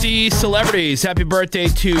 Starting with the celebrities, happy birthday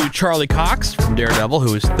to Charlie Cox from Daredevil,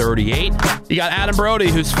 who is 38. You got Adam Brody,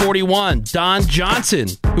 who's 41. Don Johnson,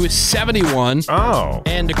 who is 71. Oh.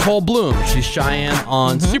 And Nicole Bloom, she's Cheyenne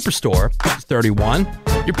on Superstore, she's 31.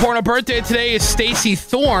 Your porno birthday today is Stacey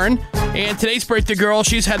Thorne. And today's birthday girl,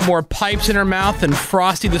 she's had more pipes in her mouth than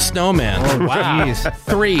Frosty the Snowman. Oh, wow.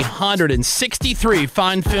 363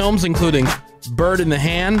 fine films, including Bird in the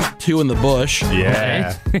Hand, Two in the Bush.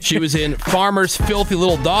 Yeah. Okay. She was in Farmer's Filthy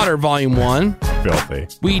Little Daughter, Volume 1. Filthy.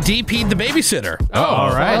 We DP'd The Babysitter. Oh, all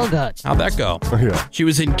right. Well done. How'd that go? Yeah. She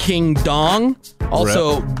was in King Dong,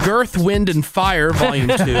 Also, Girth, Wind, and Fire, Volume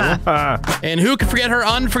 2. And who can forget her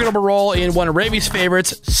unforgettable role in one of Ravi's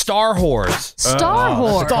favorites, Star Whores. Star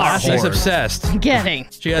Whores. Star She's obsessed. Getting.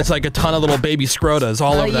 She has like a ton of little baby scrotas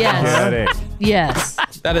all over the house. Yes.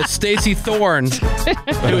 That is Stacey Thorne,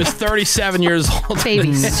 who is 37 years old. Baby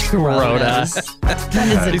scrotas.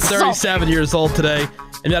 She's 37 years old today.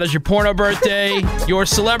 And that is your porno birthday, your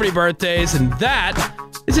celebrity birthdays, and that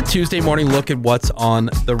is a Tuesday morning look at what's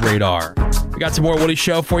on the radar. We got some more Woody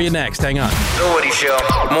Show for you next. Hang on. The Woody Show.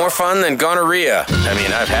 More fun than gonorrhea. I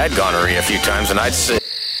mean, I've had gonorrhea a few times, and I'd say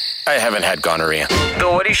I haven't had gonorrhea.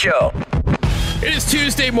 The Woody Show. It is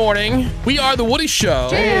Tuesday morning. We are The Woody Show.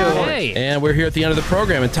 Hey. And we're here at the end of the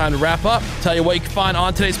program and time to wrap up. Tell you what you can find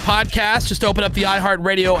on today's podcast. Just open up the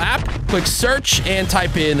iHeartRadio app, click search, and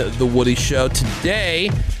type in The Woody Show. Today,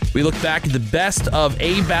 we look back at the best of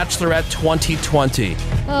A Bachelorette 2020.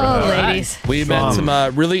 Oh, ladies. We met some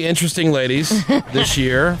really interesting ladies this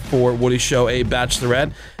year for Woody Show A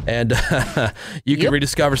Bachelorette. And you can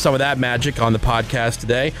rediscover some of that magic on the podcast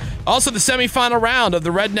today. Also, the semifinal round of the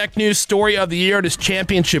Redneck News Story of the Year. It is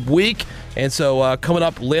championship week. And so coming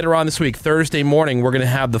up later on this week, Thursday morning, we're going to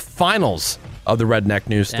have the finals of the Redneck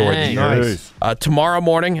News Story of the Year. Nice. Tomorrow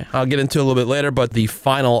morning, I'll get into it a little bit later, but the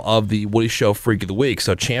final of the Woody Show Freak of the Week,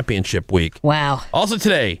 so championship week. Wow. Also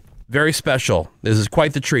today, very special. This is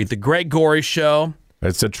quite the treat. The Great Gory Show.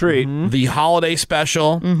 It's a treat. The holiday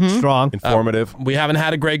special. Strong. Informative. We haven't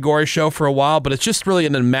had a Greg Gory show for a while, but it's just really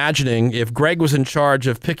an imagining if Greg was in charge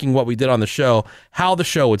of picking what we did on the show, how the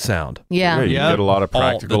show would sound. Yeah. You get a lot of All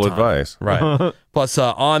practical the time. advice. Right. Plus,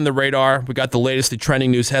 on the radar, we got the latest trending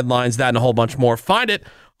news headlines, that and a whole bunch more. Find it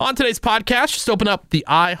on today's podcast. Just open up the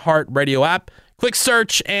iHeartRadio app, click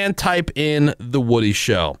search, and type in The Woody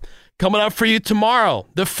Show. Coming up for you tomorrow,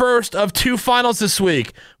 the first of two finals this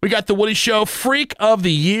week. We got the Woody Show Freak of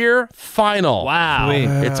the Year final. Wow. Sweet.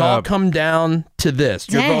 It's all come down to this.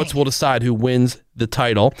 Your Dang. votes will decide who wins the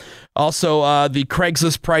title. Also, the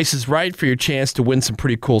Craigslist Price is Right for your chance to win some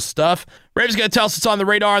pretty cool stuff. Rave's going to tell us what's on the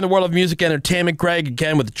radar in the world of music and entertainment. Greg,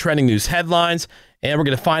 again, with the trending news headlines. And we're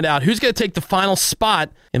going to find out who's going to take the final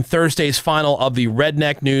spot in Thursday's final of the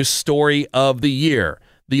Redneck News Story of the Year.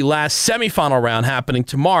 The last semifinal round happening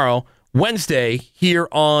tomorrow, Wednesday, here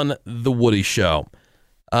on The Woody Show.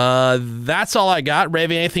 That's all I got.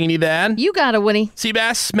 Ravi, anything you need to add? You got it, Woody.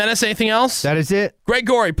 Seabass, Menace, anything else? That is it. Greg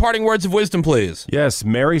Gory, parting words of wisdom, please. Yes,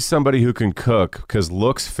 marry somebody who can cook because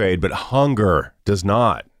looks fade, but hunger does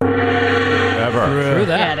not. Ever. True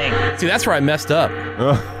that. See, that's where I messed up.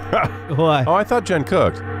 Why? Oh, I thought Jen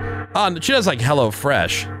cooked. She does like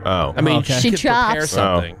HelloFresh. Oh. I mean, Okay. she She could prepare chops.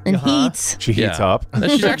 something. And heats. She heats Yeah. up. And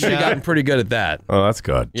she's actually gotten pretty good at that. Oh, that's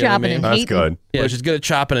good. You know what I Chopping mean? and That's heating. good. Yeah, she's good at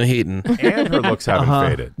chopping and heating. And her looks haven't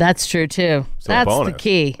faded. That's true, too. So That's the bonus.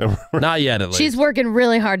 key. Not yet, at least. She's working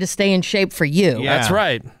really hard to stay in shape for you. Yeah. That's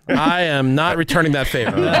right. I am not returning that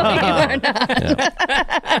favor.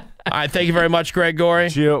 All right, thank you very much, Greg Gory.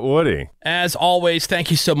 Gia Woody. As always,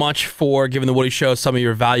 thank you so much for giving the Woody Show some of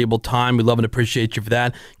your valuable time. We love and appreciate you for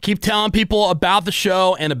that. Keep telling people about the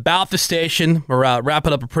show and about the station. We're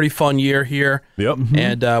wrapping up a pretty fun year here. Yep.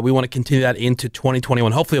 And we want to continue that into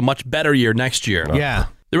 2021. Hopefully a much better year next year. Yeah.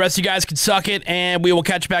 The rest of you guys can suck it, and we will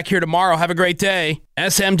catch you back here tomorrow. Have a great day.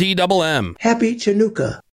 SMDMM. Happy Chinooka.